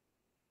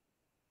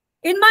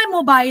 In my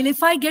mobile,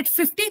 if I get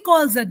 50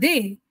 calls a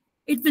day,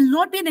 it will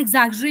not be an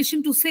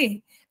exaggeration to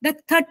say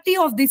that 30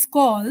 of these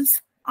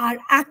calls are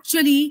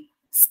actually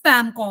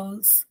spam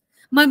calls.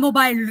 My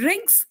mobile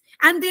rings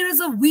and there is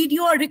a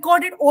video or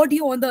recorded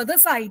audio on the other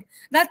side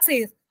that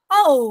says,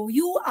 oh,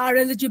 you are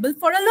eligible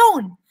for a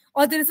loan.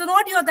 Or there is an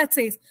audio that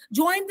says,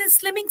 join this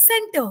slimming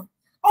center.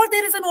 Or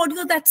there is an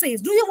audio that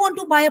says, do you want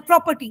to buy a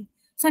property?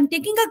 So I'm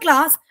taking a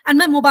class and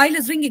my mobile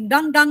is ringing,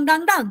 dung, dung,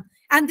 dung, dung.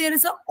 And there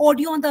is an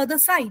audio on the other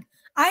side.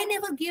 I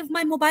never gave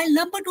my mobile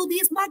number to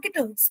these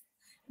marketers.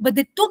 But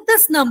they took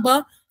this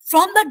number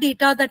from the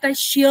data that I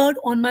shared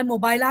on my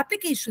mobile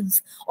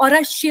applications or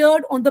I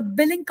shared on the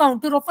billing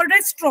counter of a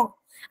restaurant.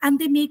 And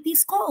they make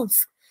these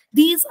calls.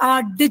 These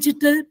are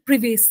digital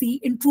privacy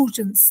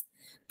intrusions.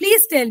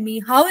 Please tell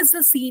me, how is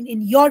the scene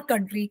in your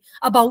country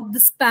about the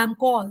spam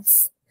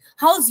calls?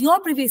 How's your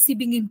privacy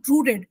being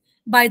intruded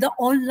by the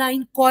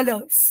online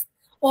callers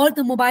or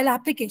the mobile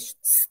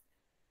applications?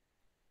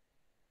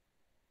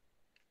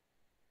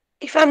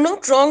 If I'm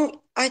not wrong,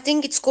 I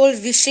think it's called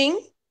vishing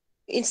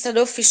instead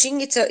of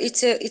phishing. It's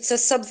a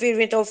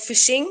subvariant of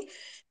phishing.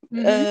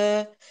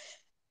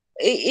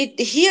 It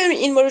here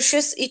in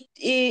Mauritius,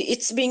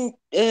 it's been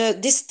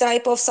this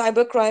type of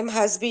cybercrime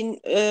has been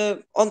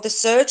on the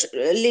surge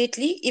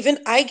lately. Even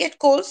I get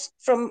calls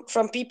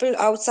from people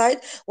outside.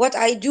 What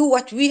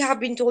we have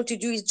been told to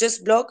do is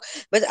just block.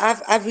 But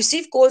I've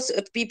received calls,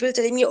 people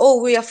telling me,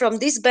 "Oh, we are from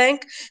this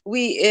bank.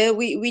 We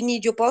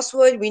need your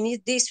password. We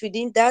need this. We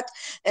need that."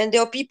 And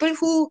there are people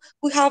who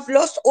have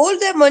lost all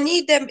their money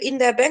in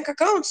their bank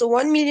account. So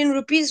 1 million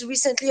rupees.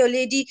 Recently, a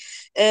lady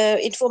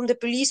informed the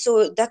police.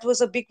 So that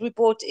was a big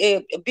report,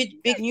 a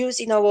big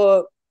news in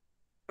our.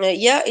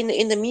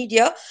 In the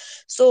media.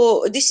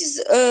 So this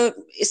is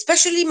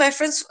especially my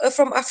friends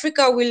from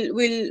Africa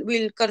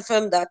will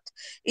confirm that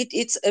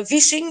it's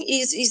phishing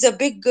is a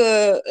big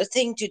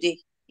thing today.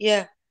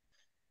 Yeah.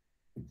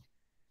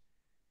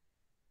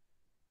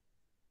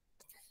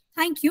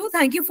 Thank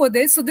you for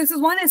this. So this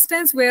is one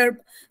instance where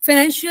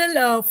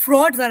financial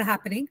frauds are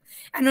happening,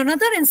 and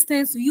another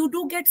instance you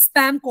do get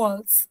spam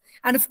calls,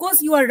 and of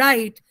course you are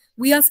right,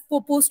 we are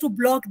supposed to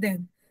block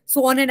them.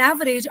 So on an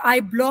average,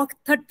 I block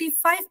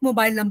 35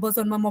 mobile numbers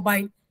on my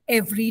mobile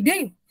every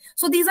day.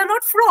 So these are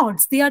not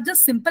frauds. They are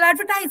just simple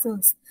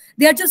advertisers.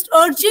 They are just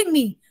urging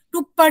me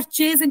to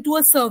purchase into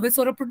a service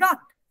or a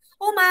product.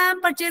 Oh,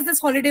 ma'am, purchase this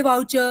holiday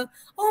voucher.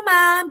 Oh,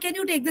 ma'am, can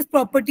you take this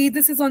property?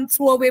 This is on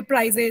throwaway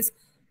prices.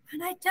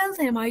 And I tell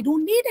them, I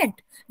don't need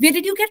it. Where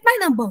did you get my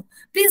number?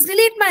 Please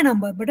delete my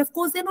number. But of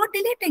course, they're not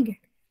deleting it.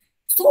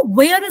 So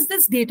where is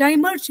this data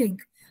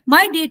emerging?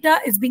 My data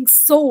is being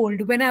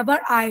sold whenever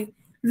I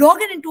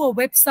log in into a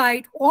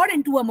website or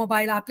into a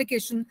mobile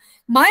application.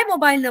 My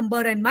mobile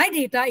number and my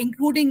data,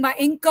 including my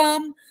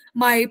income,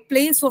 my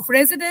place of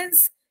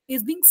residence,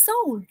 is being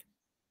sold.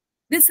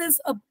 This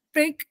is a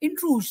big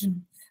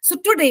intrusion. So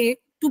today,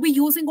 to be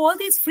using all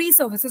these free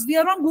services, we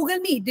are on Google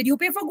Meet. Did you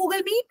pay for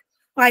Google Meet?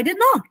 I did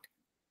not.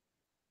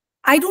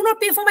 I do not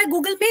pay for my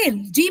Google Mail,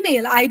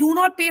 Gmail. I do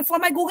not pay for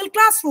my Google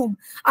Classroom.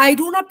 I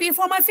do not pay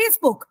for my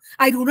Facebook.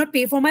 I do not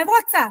pay for my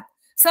WhatsApp.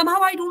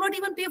 Somehow I do not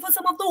even pay for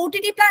some of the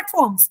OTT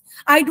platforms.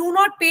 I do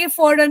not pay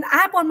for an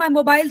app on my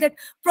mobile that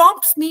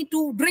prompts me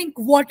to drink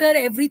water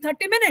every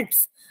 30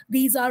 minutes.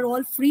 These are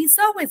all free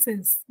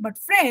services. But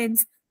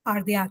friends,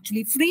 are they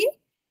actually free?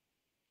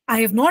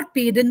 I have not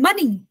paid in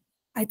money.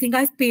 I think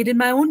I've paid in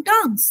my own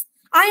terms.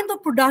 I am the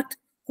product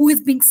who is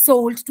being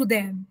sold to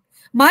them.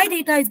 My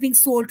data is being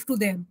sold to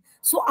them.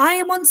 So I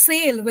am on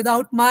sale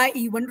without my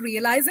even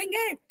realizing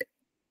it.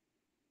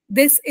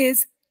 This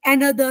is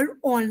another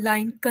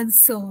online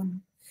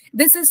concern.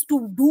 This is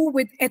to do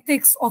with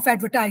ethics of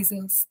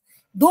advertisers.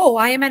 Though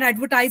I am an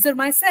advertiser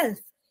myself,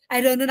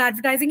 I run an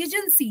advertising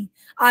agency.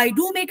 I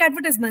do make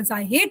advertisements.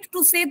 I hate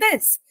to say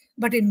this,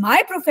 but in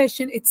my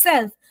profession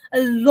itself,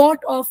 a lot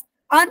of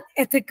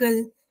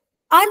unethical,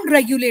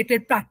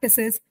 unregulated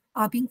practices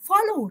are being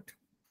followed.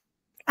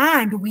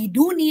 And we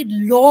do need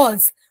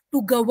laws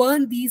to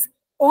govern these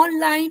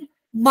online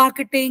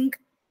marketing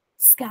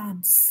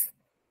scams.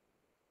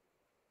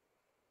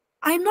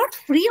 I'm not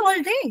free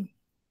all day.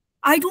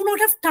 I do not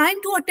have time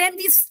to attend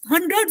these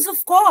hundreds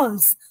of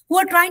calls who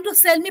are trying to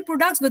sell me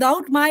products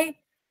without my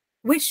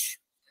wish,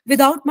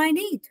 without my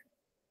need.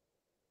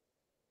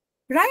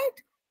 Right?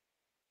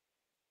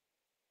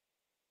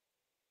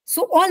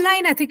 So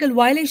online ethical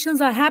violations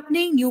are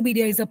happening. New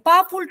media is a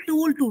powerful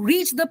tool to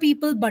reach the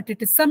people, but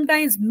it is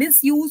sometimes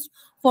misused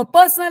for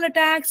personal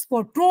attacks,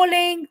 for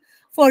trolling,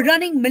 for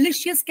running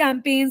malicious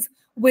campaigns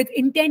with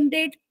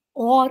intended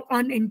or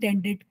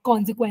unintended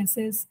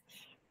consequences.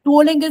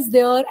 Trolling is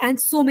there and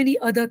so many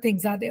other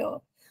things are there.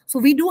 So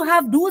we do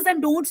have do's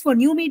and don'ts for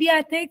new media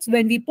ethics.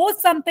 When we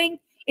post something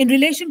in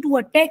relation to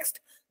a text,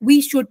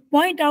 we should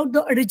point out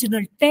the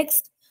original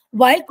text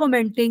while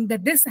commenting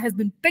that this has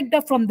been picked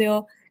up from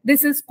there.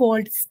 This is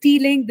called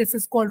stealing. This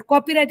is called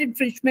copyright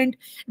infringement.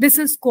 This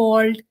is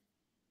called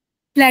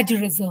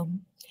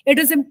plagiarism. It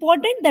is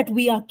important that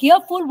we are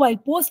careful while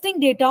posting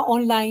data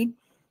online.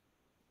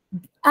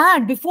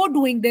 And before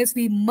doing this,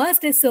 we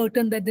must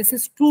ascertain that this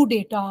is true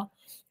data.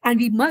 And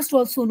we must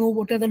also know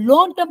what are the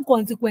long-term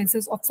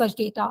consequences of such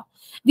data.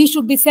 We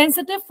should be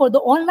sensitive for the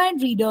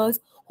online readers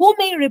who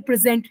may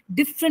represent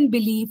different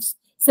beliefs,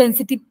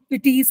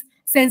 sensitivities,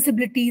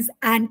 sensibilities,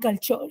 and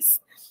cultures.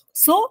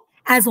 So,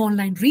 as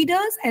online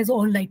readers, as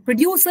online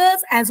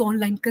producers, as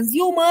online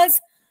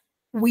consumers,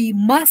 we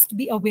must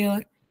be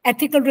aware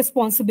ethical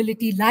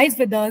responsibility lies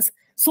with us,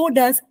 so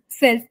does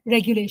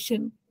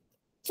self-regulation.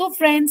 So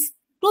friends,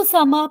 to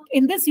sum up,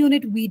 in this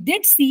unit, we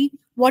did see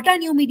what are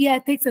new media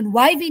ethics and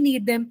why we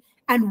need them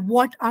and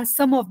what are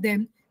some of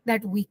them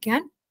that we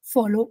can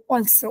follow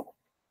also.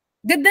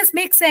 Did this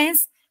make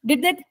sense?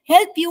 Did that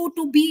help you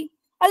to be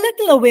a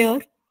little aware?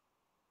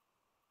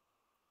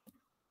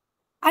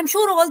 I'm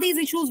sure all these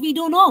issues we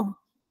don't know,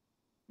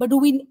 but are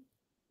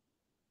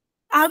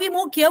we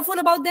more careful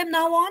about them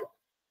now on?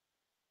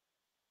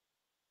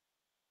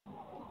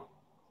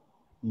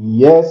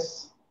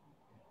 Yes,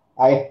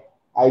 I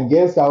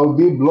guess I will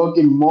be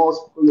blocking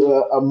most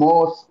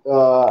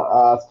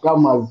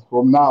scammers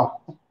from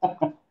now.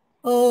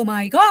 Oh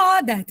my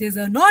God, that is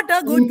not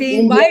a good In thing.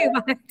 India,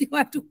 Why do you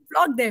have to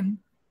block them?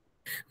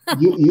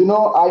 you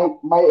know,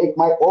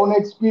 my own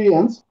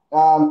experience.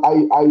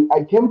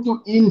 I came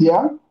to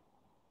India,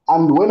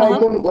 and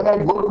Uh-huh. when I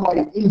got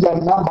my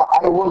Indian number,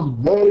 I was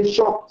very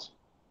shocked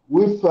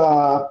with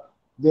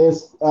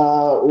this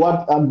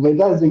what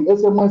advertising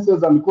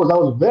SMSs, and because I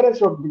was very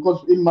shocked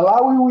because in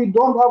Malawi we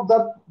don't have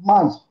that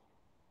much.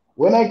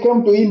 When I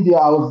came to India,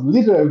 I was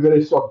literally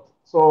very shocked.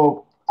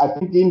 So I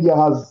think India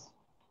has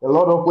a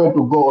lot of way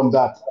to go on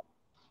that.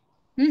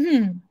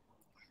 Mm-hmm.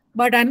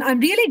 But I'm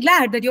really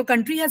glad that your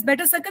country has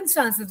better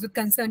circumstances with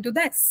concern to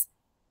this.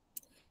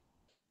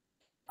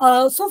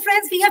 So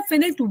friends, we have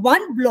finished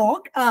one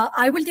block.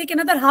 I will take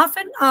another half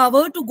an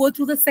hour to go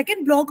through the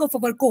second block of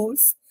our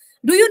course.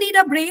 Do you need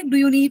a break? Do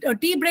you need a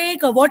tea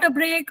break, a water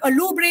break, a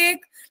loo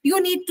break? Do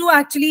you need to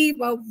actually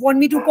want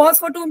me to pause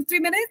for 2-3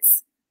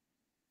 minutes?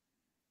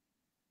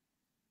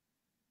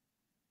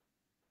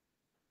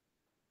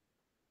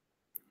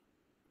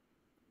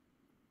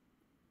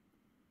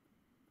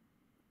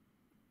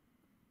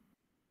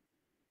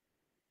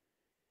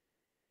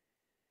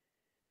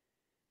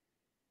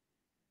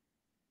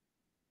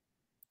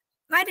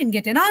 I didn't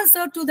get an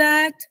answer to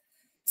that.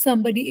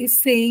 Somebody is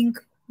saying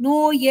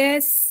no,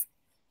 yes.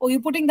 Oh, you're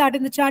putting that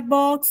in the chat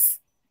box.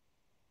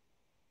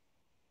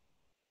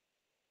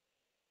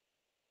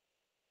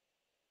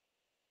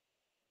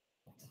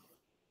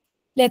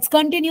 Let's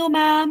continue,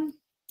 ma'am.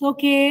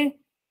 Okay.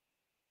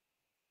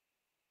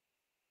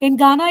 In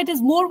Ghana, it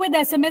is more with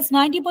SMS.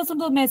 90% of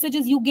the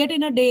messages you get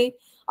in a day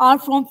are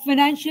from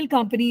financial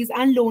companies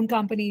and loan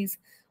companies.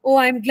 Oh,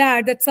 I'm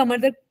glad that some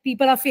other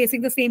people are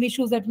facing the same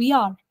issues that we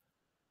are.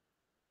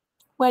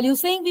 Well, you're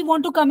saying we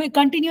want to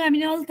continue,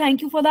 Aminal.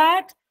 Thank you for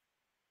that.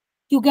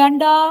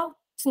 Uganda.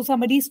 So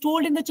somebody's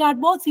told in the chat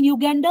box, in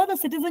Uganda, the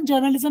citizen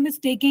journalism is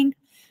taking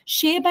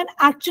shape, and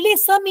actually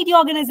some media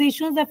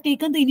organizations have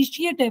taken the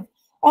initiative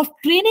of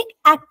training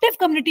active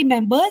community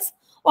members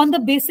on the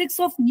basics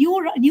of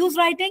news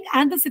writing,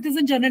 and the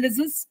citizen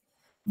journalists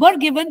were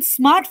given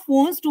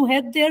smartphones to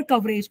help their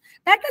coverage.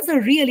 That is a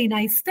really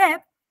nice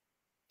step.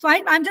 So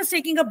I'm just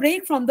taking a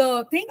break from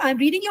the thing. I'm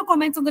reading your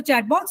comments on the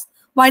chat box.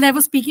 While I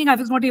was speaking, I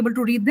was not able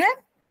to read them.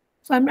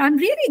 So I'm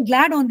really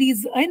glad on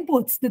these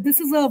inputs that this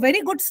is a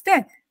very good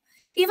step.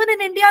 Even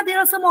in India, there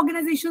are some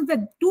organizations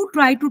that do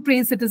try to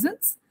train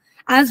citizens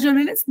as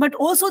journalists, but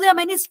also there are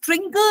many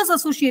stringers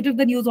associated with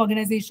the news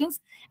organizations,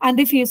 and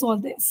they face all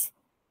this.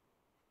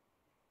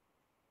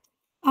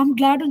 I'm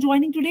glad I'm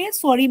joining today.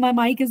 Sorry, my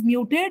mic is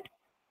muted.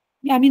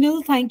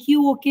 Yaminul, thank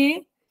you.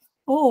 Okay.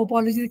 Oh,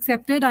 apologies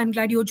accepted. I'm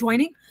glad you're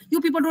joining.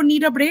 You people don't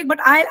need a break, but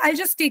I'll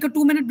just take a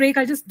 2-minute break.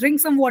 I'll just drink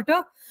some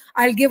water.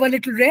 I'll give a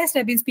little rest.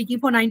 I've been speaking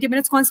for 90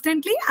 minutes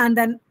constantly, and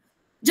then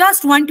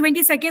just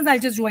 120 seconds, I'll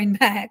just join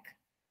back.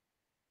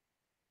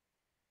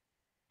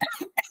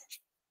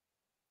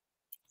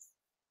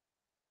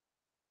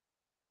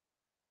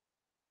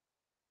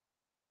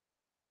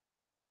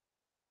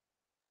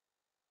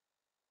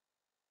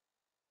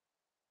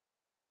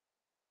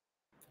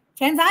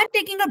 Friends, I'm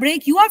taking a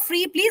break. You are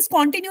free. Please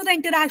continue the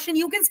interaction.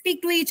 You can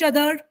speak to each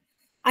other.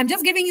 I'm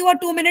just giving you a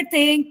 2-minute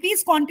thing. Please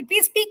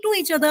speak to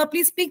each other.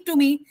 Please speak to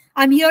me.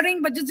 I'm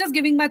hearing, but just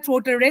giving my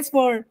throat a rest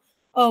for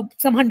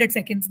some 100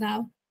 seconds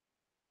now.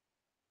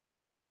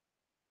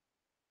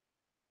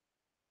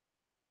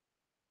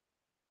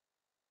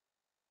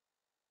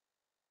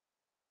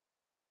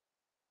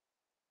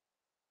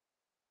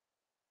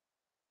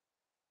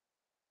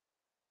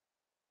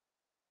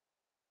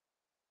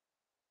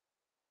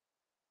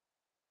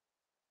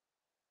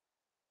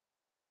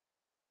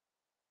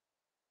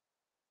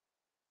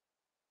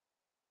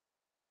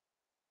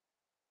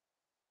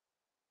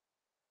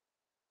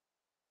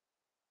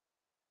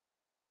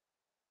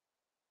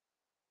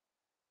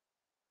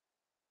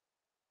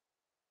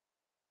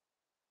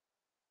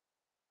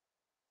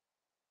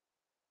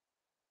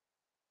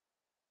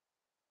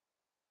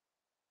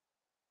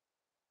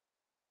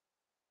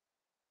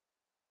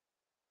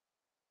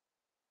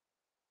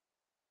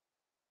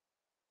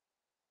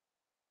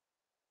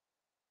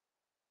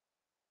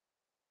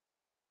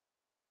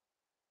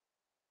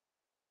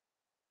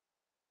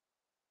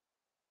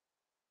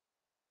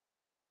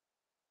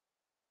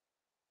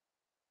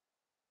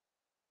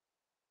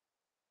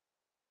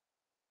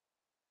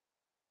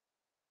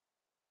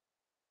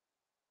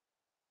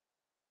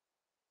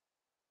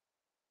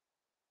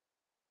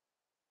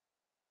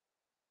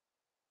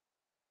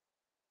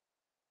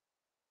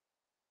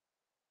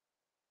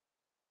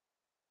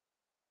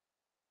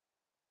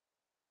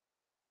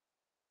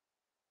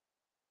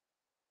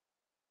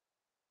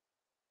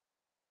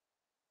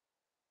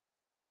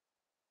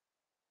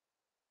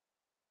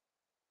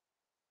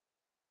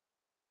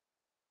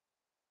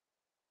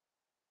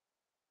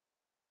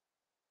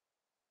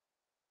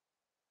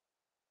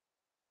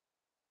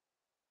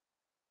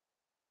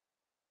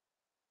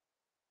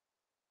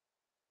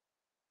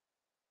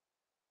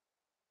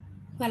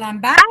 Well,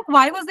 I'm back.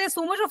 Why was there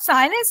so much of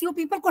silence? You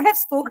people could have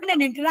spoken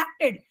and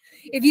interacted.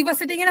 If you were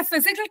sitting in a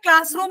physical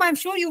classroom, I'm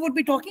sure you would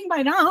be talking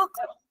by now.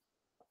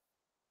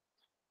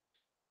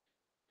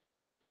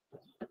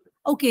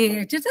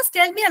 Okay, just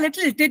tell me a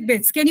little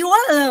tidbits. Can you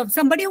all,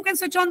 somebody who can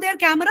switch on their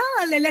camera,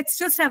 let's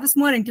just have a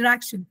small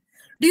interaction.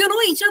 Do you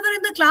know each other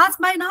in the class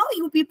by now?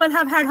 You people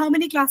have had how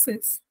many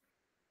classes?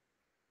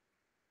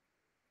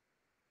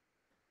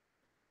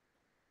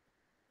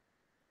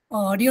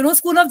 Do you know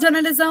School of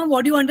Journalism?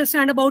 What do you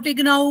understand about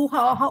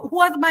IGNOU? Who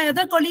are my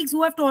other colleagues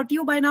who have taught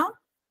you by now?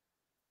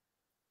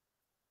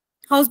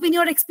 How's been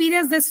your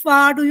experience this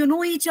far? Do you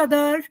know each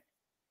other?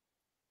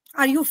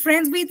 Are you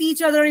friends with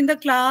each other in the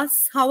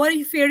class? How are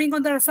you faring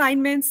on the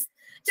assignments?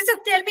 Just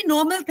tell me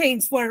normal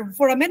things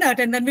for a minute,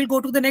 and then we'll go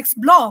to the next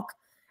block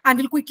and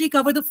we'll quickly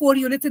cover the 4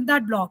 units in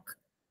that block.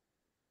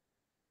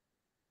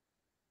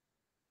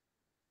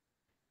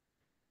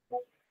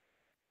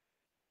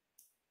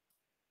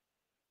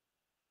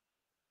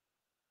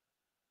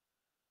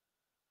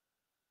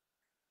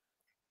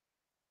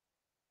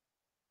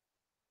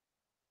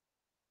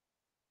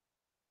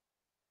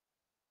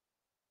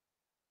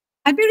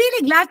 I'd be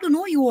really glad to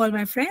know you all,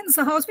 my friends.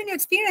 So how's been your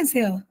experience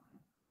here?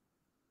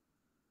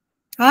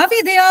 Are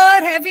we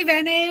there? Have we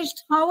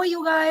vanished? How are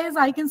you guys?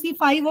 I can see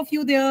 5 of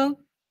you there.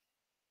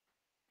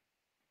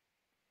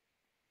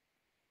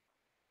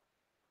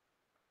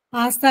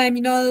 Last time,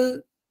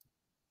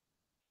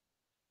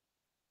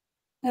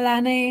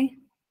 Alane,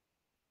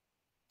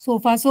 so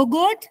far so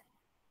good.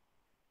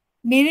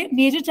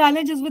 Major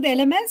challenge is with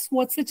LMS.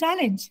 What's the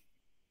challenge?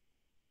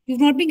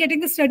 You've not been getting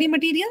the study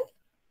material?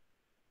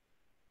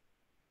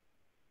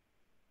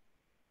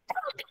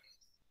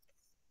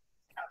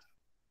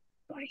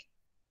 Sorry.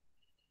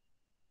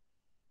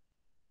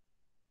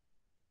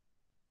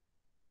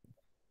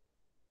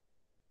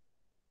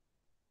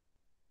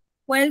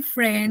 Well,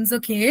 friends,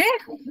 okay.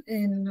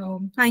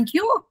 And thank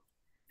you.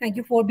 Thank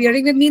you for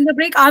bearing with me in the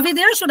break. Are we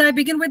there? Should I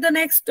begin with the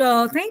next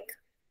thing?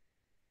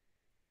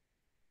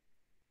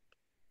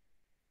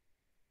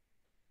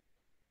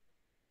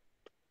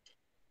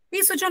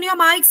 Please switch on your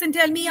mics and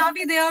tell me, are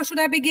we there? Should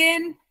I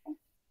begin?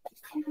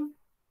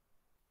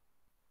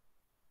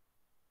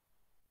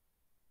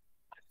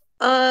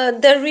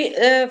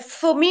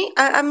 For me,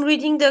 I'm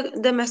reading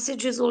the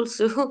messages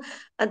also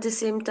at the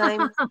same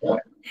time.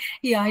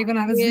 Yeah, even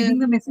I was reading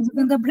the messages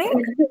in the break.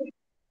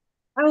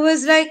 I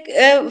was like,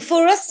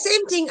 for us,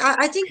 same thing.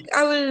 I think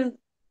I will.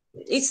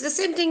 It's the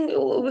same thing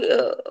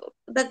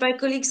that my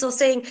colleagues are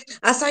saying.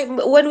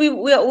 When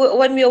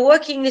when we are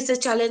working, it's a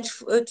challenge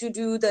to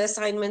do the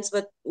assignments,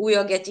 but we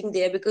are getting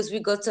there because we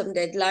got some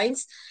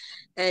deadlines,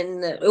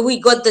 and we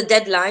got the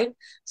deadline.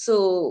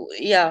 So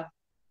yeah.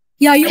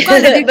 Yeah, you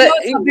can't edit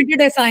your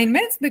submitted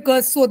assignments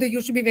because so that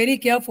you should be very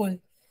careful.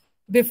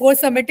 Before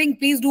submitting,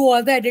 please do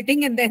all the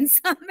editing and then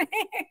submit.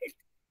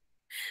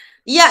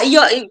 Yeah,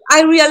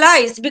 I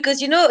realized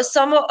because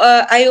some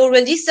I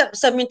already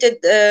submitted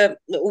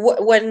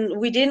when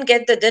we didn't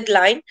get the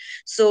deadline,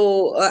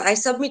 so I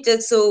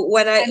submitted. So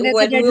when and then the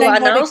we deadline were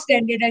got announced,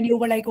 extended, and you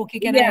were like, "Okay,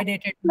 can I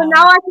edit it so now?"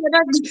 now I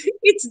cannot.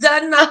 It's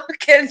done now. I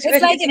can't do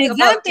It's like an anything exam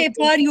about it.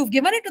 paper. You've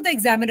given it to the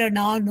examiner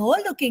now. No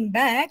looking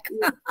back.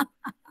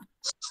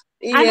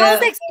 And how's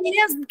the Yeah.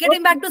 experience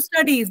getting back to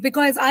studies?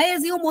 Because I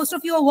assume most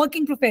of you are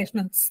working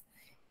professionals,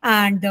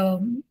 and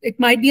it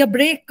might be a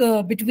break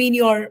between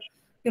your,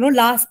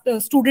 last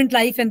student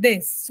life and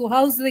this. So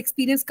how's the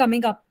experience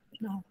coming up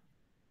now?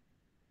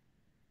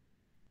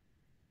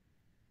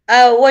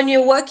 When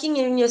you're working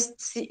and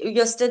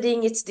you're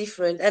studying, it's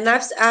different. And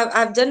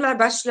I've done my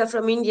bachelor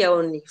from India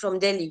only, from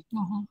Delhi.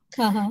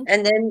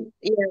 And then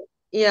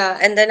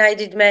and then I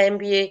did my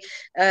MBA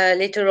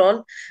later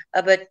on.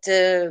 But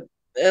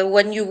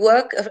when you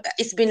work,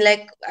 it's been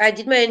like I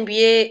did my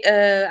MBA.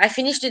 I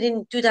finished it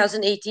in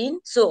 2018.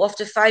 So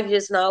after 5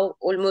 years now,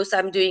 almost,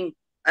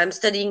 I'm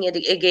studying it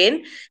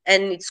again,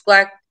 and it's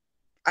quite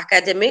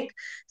academic.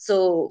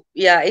 So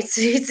yeah,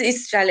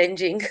 it's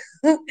challenging.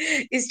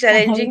 It's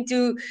challenging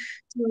to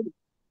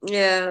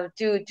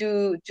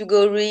to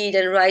go read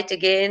and write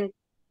again,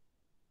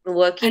 And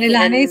working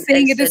Ilana is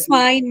saying and it is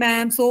studying. fine,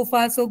 ma'am. So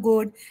far, so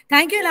good.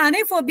 Thank you,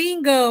 Ilana, for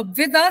being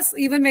with us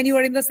even when you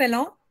were in the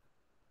salon.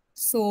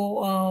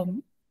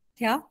 So,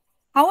 yeah.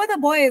 How are the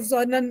boys?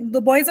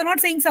 The boys are not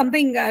saying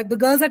something. The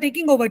girls are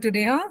taking over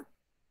today, huh?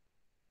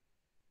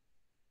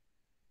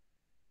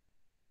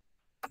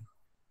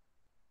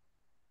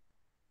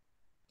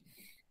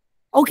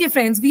 Okay,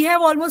 friends, we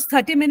have almost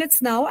 30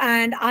 minutes now,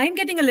 and I'm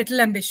getting a little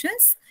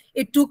ambitious.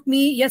 It took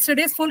me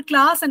yesterday's full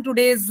class and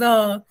today's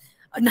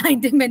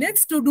 90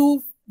 minutes to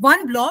do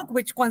one block,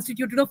 which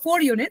constituted of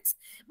 4 units.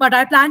 But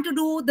I plan to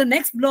do the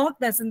next block,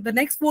 that's in the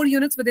next 4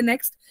 units within the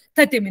next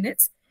 30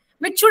 minutes,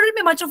 which shouldn't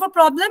be much of a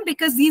problem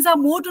because these are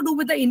more to do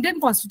with the Indian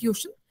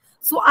Constitution.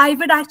 So I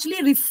would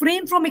actually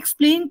refrain from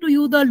explaining to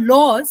you the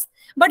laws,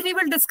 but we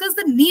will discuss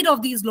the need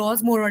of these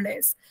laws more or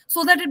less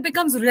so that it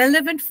becomes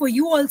relevant for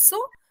you also.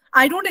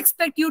 I don't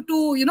expect you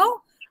to,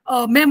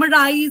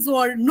 memorize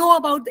or know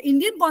about the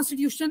Indian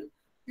Constitution.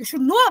 You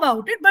should know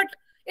about it, but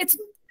it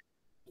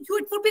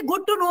would be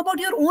good to know about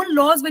your own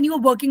laws when you are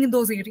working in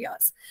those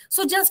areas.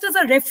 So just as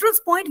a reference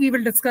point, we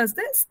will discuss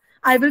this.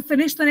 I will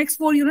finish the next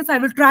 4 units. I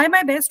will try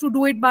my best to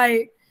do it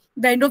by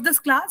the end of this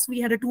class. We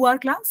had a 2-hour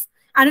class.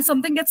 And if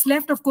something gets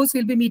left, of course,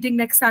 we'll be meeting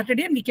next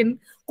Saturday and we can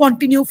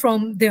continue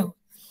from there.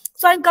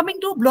 So I'm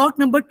coming to block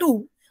number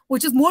 2,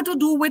 which is more to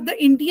do with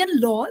the Indian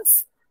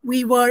laws.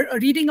 We were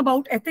reading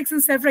about ethics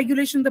and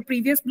self-regulation in the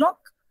previous block.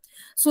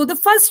 So the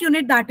first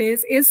unit that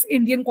is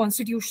Indian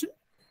Constitution.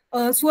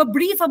 So a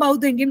brief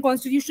about the Indian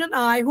Constitution.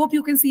 I hope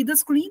you can see the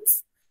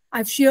screens.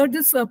 I've shared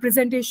this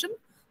presentation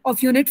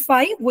of Unit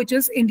 5, which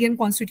is Indian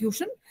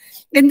Constitution.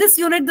 In this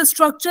unit, the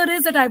structure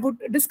is that I would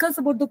discuss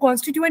about the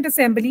Constituent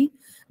Assembly,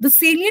 the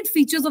salient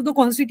features of the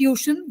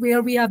Constitution,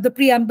 where we have the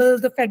preamble,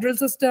 the federal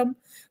system,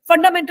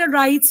 fundamental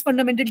rights,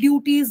 fundamental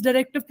duties,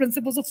 directive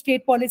principles of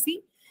state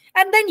policy,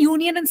 and then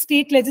union and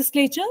state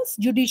legislatures,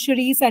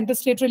 judiciary,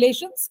 center-state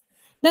relations,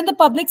 then the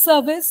public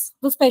service,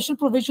 the special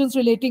provisions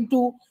relating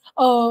to,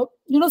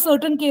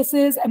 certain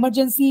cases,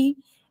 emergency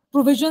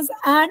provisions,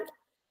 and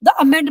the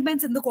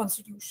amendments in the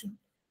Constitution.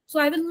 So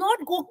I will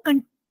not go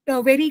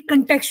very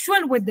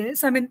contextual with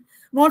this. I mean,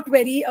 not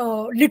very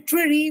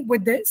literary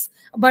with this,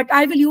 but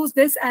I will use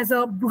this as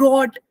a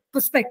broad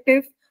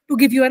perspective to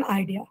give you an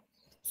idea.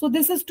 So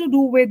this is to do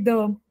with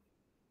the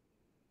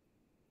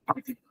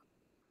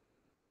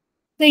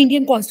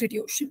Indian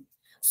Constitution.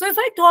 So if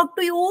I talk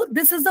to you,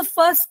 this is the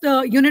first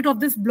unit of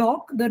this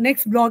block, the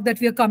next block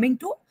that we are coming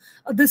to.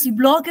 This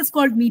block is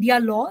called Media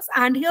Laws,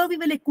 and here we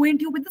will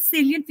acquaint you with the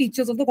salient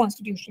features of the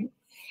Constitution.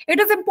 It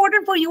is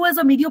important for you as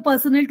a media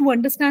personnel to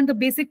understand the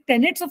basic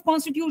tenets of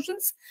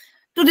constitutions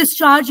to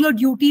discharge your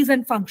duties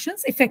and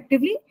functions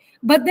effectively.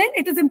 But then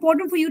it is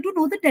important for you to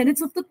know the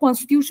tenets of the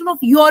constitution of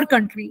your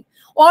country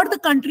or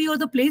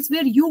the place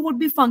where you would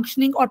be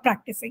functioning or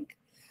practicing.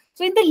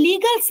 So in the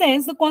legal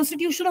sense, the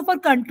constitution of our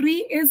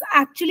country is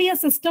actually a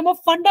system of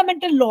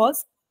fundamental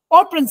laws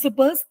or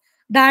principles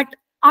that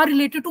are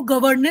related to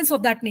governance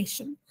of that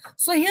nation.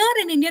 So here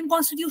in Indian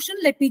constitution,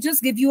 let me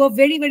just give you a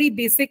very, very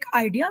basic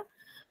idea.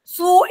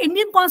 So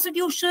Indian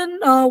constitution,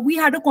 we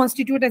had a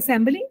constituent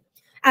assembly.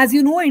 As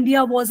you know,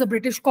 India was a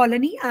British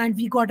colony and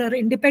we got our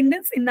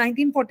independence in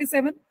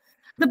 1947.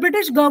 The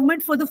British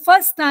government for the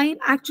first time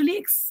actually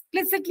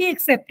explicitly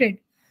accepted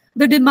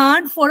the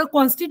demand for a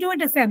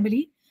constituent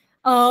assembly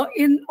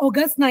in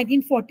August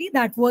 1940.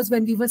 That was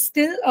when we were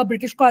still a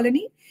British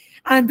colony.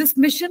 And this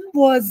mission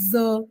was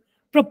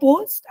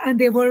proposed, and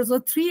there was a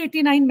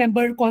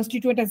 389-member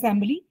constituent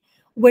assembly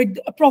with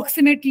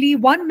approximately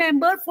 1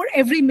 member for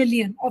every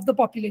million of the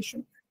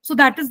population. So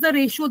that is the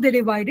ratio they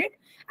divided.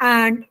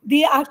 And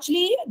they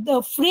actually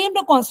framed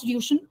a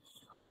constitution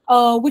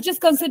which is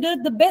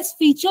considered the best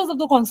features of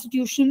the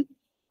constitution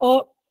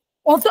of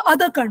the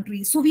other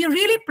countries. So we are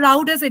really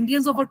proud as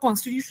Indians of our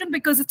constitution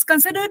because it's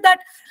considered that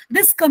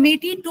this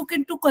committee took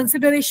into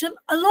consideration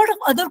a lot of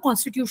other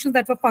constitutions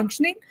that were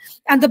functioning,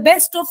 and the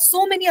best of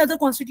so many other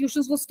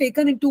constitutions was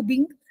taken into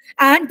being,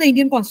 and the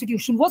Indian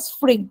constitution was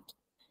framed.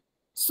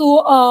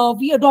 So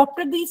we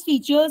adopted these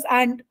features,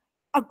 and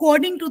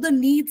according to the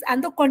needs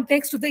and the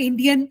context of the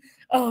Indian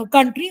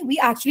country, we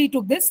actually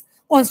took this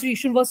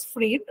constitution was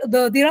framed.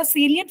 There are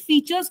salient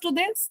features to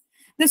this.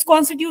 This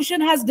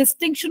constitution has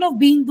distinction of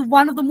being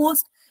one of the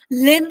most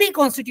lengthy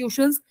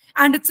constitutions,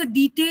 and it's a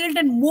detailed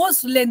and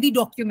most lengthy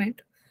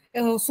document.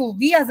 So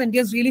we as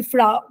Indians really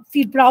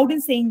feel proud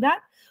in saying that.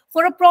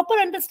 For a proper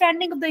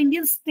understanding of the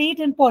Indian state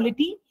and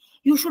polity,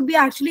 you should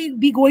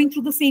be going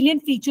through the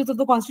salient features of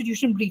the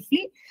constitution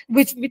briefly,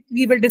 which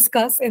we will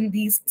discuss in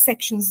these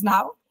sections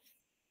now.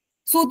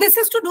 So this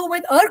is to do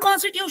with our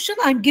constitution.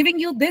 I'm giving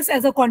you this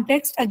as a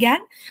context again,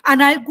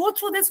 and I'll go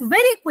through this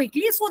very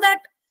quickly so that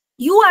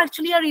you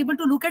actually are able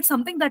to look at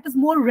something that is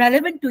more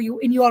relevant to you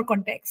in your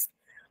context.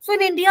 So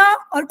in India,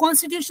 our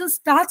constitution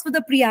starts with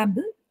a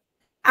preamble,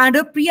 and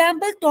a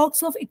preamble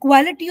talks of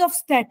equality of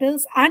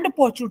status and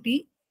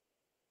opportunity,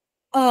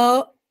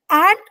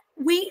 and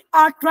we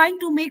are trying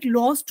to make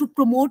laws to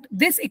promote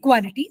this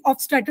equality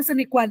of status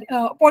and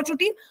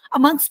opportunity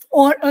amongst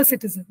all our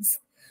citizens.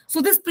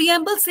 So this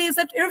preamble says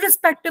that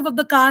irrespective of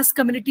the caste,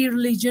 community,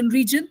 religion,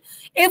 region,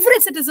 every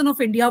citizen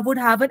of India would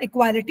have an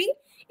equality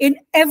in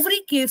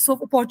every case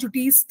of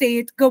opportunity,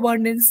 state,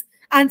 governance,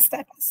 and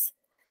status.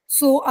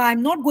 So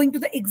I'm not going to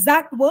the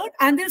exact word,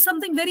 and there's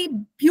something very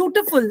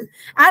beautiful.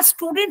 As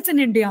students in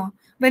India,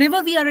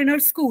 whenever we are in our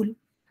school,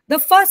 the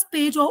first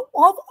page of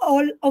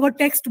all our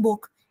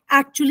textbook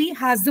actually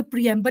has the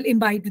preamble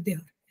imbibed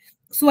there.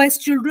 So as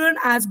children,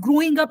 as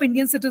growing up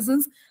Indian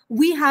citizens,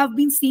 we have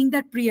been seeing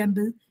that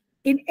preamble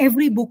in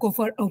every book of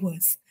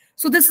ours.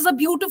 So this is a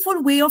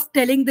beautiful way of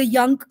telling the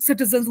young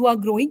citizens who are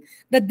growing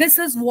that this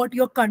is what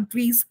your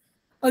country's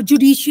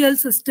judicial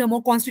system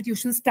or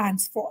constitution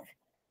stands for.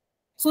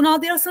 So now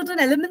there are certain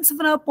elements of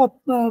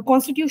our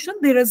constitution.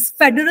 There is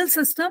federal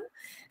system.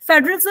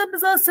 Federalism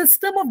is a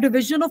system of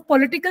division of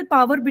political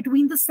power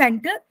between the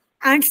center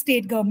and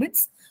state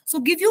governments.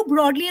 So give you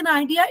broadly an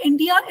idea,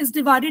 India is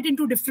divided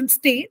into different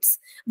states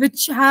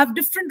which have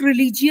different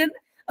regional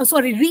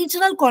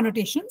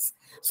connotations.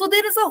 So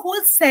there is a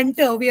whole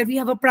center where we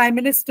have a prime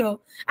minister,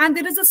 and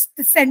there is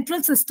a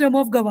central system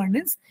of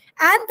governance.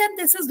 And then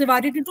this is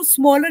divided into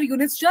smaller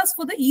units just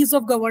for the ease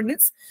of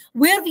governance,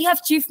 where we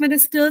have chief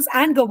ministers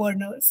and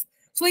governors.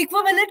 So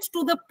equivalent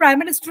to the prime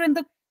minister and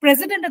the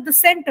president at the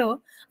center,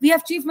 we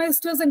have chief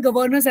ministers and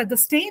governors at the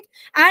state,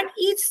 and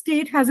each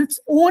state has its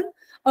own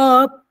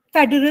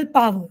federal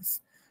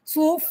powers.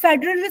 So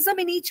federalism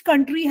in each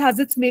country has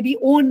its maybe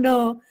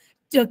own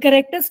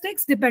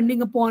characteristics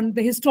depending upon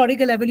the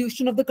historical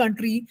evolution of the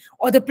country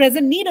or the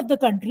present need of the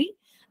country.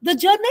 The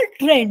general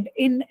trend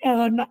in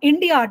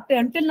India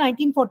until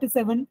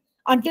 1947,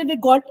 until we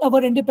got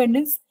our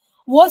independence,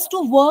 was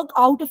to work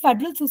out a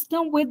federal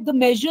system with the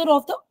measure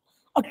of the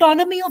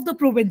autonomy of the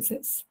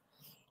provinces.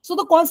 So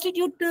the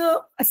Constituent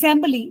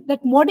Assembly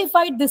that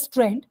modified this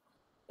trend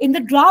in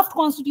the draft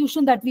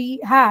constitution that we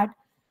had,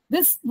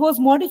 this was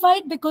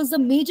modified because the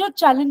major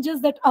challenges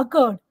that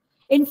occurred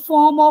in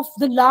form of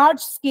the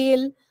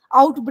large-scale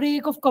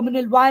outbreak of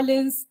communal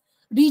violence,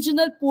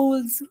 regional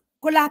pools,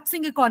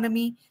 collapsing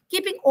economy,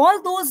 keeping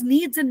all those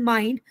needs in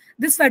mind,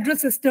 this federal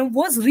system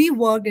was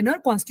reworked in our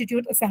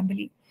Constituent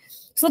Assembly.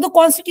 So the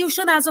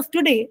Constitution as of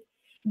today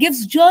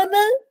gives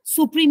general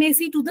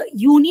supremacy to the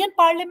Union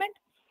Parliament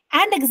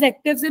and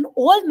executives in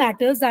all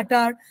matters that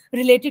are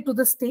related to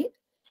the state,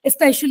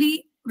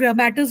 especially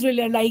matters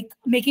like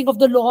making of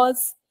the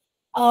laws,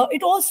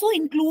 It also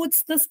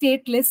includes the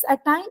state lists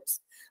at times.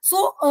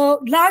 So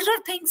larger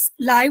things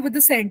lie with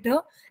the center,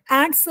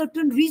 and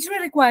certain regional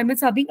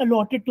requirements are being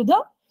allotted to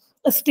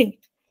the state.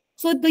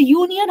 So the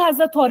union has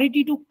the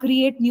authority to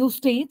create new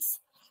states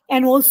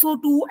and also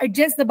to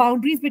adjust the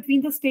boundaries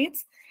between the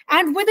states.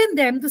 And within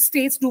them, the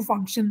states do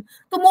function.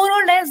 So more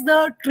or less,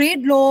 the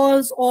trade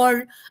laws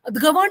or the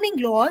governing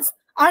laws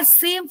are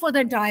same for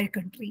the entire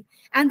country.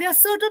 And there are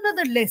certain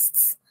other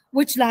lists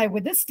which lie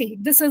with the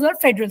state. This is our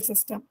federal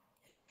system.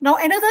 Now,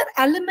 another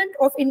element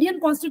of Indian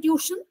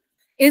Constitution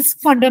is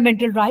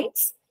fundamental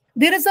rights.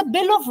 There is a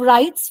Bill of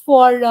Rights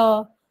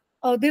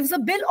there's a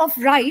Bill of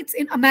Rights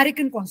in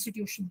American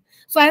Constitution.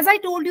 So, as I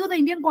told you, the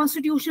Indian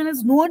Constitution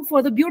is known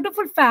for the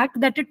beautiful fact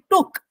that it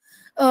took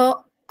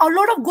a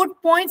lot of good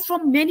points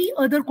from many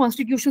other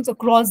constitutions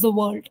across the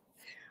world.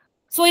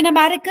 So in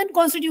American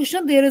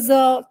Constitution, there is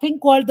a thing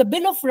called the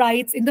Bill of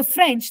Rights. In the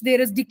French,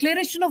 there is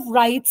Declaration of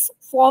Rights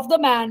of the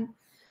Man.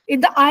 In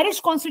the Irish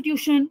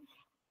Constitution,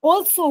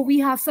 also we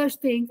have such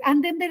things.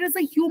 And then there is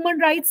a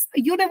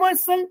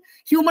Universal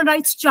Human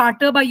Rights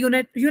Charter by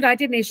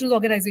United Nations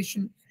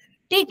Organization.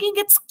 Taking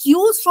its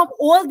cues from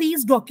all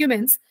these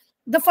documents,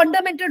 the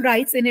fundamental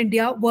rights in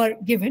India were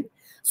given.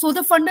 So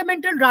the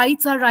fundamental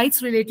rights are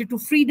rights related to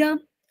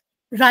freedom,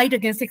 right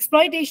against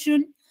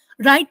exploitation,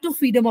 right to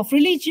freedom of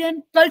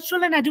religion,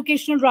 cultural and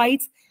educational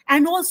rights,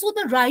 and also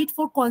the right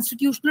for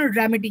constitutional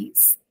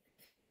remedies.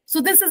 So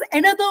this is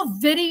another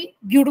very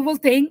beautiful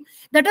thing,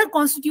 that our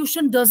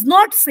constitution does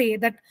not say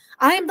that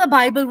I am the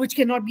Bible which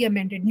cannot be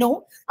amended.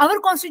 No, our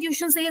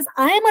constitution says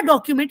I am a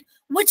document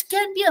which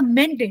can be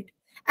amended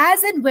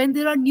as and when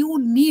there are new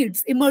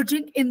needs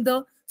emerging in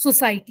the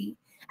society.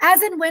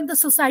 As and when the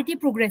society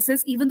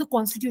progresses, even the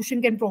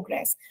constitution can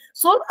progress.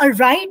 So a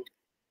right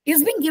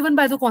is being given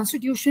by the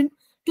constitution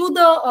to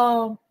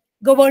the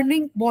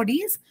governing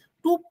bodies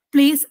to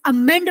place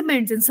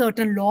amendments in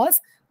certain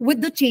laws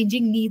with the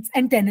changing needs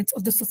and tenets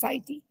of the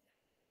society.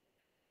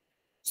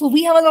 So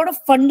we have a lot of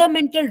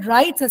fundamental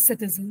rights as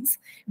citizens.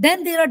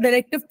 Then there are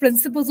directive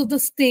principles of the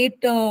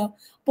state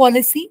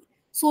policy.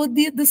 So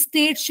the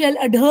state shall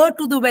adhere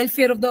to the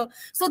welfare of the...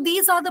 So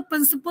these are the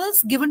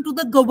principles given to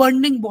the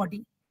governing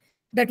body,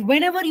 that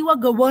whenever you are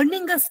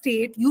governing a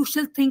state, you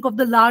shall think of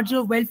the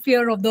larger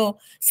welfare of the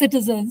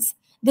citizens.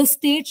 The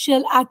state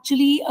shall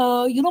actually,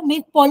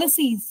 make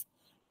policies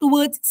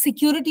towards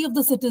security of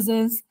the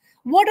citizens.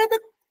 What are the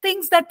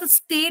things that the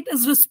state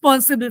is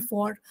responsible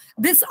for?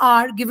 These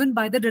are given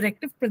by the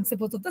directive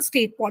principles of the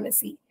state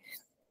policy.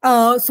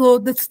 So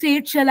the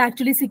state shall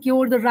actually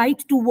secure the right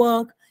to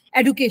work,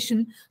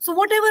 education. So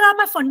whatever are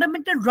my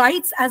fundamental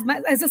rights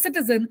as a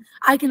citizen,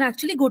 I can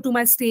actually go to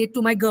my state,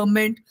 to my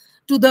government,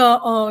 to the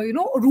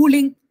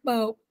ruling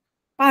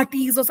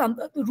parties or some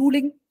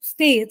ruling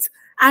states,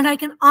 and I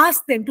can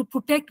ask them to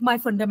protect my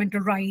fundamental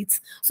rights.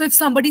 So if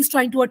somebody is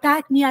trying to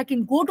attack me, I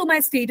can go to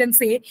my state and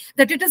say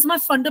that it is my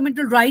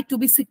fundamental right to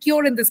be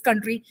secure in this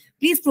country.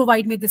 Please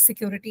provide me this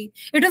security.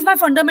 It is my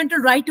fundamental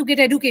right to get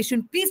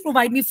education. Please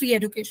provide me free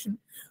education.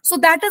 So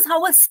that is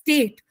how a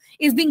state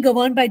is being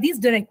governed by these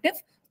directive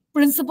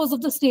principles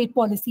of the state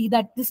policy,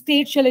 that the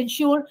state shall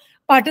ensure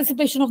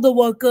participation of the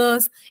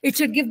workers, it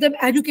should give them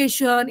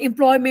education,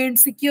 employment,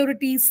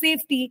 security,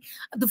 safety,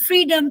 the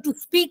freedom to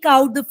speak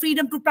out, the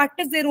freedom to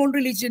practice their own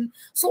religion.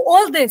 So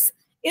all this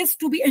is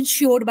to be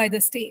ensured by the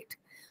state.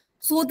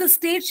 So the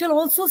state shall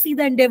also see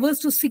the endeavors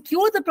to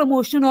secure the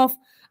promotion of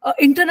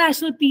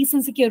international peace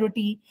and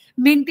security,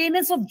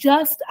 maintenance of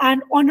just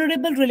and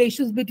honorable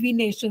relations between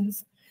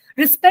nations,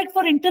 respect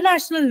for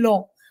international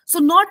law. So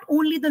not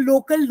only the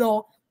local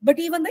law, but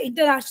even the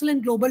international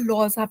and global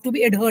laws have to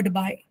be adhered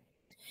by.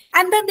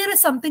 And then there is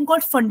something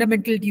called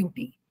fundamental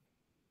duty.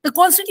 The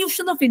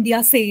Constitution of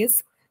India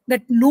says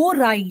that no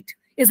right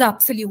is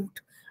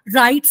absolute.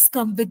 Rights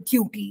come with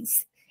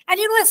duties. And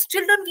as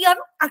children, we are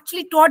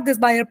actually taught this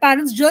by our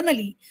parents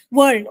generally,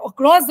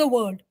 across the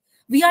world.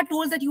 We are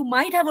told that you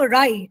might have a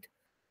right,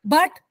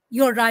 but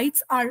your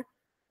rights are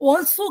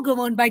also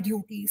governed by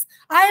duties.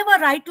 I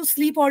have a right to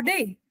sleep all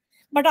day,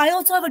 but I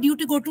also have a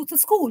duty to go to the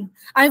school.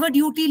 I have a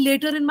duty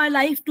later in my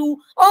life to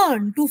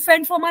earn, to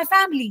fend for my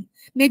family,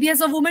 maybe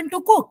as a woman to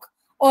cook,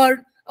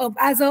 or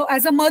as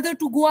a mother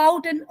to go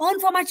out and earn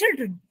for my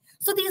children.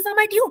 So these are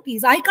my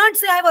duties. I can't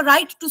say I have a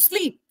right to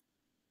sleep.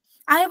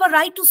 I have a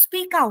right to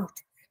speak out,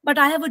 but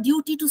I have a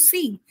duty to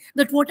see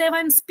that whatever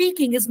I'm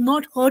speaking is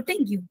not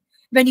hurting you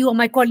when you are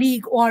my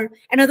colleague or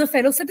another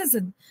fellow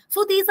citizen.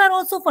 So these are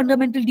also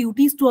fundamental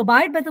duties, to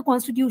abide by the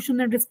Constitution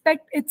and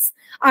respect its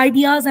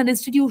ideas and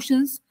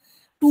institutions,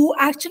 to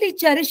actually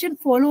cherish and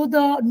follow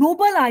the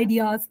noble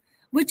ideas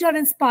which are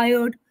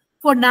inspired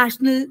for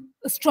national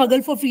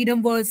struggle for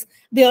freedom was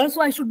there.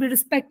 So I should be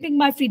respecting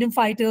my freedom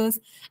fighters.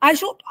 I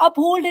should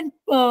uphold and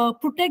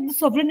protect the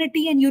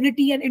sovereignty and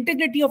unity and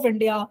integrity of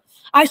India.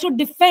 I should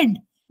defend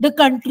the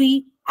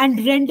country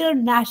and render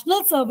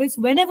national service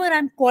whenever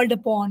I'm called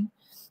upon.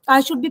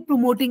 I should be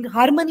promoting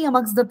harmony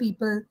amongst the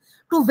people,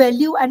 to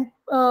value and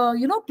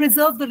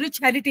preserve the rich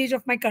heritage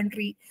of my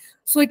country.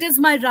 So it is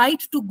my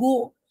right to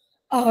go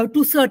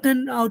to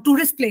certain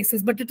tourist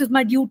places, but it is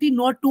my duty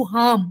not to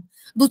harm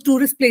those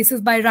tourist places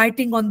by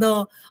writing on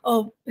the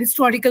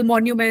historical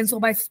monuments or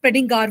by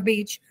spreading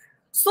garbage.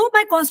 So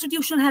my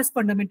constitution has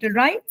fundamental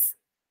rights,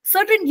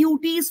 certain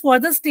duties for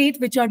the state,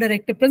 which are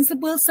directive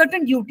principles,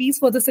 certain duties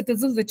for the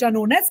citizens, which are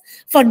known as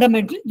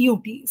fundamental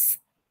duties.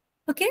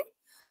 Okay.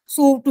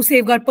 So to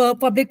safeguard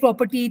public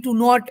property, to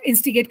not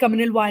instigate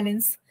communal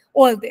violence,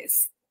 all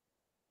this.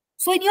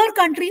 So in your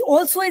country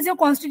also, is your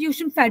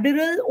constitution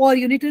federal or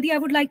unitary? I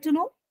would like to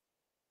know.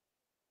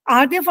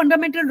 Are there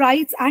fundamental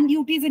rights and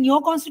duties in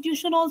your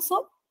constitution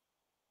also?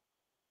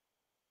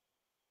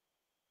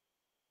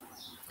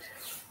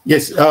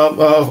 Yes,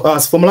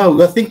 as for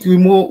Malawi, I think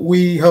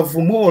we have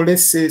more or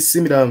less a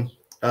similar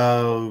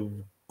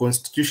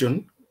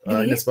constitution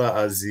as far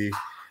as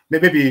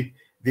maybe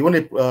the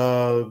only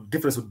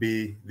difference would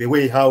be the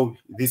way how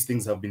these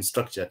things have been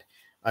structured.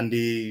 And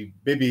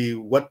maybe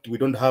what we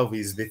don't have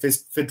is the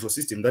federal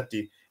system that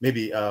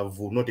maybe I've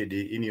noted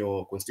in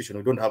your constitution.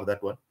 We don't have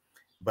that one.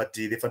 But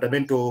the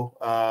fundamental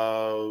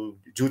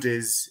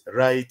duties,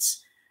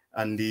 rights,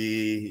 and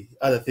the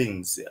other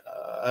things,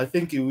 I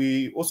think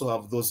we also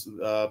have those.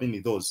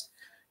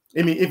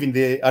 Even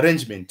the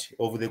arrangement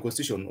of the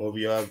constitution of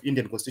your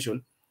Indian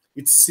constitution,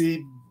 it's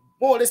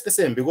more or less the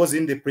same, because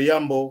in the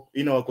preamble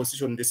in our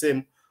constitution, the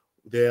same.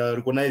 They are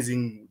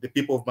recognizing the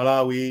people of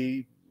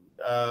Malawi,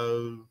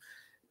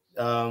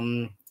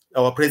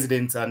 our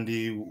president, and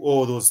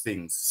all those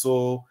things.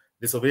 So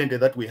the sovereignty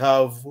that we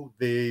have,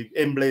 the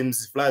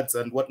emblems, flags,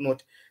 and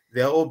whatnot,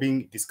 they are all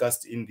being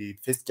discussed in the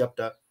first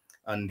chapter.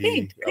 And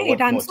great.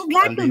 I'm so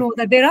glad to know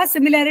that there are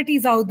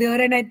similarities out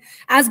there, and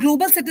as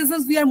global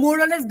citizens, we are more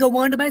or less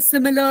governed by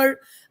similar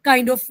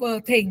kind of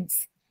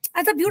things.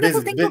 That's a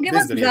beautiful thing to give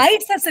us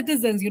rights as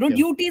citizens.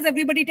 Duties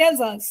everybody tells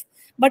us,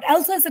 but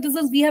also as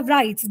citizens we have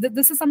rights.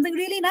 This is something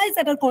really nice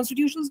that our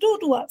constitutions do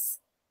to us.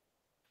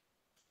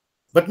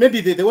 But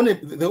maybe the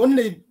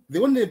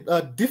only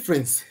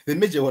difference, the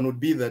major one, would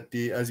be that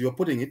as you are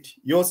putting it,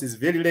 yours is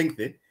very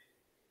lengthy,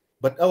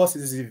 but ours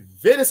is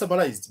very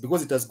summarized,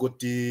 because it has got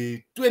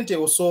 20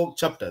 or so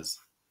chapters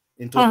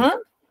in total.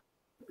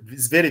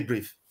 It's very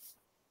brief.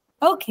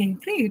 Okay,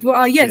 great.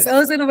 Well, yes,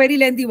 ours is a very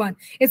lengthy one.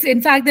 It's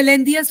in fact the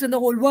lengthiest in the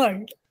whole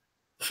world.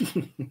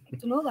 To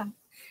know that.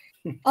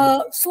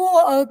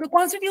 The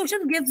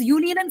constitution gives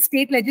union and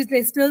state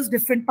legislators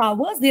different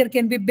powers. There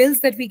can be bills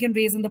that we can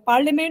raise in the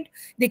parliament.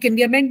 There can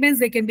be amendments.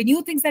 There can be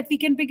new things that we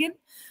can begin.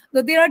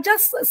 There are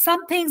just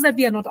some things that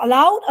we are not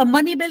allowed. A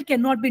money bill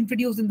cannot be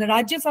introduced in the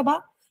Rajya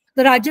Sabha.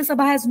 The Rajya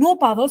Sabha has no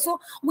power.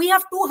 So we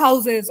have two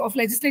houses of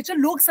legislature,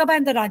 Lok Sabha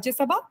and the Rajya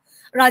Sabha.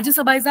 Rajya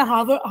Sabha is a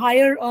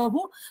higher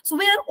so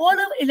where all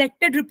our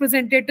elected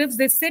representatives,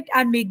 they sit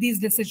and make these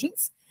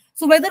decisions.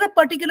 So whether a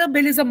particular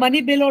bill is a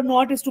money bill or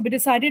not is to be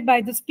decided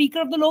by the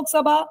Speaker of the Lok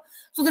Sabha.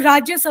 So the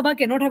Rajya Sabha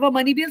cannot have a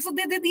money bill. So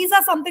these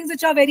are some things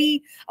which are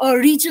very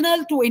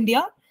regional to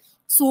India.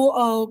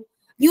 So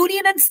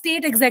union and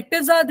state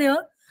executives are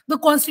there. The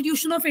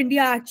Constitution of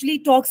India actually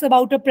talks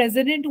about a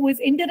president who is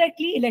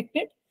indirectly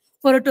elected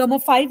for a term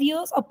of 5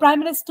 years, a prime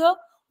minister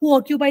who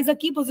occupies a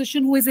key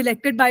position who is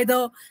elected by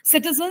the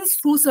citizens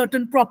through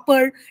certain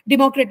proper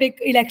democratic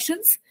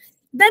elections.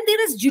 Then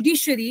there is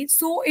judiciary.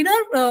 So in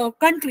our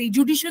country,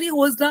 judiciary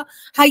holds the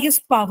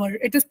highest power.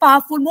 It is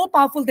powerful, more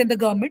powerful than the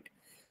government.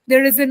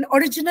 There is an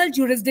original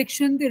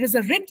jurisdiction, there is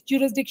a writ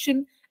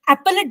jurisdiction,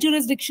 appellate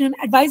jurisdiction,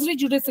 advisory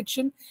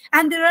jurisdiction,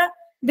 and there are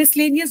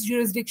miscellaneous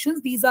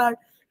jurisdictions. These are,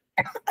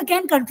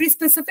 again, country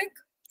specific.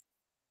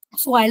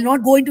 So I'll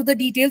not go into the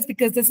details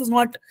because this is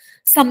not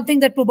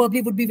something that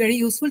probably would be very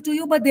useful to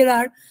you, but there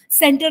are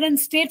center and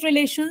state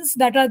relations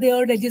that are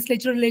there,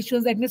 legislature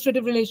relations,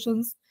 administrative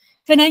relations,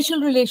 financial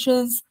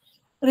relations,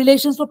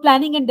 relations for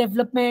planning and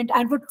development,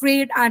 and for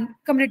trade and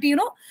community.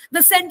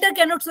 The center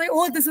cannot say,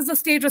 oh, this is a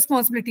state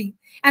responsibility.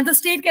 And the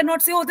state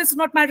cannot say, oh, this is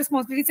not my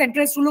responsibility.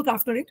 Center has to look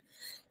after it.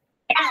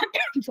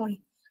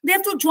 Sorry. They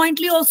have to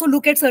jointly also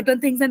look at certain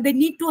things, and they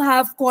need to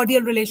have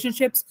cordial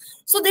relationships.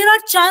 So there are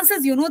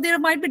chances, there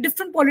might be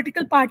different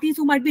political parties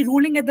who might be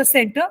ruling at the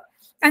center,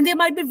 and there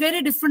might be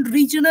very different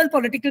regional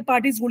political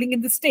parties ruling in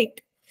the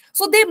state.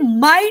 So they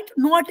might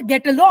not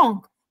get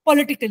along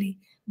politically,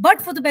 but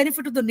for the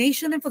benefit of the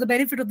nation and for the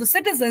benefit of the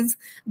citizens,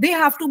 they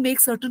have to make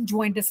certain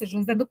joint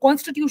decisions, and the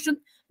Constitution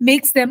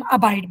makes them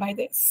abide by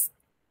this.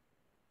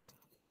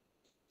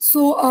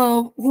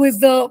 So who is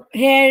the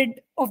head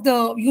of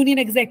the union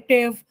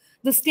executive?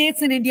 The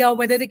states in India,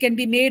 whether they can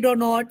be made or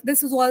not,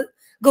 this is all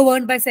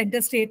governed by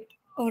center-state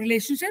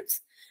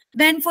relationships.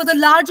 Then for the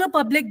larger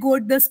public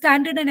good, the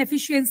standard and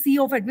efficiency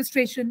of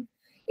administration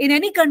in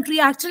any country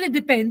actually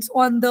depends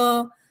on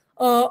the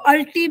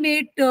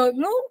ultimate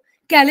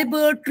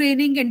caliber,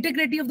 training,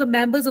 integrity of the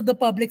members of the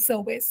public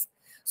service.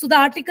 So the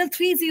Article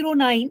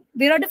 309,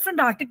 there are different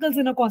articles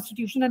in a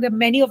constitution, and there are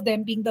many of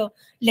them being the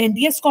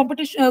lengthiest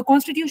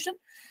constitution.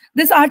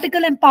 This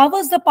article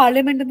empowers the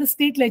parliament and the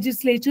state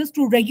legislatures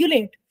to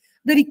regulate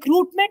the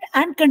recruitment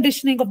and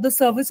conditioning of the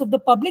service of the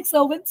public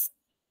servants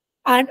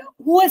and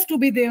who has to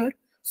be there.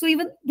 So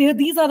even there,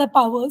 these are the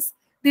powers.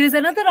 There is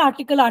another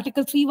article,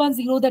 Article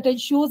 310, that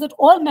ensures that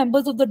all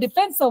members of the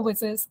defense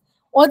services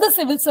or the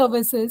civil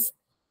services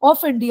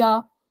of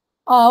India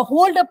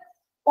hold a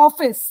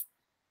office,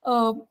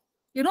 uh,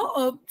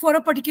 for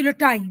a particular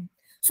time,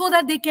 so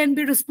that they can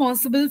be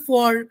responsible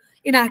for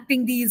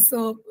enacting these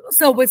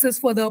services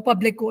for the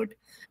public good.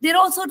 There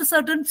are also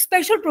certain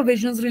special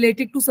provisions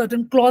related to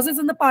certain clauses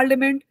in the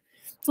parliament.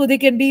 So there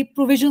can be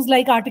provisions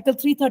like Article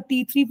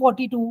 330,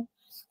 342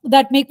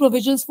 that make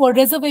provisions for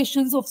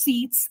reservations of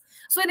seats.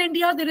 So in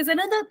India, there is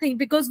another thing,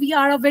 because we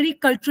are a very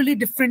culturally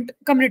different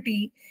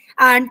community,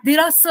 and there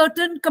are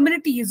certain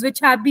communities which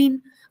have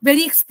been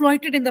very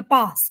exploited in the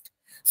past.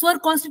 So our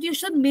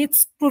constitution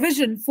makes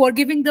provision for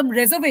giving them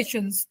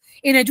reservations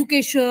in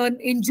education,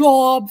 in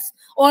jobs,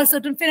 or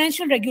certain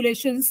financial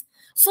regulations,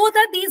 so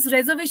that these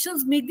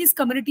reservations make these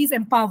communities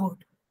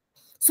empowered.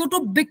 So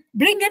to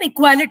bring an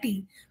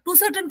equality to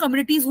certain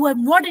communities who have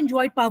not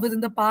enjoyed powers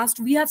in the past,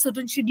 we have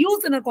certain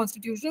schedules in our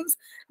constitutions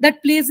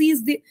that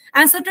places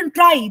and certain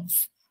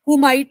tribes who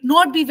might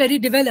not be very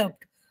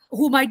developed,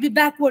 who might be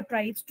backward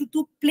tribes,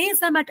 to place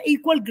them at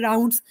equal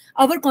grounds.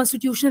 Our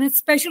constitution has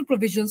special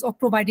provisions of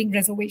providing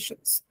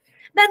reservations.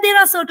 Then there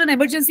are certain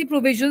emergency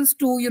provisions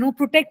to,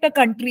 protect a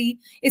country,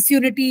 its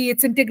unity,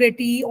 its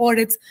integrity, or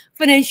its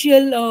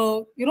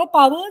financial,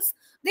 powers.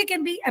 There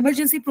can be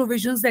emergency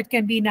provisions that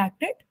can be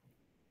enacted.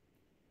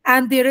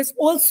 And there is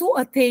also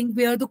a thing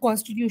where the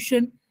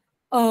constitution,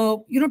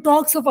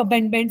 talks of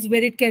amendments,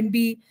 where it can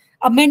be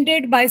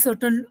amended by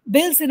certain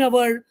bills in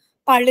our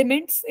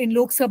parliaments, in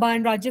Lok Sabha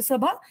and Rajya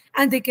Sabha,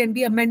 and there can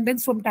be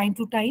amendments from time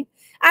to time.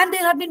 And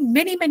there have been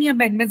many, many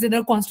amendments in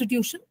our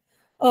constitution.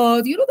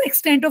 The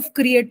extent of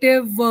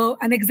creative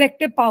and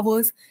executive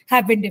powers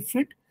have been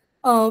different.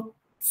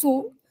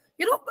 So,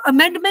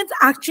 amendments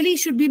actually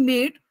should be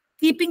made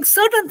keeping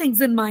certain things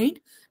in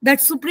mind,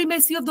 that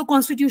supremacy of the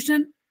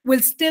constitution will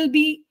still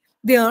be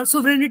there,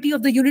 sovereignty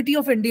of the unity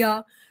of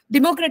India, the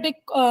democratic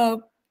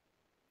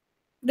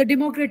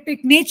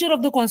nature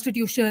of the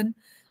constitution,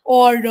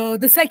 or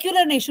the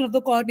secular nature of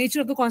the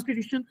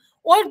constitution.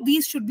 All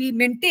these should be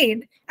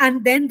maintained,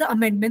 and then the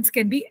amendments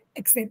can be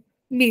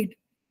made.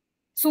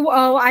 So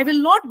I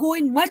will not go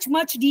in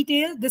much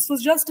detail. This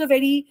was just a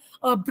very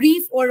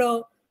brief or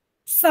a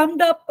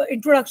summed up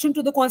introduction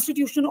to the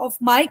constitution of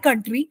my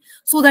country,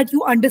 so that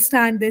you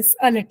understand this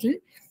a little.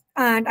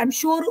 And I'm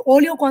sure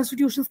all your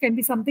constitutions can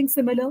be something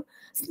similar.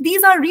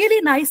 These are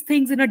really nice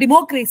things in a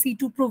democracy,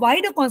 to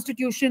provide a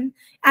constitution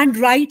and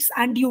rights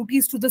and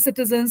duties to the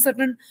citizens,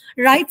 certain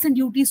rights and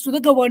duties to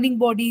the governing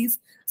bodies,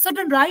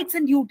 certain rights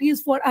and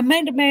duties for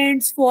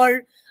amendments,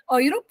 for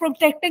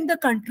protecting the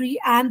country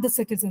and the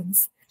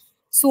citizens.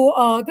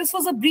 So this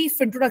was a brief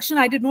introduction.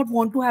 I did not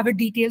want to have a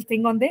detailed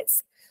thing on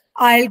this.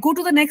 I'll go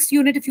to the next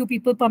unit if you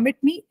people permit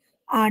me.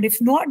 And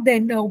if not,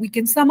 then we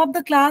can sum up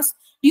the class.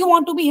 Do you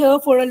want to be here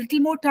for a little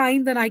more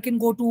time? Then I can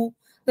go to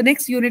the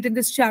next unit in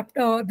this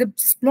chapter,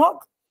 this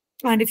block.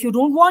 And if you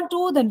don't want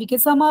to, then we can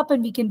sum up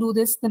and we can do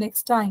this the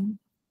next time.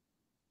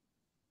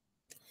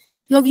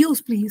 Your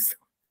views, please.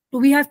 Do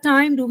we have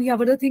time? Do we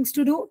have other things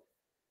to do?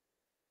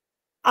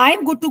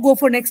 I'm good to go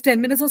for next 10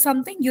 minutes or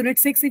something. Unit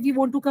 6, if you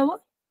want to cover.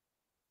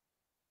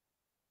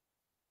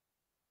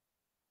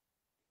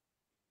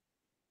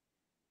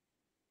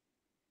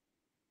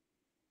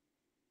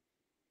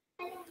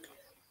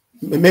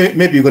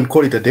 Maybe you can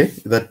call it a day,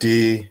 that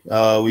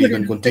we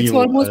can continue. It's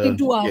almost been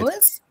 2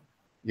 hours.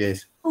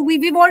 Yes.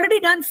 We've already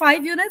done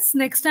 5 units.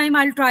 Next time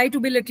I'll try to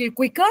be a little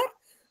quicker.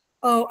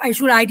 I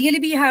should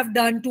ideally have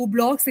done 2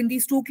 blocks in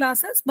these 2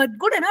 classes, but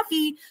good enough.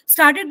 We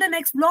started the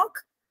next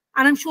block,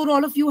 and I'm sure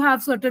all of you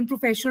have certain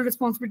professional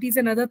responsibilities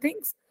and other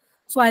things.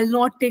 So I'll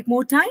not take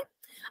more time.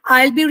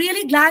 I'll be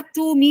really glad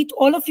to meet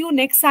all of you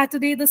next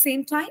Saturday at the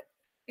same time.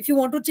 If you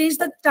want to change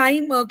the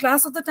time,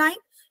 class of the time,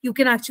 you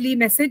can actually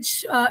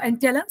message and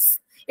tell us.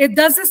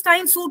 Does this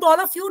time suit all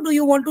of you? Do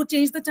you want to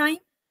change the time?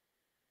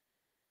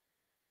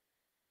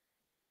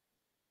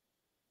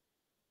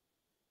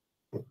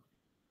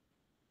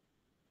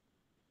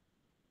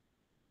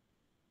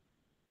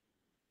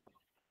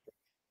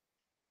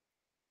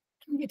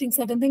 I'm getting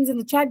certain things in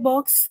the chat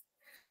box.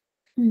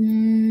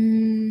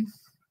 Everything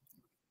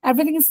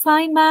is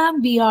fine,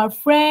 ma'am. We are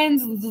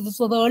friends.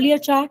 So the earlier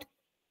chat.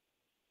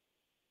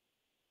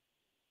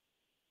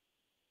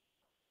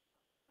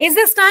 Is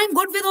this time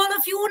good with all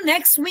of you?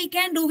 Next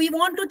weekend, do we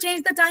want to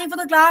change the time for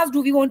the class?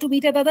 Do we want to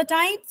meet at other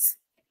times?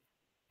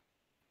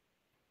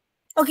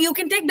 Okay, you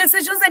can take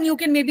decisions, and you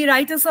can maybe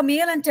write us a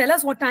mail and tell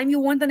us what time you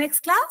want the next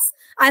class.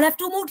 I'll have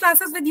 2 more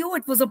classes with you.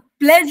 It was a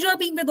pleasure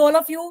being with all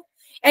of you.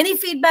 Any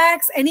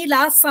feedbacks, any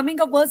last summing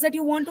of words that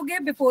you want to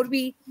give before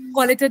we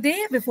call it a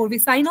day, before we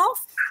sign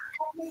off?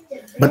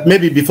 But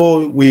maybe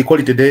before we call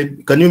it a day,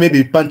 can you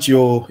maybe punch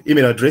your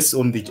email address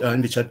on the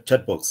in the chat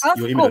box?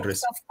 Your email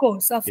address. Of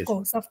course.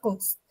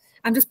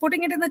 I'm just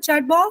putting it in the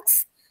chat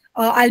box.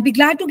 I'll be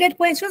glad to get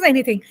questions,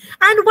 anything.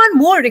 And one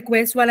more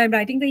request while I'm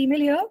writing the email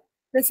here.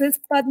 This is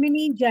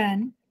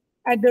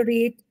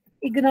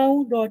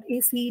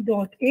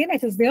padminijan@ignau.ac.in.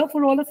 It is there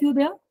for all of you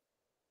there.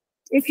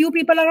 If you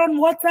people are on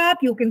WhatsApp,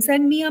 you can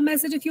send me a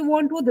message if you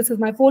want to. This is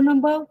my phone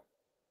number.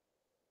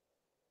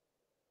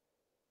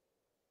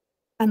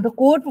 And the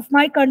code of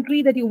my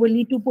country that you will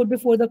need to put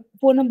before the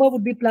phone number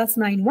would be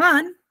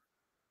 +91.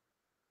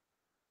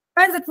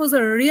 Guys, it was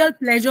a real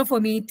pleasure for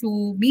me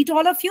to meet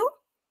all of you.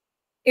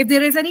 If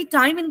there is any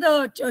time in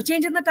the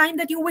change in the time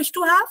that you wish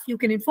to have, you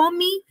can inform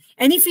me.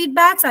 Any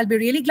feedbacks, I'll be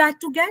really glad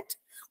to get.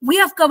 We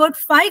have covered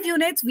 5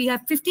 units. We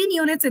have 15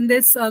 units in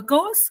this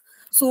course.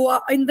 So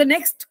in the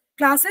next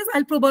classes,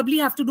 I'll probably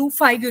have to do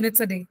 5 units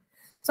a day.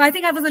 So I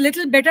think I was a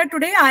little better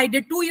today. I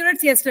did 2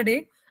 units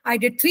yesterday. I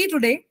did 3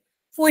 today.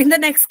 So in the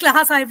next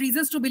class, I have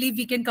reasons to believe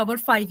we can cover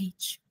 5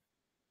 each.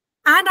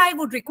 And I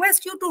would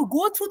request you to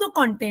go through the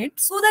content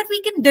so that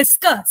we can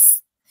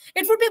discuss.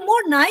 It would be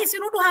more nice,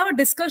 to have a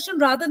discussion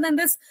rather than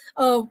this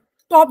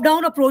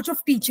top-down approach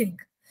of teaching.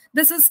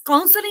 This is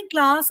counseling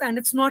class and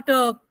it's not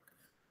a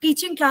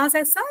teaching class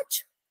as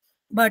such.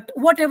 But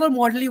whatever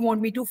model you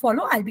want me to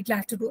follow, I'll be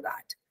glad to do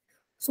that.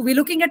 So we're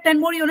looking at 10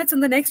 more units in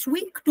the next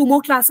week, 2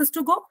 more classes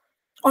to go,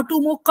 or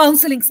 2 more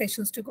counseling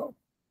sessions to go.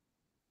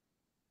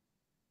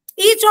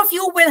 Each of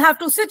you will have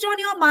to switch on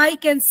your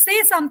mic and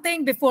say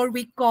something before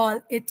we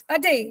call it a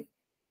day.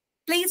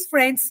 Please,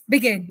 friends,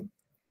 begin.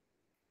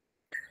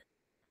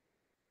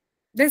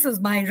 This is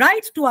my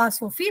right to ask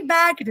for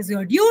feedback. It is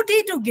your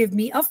duty to give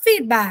me a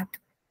feedback.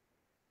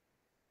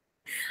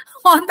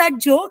 On that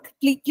joke,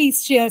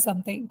 please share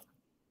something.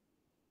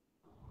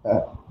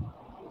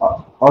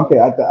 Okay,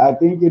 I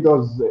think it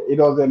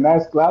was a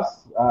nice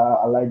class,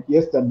 like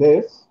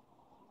yesterday's.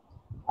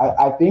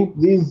 I think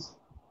this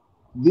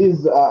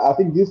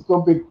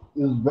topic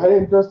is very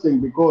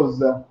interesting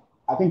because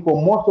I think for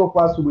most of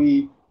us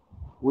we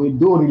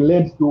do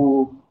relate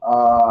to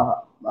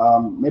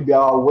maybe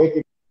our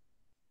working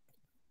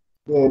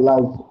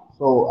life.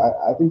 So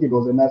I think it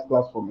was a nice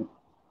class for me.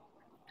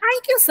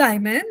 Thank you,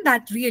 Simon.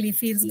 That really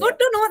feels good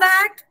to know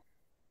that.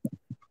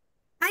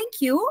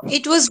 Thank you.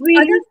 It was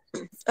really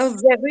a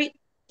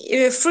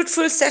very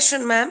fruitful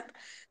session, ma'am.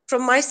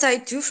 From my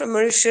side too, from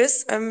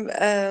Mauritius,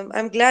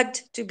 I'm glad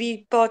to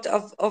be part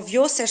of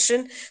your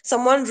session.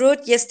 Someone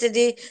wrote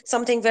yesterday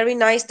something very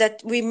nice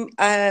that we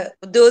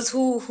those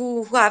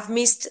who have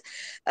missed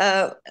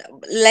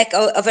like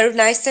a very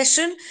nice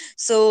session.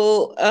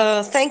 So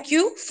thank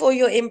you for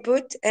your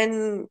input,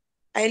 and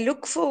I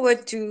look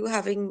forward to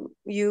having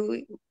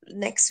you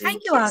next week.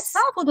 Thank you, Asa,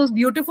 for those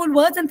beautiful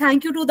words, and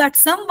thank you to that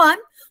someone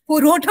who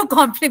wrote a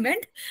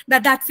compliment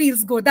that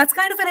feels good. That's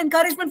kind of an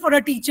encouragement for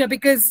a teacher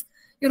because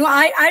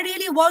I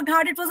really worked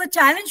hard. It was a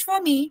challenge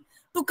for me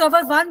to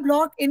cover one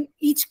block in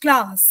each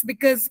class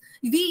because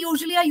we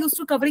usually are used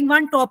to covering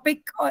one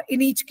topic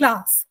in each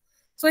class.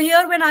 So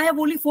here, when I have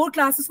only 4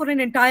 classes for an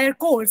entire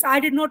course,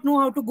 I did not know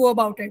how to go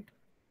about it.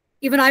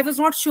 Even I was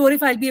not sure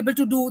if I'll be able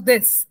to do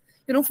this.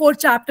 4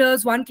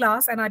 chapters, 1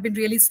 class, and I've been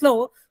really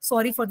slow.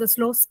 Sorry for the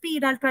slow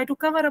speed. I'll try to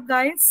cover up,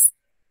 guys.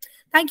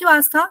 Thank you,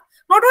 Astha.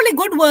 Not only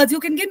good words, you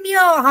can give me a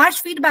harsh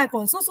feedback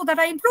also so that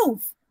I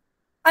improve.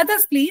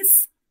 Others,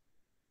 please.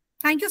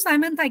 Thank you,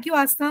 Simon. Thank you,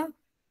 Astha.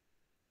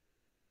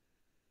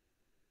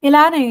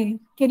 Ilane,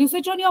 can you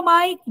switch on your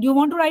mic? Do you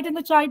want to write in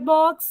the chat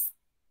box?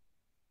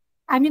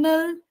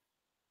 Aminal,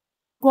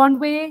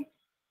 Gondway.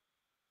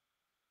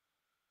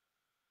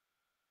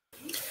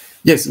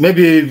 Yes,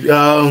 maybe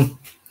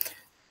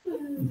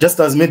just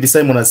as maybe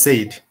Simon has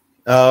said,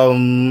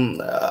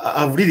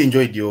 I've really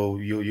enjoyed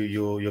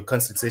your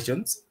counseling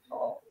sessions,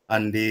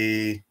 and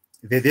they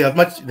are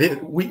much.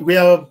 We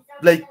are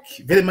like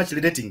very much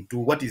relating to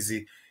what is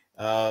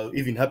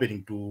even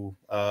happening to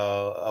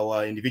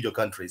our individual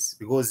countries,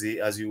 because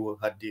as you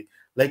had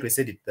likely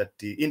said it, that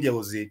India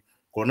was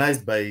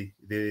colonized by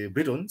the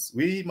Britons.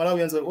 We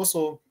Malawians are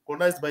also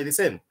colonized by the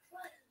same.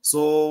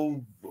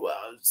 So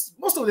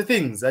most of the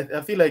things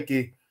I feel like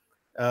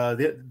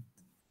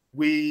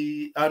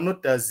we are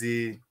not as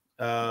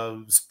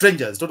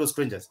strangers, total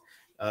strangers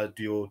to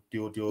your.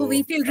 So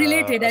we feel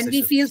related and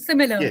we feel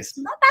similar. Yes,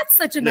 that's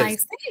such a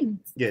nice thing.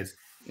 Yes,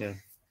 yeah.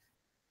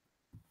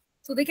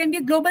 So there can be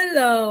a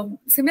global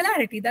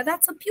similarity.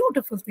 That's a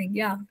beautiful thing.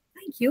 Yeah,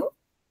 thank you.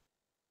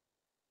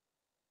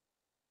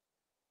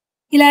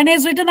 Ilane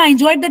has written, I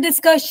enjoyed the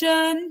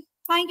discussion.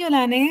 Thank you,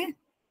 Ilane.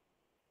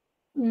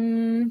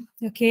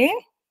 Okay.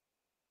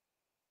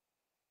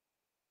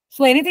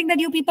 So anything that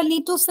you people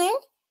need to say?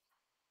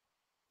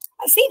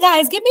 See,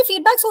 guys, give me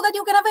feedback so that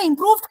you can have an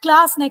improved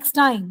class next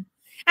time.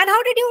 And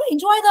how did you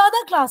enjoy the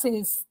other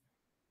classes?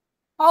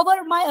 How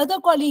were my other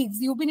colleagues?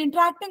 You've been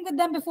interacting with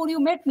them before you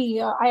met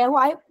me.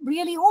 I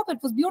really hope it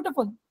was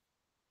beautiful.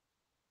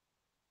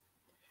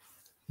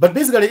 But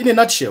basically, in a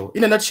nutshell,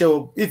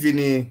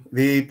 even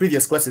the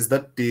previous classes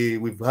that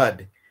we've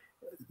had,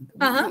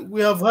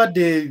 we have had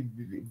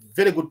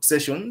very good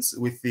sessions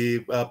with the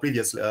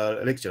previous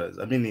lecturers.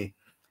 I mean,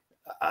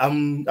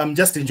 I'm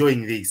just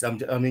enjoying this.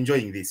 I'm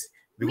enjoying this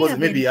because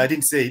maybe I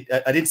didn't say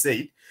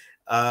it.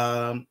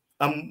 I'm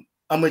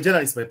a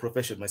journalist by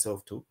profession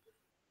myself too,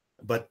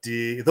 but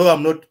though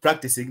I'm not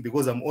practicing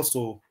because I'm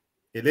also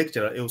a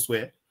lecturer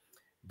elsewhere,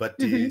 but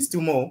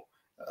still more,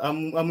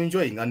 I'm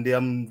enjoying, and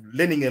I'm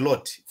learning a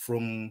lot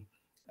from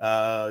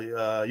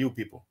you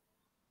people.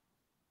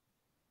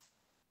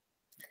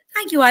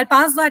 Thank you. I'll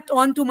pass that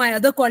on to my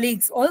other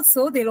colleagues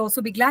also. They'll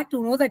also be glad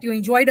to know that you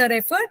enjoyed our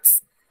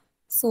efforts.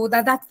 So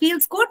that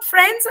feels good,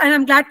 friends. And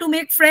I'm glad to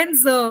make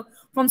friends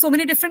from so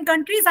many different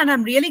countries. And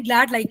I'm really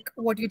glad, like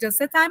what you just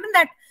said, Simon,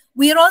 that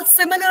we are all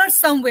similar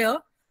somewhere.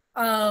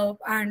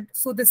 And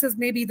so this is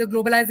maybe the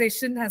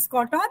globalization has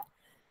caught on.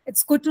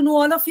 It's good to know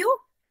all of you.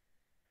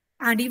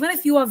 And even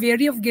if you are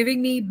wary of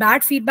giving me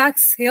bad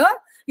feedbacks here,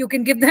 you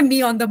can give them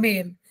me on the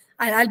mail.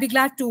 I'll be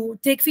glad to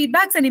take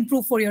feedbacks and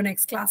improve for your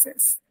next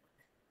classes.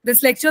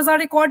 These lectures are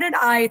recorded.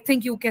 I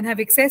think you can have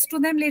access to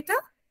them later.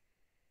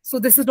 So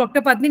this is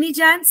Dr. Padmini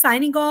Jain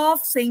signing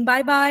off, saying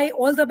bye-bye.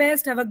 All the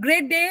best. Have a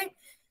great day.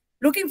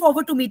 Looking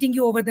forward to meeting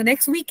you over the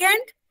next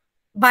weekend.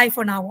 Bye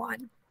for now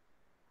on.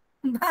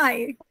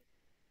 Bye.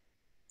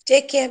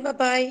 Take care.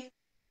 Bye-bye.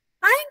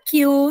 Thank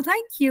you.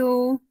 Thank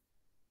you.